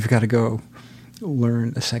like you've got to go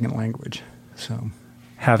learn a second language. So,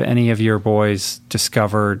 have any of your boys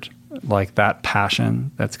discovered like that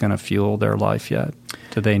passion that's going to fuel their life yet?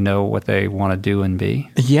 Do they know what they want to do and be?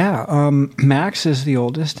 Yeah, Max is the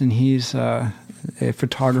oldest, and he's a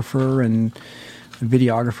photographer and a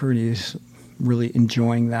videographer, and he's really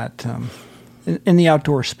enjoying that in the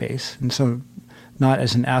outdoor space. And so not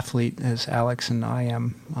as an athlete as Alex and I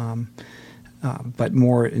am, but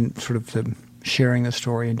more in sort of the sharing the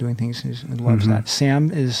story and doing things. He loves that.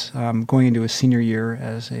 Sam is going into his senior year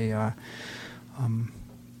as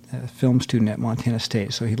a film student at Montana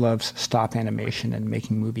State, so he loves stop animation and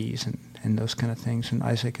making movies and those kind of things. And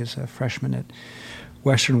Isaac is a freshman at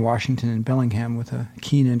Western Washington in Bellingham with a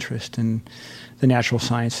keen interest in the natural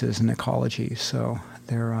sciences and ecology. So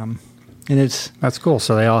they're that's cool.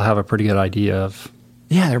 So they all have a pretty good idea of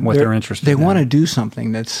what they're interested in. They want to do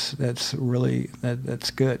something that's really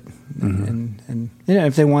that's good. Mm-hmm. And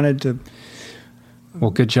if they wanted to,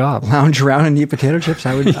 well, good job. Lounge around and eat potato chips,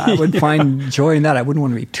 I would find joy in that. I wouldn't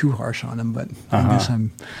want to be too harsh on them, but I guess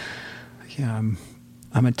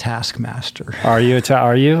I'm a taskmaster. Are you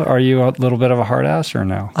a little bit of a hard ass or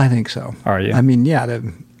no? I think so. Are you? I mean,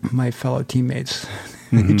 my fellow teammates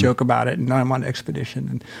joke about it, and I'm on expedition,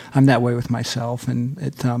 and I'm that way with myself, and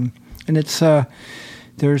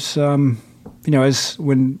there's as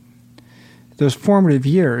when those formative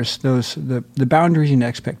years, the boundaries and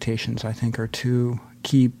expectations, I think, are two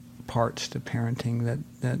key parts to parenting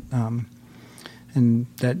and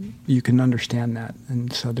that you can understand that,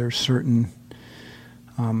 and so there's certain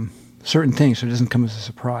things, so it doesn't come as a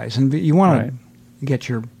surprise, and you want to get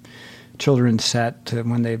your children set to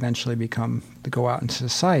when they eventually go out into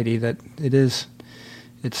society, that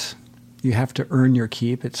you have to earn your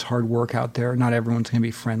keep. It's hard work out there. Not everyone's going to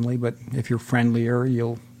be friendly, but if you're friendlier,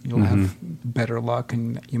 you'll have better luck,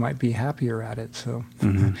 and you might be happier at it. So,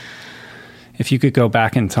 if you could go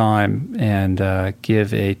back in time and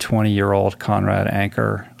give a 20-year-old Conrad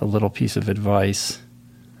Anker a little piece of advice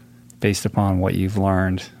based upon what you've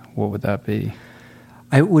learned, what would that be?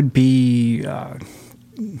 It would be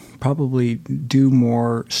probably do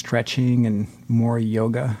more stretching and more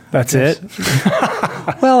yoga. That's it?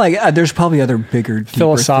 Well, there's probably other bigger, deeper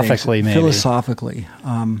philosophically, things. maybe. Philosophically.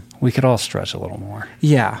 We could all stretch a little more.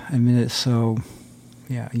 Yeah. I mean,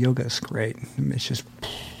 yoga is great. I mean, it's just...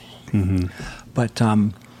 But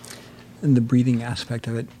in the breathing aspect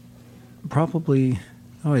of it, probably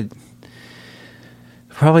in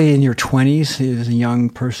your 20s, as a young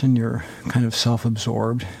person, you're kind of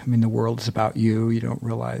self-absorbed. I mean, the world is about you. You don't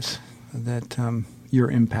realize that your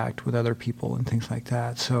impact with other people and things like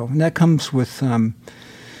that. So, and that comes with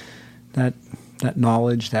that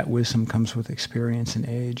knowledge, that wisdom comes with experience and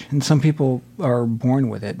age. And some people are born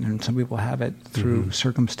with it, and some people have it through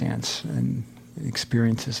circumstance and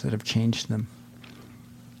experiences that have changed them.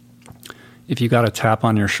 If you got a tap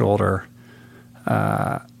on your shoulder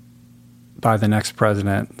by the next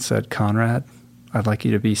president, said, "Conrad, I'd like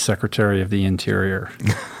you to be Secretary of the Interior."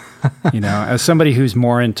 As somebody who's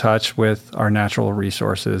more in touch with our natural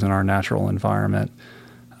resources and our natural environment,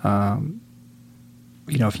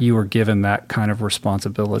 if you were given that kind of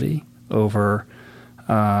responsibility over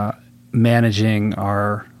managing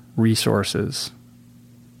our resources,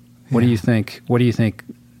 what do you think? What do you think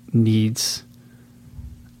needs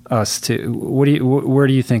us to? Where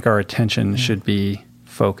do you think our attention should be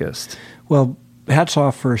focused? Well, hats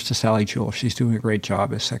off first to Sally Jewell. She's doing a great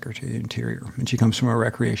job as Secretary of the Interior, and she comes from a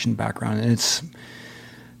recreation background. And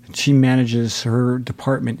she manages, her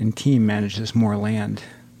department and team manages more land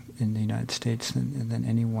in the United States than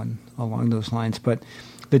anyone along those lines. But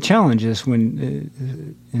the challenge is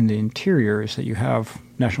when in the interior is that you have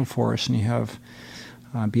national forests and you have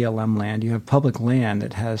BLM land, you have public land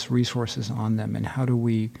that has resources on them, and how do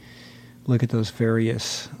we look at those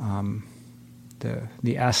various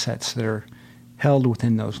the assets that are held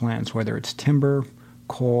within those lands, whether it's timber,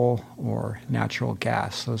 coal, or natural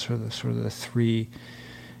gas. Those are the sort of the three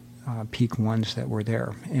peak ones that were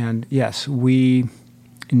there. And yes, we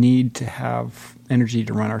need to have energy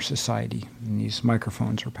to run our society, and these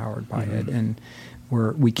microphones are powered by it, and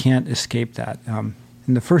we can't escape that. And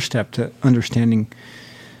the first step to understanding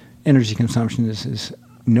energy consumption is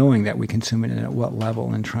knowing that we consume it and at what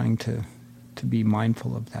level, and trying to be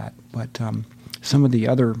mindful of that. But some of the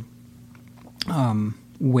other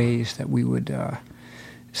ways that we would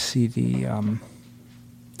see the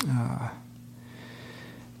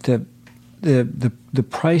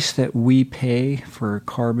price that we pay for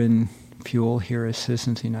carbon fuel here as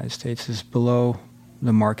citizens of the United States is below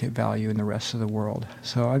the market value in the rest of the world.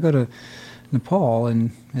 So I go to Nepal,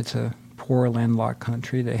 and it's a poor landlocked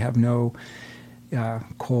country. They have no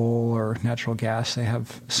coal or natural gas. They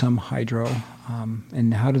have some hydro.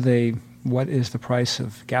 And what is the price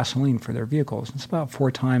of gasoline for their vehicles? It's about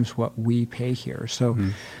 4 times what we pay here. So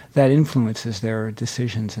that influences their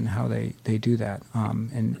decisions and how they do that.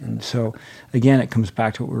 And so, again, it comes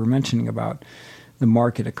back to what we were mentioning about the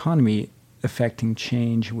market economy affecting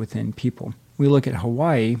change within people. We look at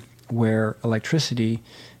Hawaii, where electricity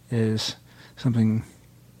is something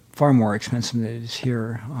far more expensive than it is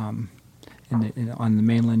here on the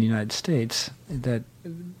mainland United States, that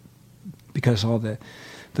because all the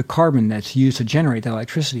the carbon that's used to generate that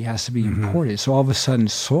electricity has to be imported. So all of a sudden,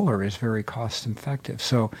 solar is very cost effective.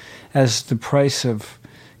 So as the price of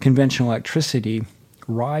conventional electricity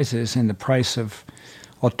rises and the price of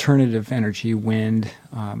alternative energy, wind,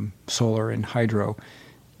 solar, and hydro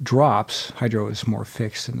drops, hydro is more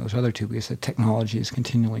fixed than those other two because the technology is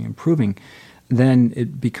continually improving, then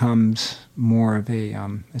it becomes more of a,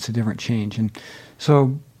 it's a different change. And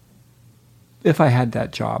so if I had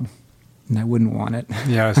that job, and I wouldn't want it.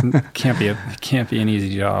 Yeah, it can't be an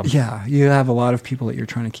easy job. Yeah, you have a lot of people that you're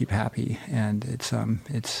trying to keep happy, and it's a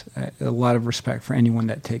lot of respect for anyone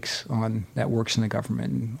that works in the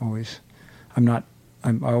government. And I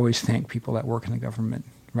always thank people that work in the government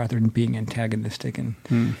rather than being antagonistic and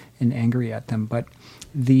angry at them. But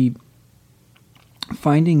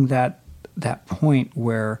finding that point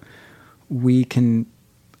where we can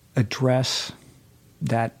address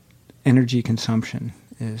that energy consumption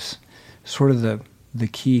is sort of the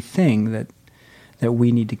key thing that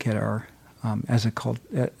we need to get our as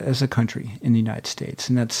a country in the United States,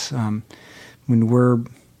 and that's when we're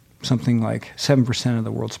something like 7% of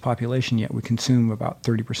the world's population, yet we consume about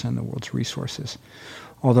 30% of the world's resources.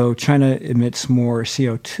 Although China emits more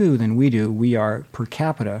CO2 than we do, we are per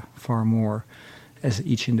capita far more. As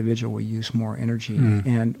each individual, we use more energy,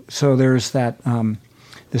 and so there's that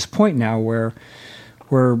this point now where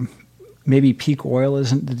maybe peak oil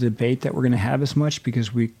isn't the debate that we're going to have as much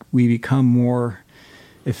because we become more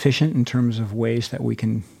efficient in terms of ways that we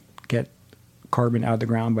can get carbon out of the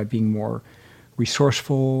ground by being more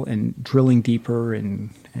resourceful and drilling deeper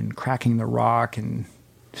and cracking the rock and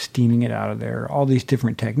steaming it out of there. All these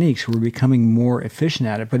different techniques, we're becoming more efficient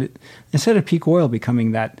at it. But instead of peak oil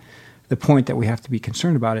becoming the point that we have to be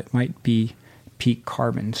concerned about, it might be peak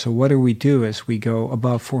carbon. So what do we do as we go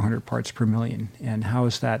above 400 parts per million? And how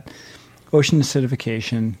is that ocean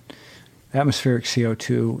acidification, atmospheric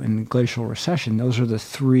CO2, and glacial recession? Those are the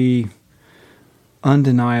three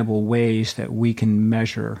undeniable ways that we can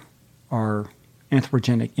measure our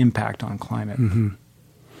anthropogenic impact on climate. Mm-hmm.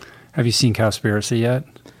 Have you seen Cowspiracy yet?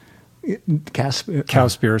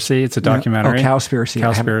 Cowspiracy. It's a documentary. Cowspiracy.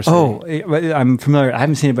 I'm familiar. I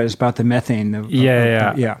haven't seen it, but it's about the methane.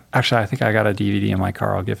 Yeah. Actually, I think I got a DVD in my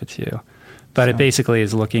car. I'll give it to you. But it basically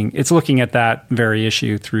is looking at that very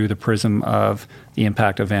issue through the prism of the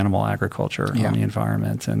impact of animal agriculture on the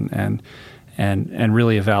environment and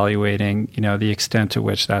really evaluating, the extent to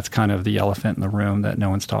which that's kind of the elephant in the room that no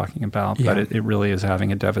one's talking about. Yeah. But it really is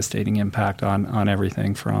having a devastating impact on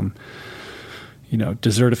everything from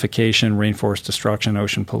desertification, rainforest destruction,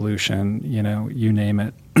 ocean pollution, you name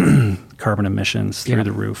it, carbon emissions through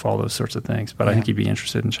the roof, all those sorts of things. But I think you'd be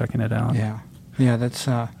interested in checking it out. Yeah, that's,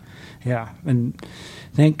 and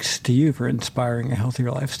thanks to you for inspiring a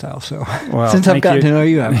healthier lifestyle. So since I've gotten to know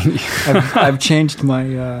you, I've changed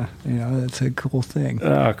my, that's a cool thing.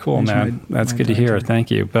 Oh, cool, man. That's good to hear.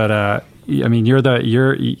 Thank you. But,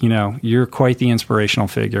 you're quite the inspirational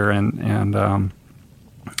figure, and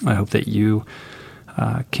I hope that you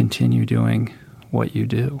continue doing what you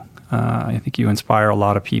do. I think you inspire a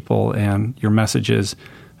lot of people, and your message is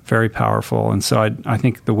very powerful. And so I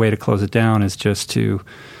think the way to close it down is just to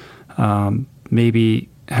maybe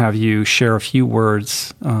have you share a few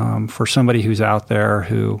words for somebody who's out there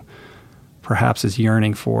who perhaps is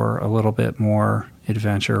yearning for a little bit more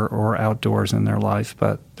adventure or outdoors in their life,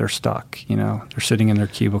 but they're stuck. They're sitting in their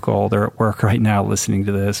cubicle, they're at work right now listening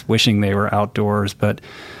to this, wishing they were outdoors, but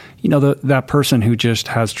that person who just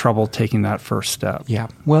has trouble taking that first step. Yeah.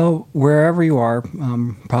 Well, wherever you are,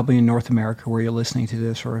 probably in North America where you're listening to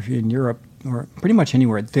this, or if you're in Europe, or pretty much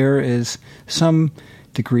anywhere, there is some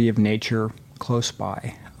degree of nature close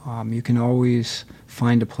by. You can always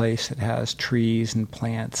find a place that has trees and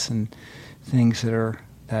plants and things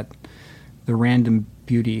that the random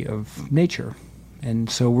beauty of nature. And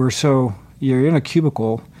so you're in a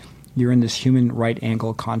cubicle, you're in this human right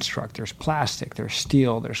angle construct. There's plastic, there's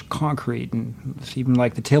steel, there's concrete, and it's even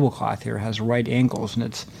like the tablecloth here has right angles,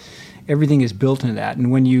 and everything is built into that.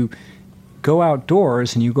 And when you go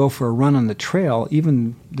outdoors and you go for a run on the trail,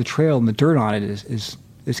 even the trail and the dirt on it is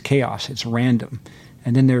chaos. It's random.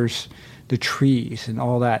 And then there's the trees and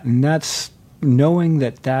all that. And that's knowing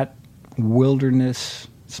that wilderness,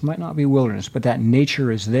 this might not be wilderness, but that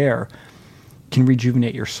nature is there, can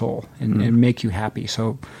rejuvenate your soul and make you happy.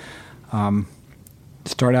 So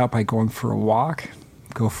start out by going for a walk,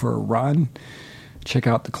 go for a run, check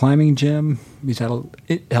out the climbing gym, because that'll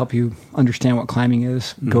help you understand what climbing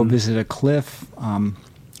is. Go visit a cliff.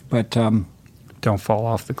 But don't fall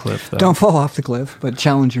off the cliff, though. Don't fall off the cliff, but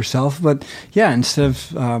challenge yourself. But yeah, instead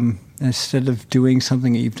of instead of doing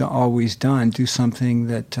something that you've always done, do something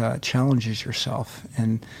that challenges yourself,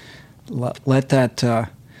 and let that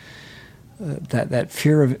that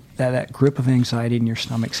fear of that grip of anxiety in your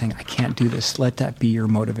stomach saying, I can't do this, let that be your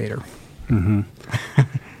motivator. Mm-hmm.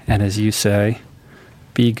 And as you say,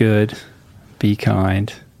 be good, be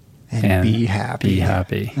kind, and be happy. Be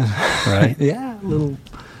happy, right? Yeah,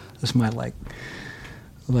 that's my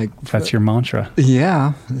that's your mantra.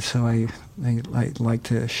 Yeah, so I like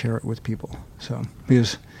to share it with people. So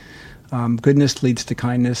because goodness leads to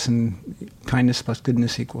kindness, and kindness plus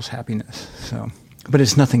goodness equals happiness. So, but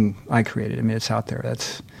it's nothing I created. I mean, it's out there.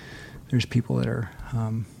 There's people that are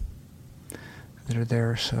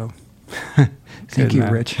there. So, thank you,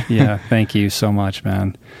 man. Rich. Yeah, thank you so much,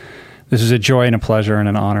 man. This is a joy and a pleasure and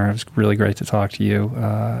an honor. It was really great to talk to you.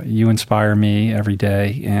 You inspire me every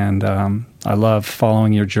day, and I love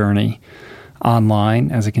following your journey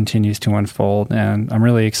online as it continues to unfold. And I'm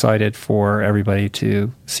really excited for everybody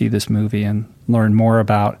to see this movie and learn more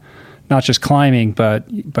about not just climbing,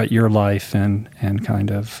 but your life, and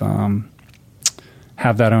kind of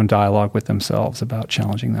have that own dialogue with themselves about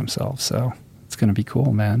challenging themselves. So it's going to be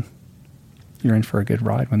cool, man. You're in for a good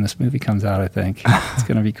ride when this movie comes out, I think. It's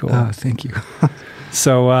going to be cool. Oh, thank you.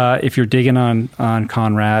 So if you're digging on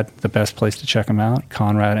Conrad, the best place to check him out,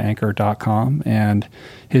 conradanker.com. And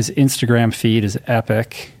his Instagram feed is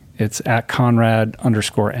epic. It's at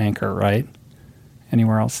Conrad_Anker, right?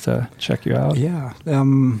 Anywhere else to check you out? Yeah.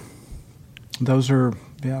 Those are,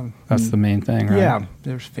 yeah. That's the main thing, right? Yeah.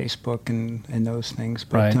 There's Facebook and those things.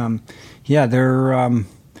 But, right. Yeah,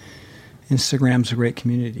 Instagram's a great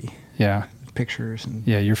community. Yeah. Pictures. And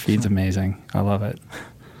yeah, your feed's amazing. I love it.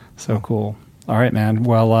 So cool. All right, man.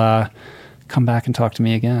 Well, come back and talk to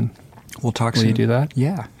me again. We'll talk soon. Will you do that?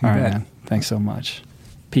 Yeah. All right, man. Thanks so much.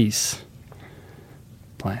 Peace.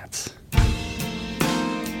 Plants.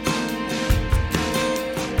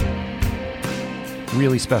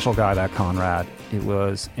 Really special guy, that Conrad. It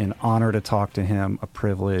was an honor to talk to him, a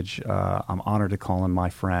privilege. I'm honored to call him my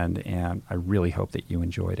friend, and I really hope that you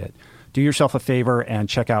enjoyed it. Do yourself a favor and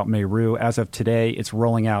check out Meru. As of today, it's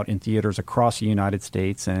rolling out in theaters across the United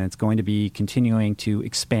States, and it's going to be continuing to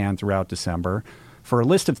expand throughout December. For a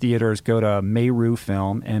list of theaters, go to Meru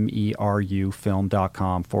Film, MERU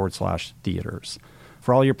film.com/theaters.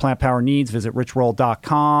 For all your plant power needs, visit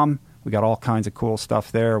richroll.com. We got all kinds of cool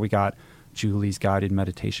stuff there. We got Julie's guided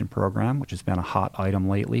meditation program, which has been a hot item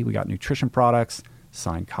lately. We got nutrition products,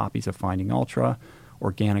 signed copies of Finding Ultra,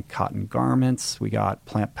 organic cotton garments. We got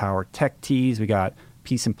plant power tech teas. We got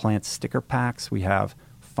Peace and Plants sticker packs. We have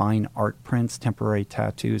fine art prints, temporary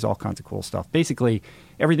tattoos, all kinds of cool stuff. Basically,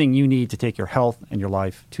 everything you need to take your health and your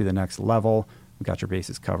life to the next level. We've got your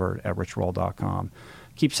bases covered at richroll.com.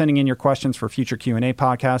 Keep sending in your questions for future Q&A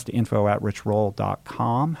podcast to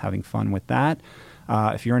info@richroll.com. Having fun with that.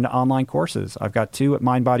 If you're into online courses, I've got 2 at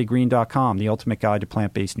mindbodygreen.com, the ultimate guide to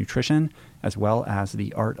plant-based nutrition, as well as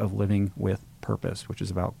the art of living with purpose, which is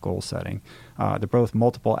about goal setting. They're both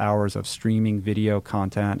multiple hours of streaming video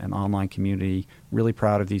content and online community. Really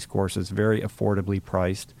proud of these courses, very affordably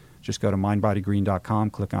priced. Just go to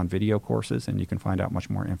mindbodygreen.com, click on video courses, and you can find out much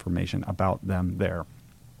more information about them there.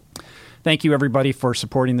 Thank you, everybody, for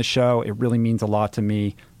supporting the show. It really means a lot to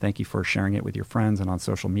me. Thank you for sharing it with your friends and on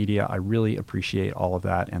social media. I really appreciate all of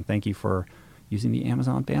that. And thank you for using the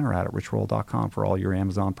Amazon banner ad at richroll.com for all your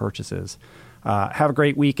Amazon purchases. Have a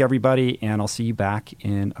great week, everybody, and I'll see you back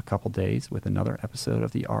in a couple days with another episode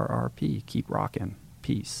of the RRP. Keep rocking.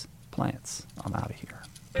 Peace. Plants. I'm out of here.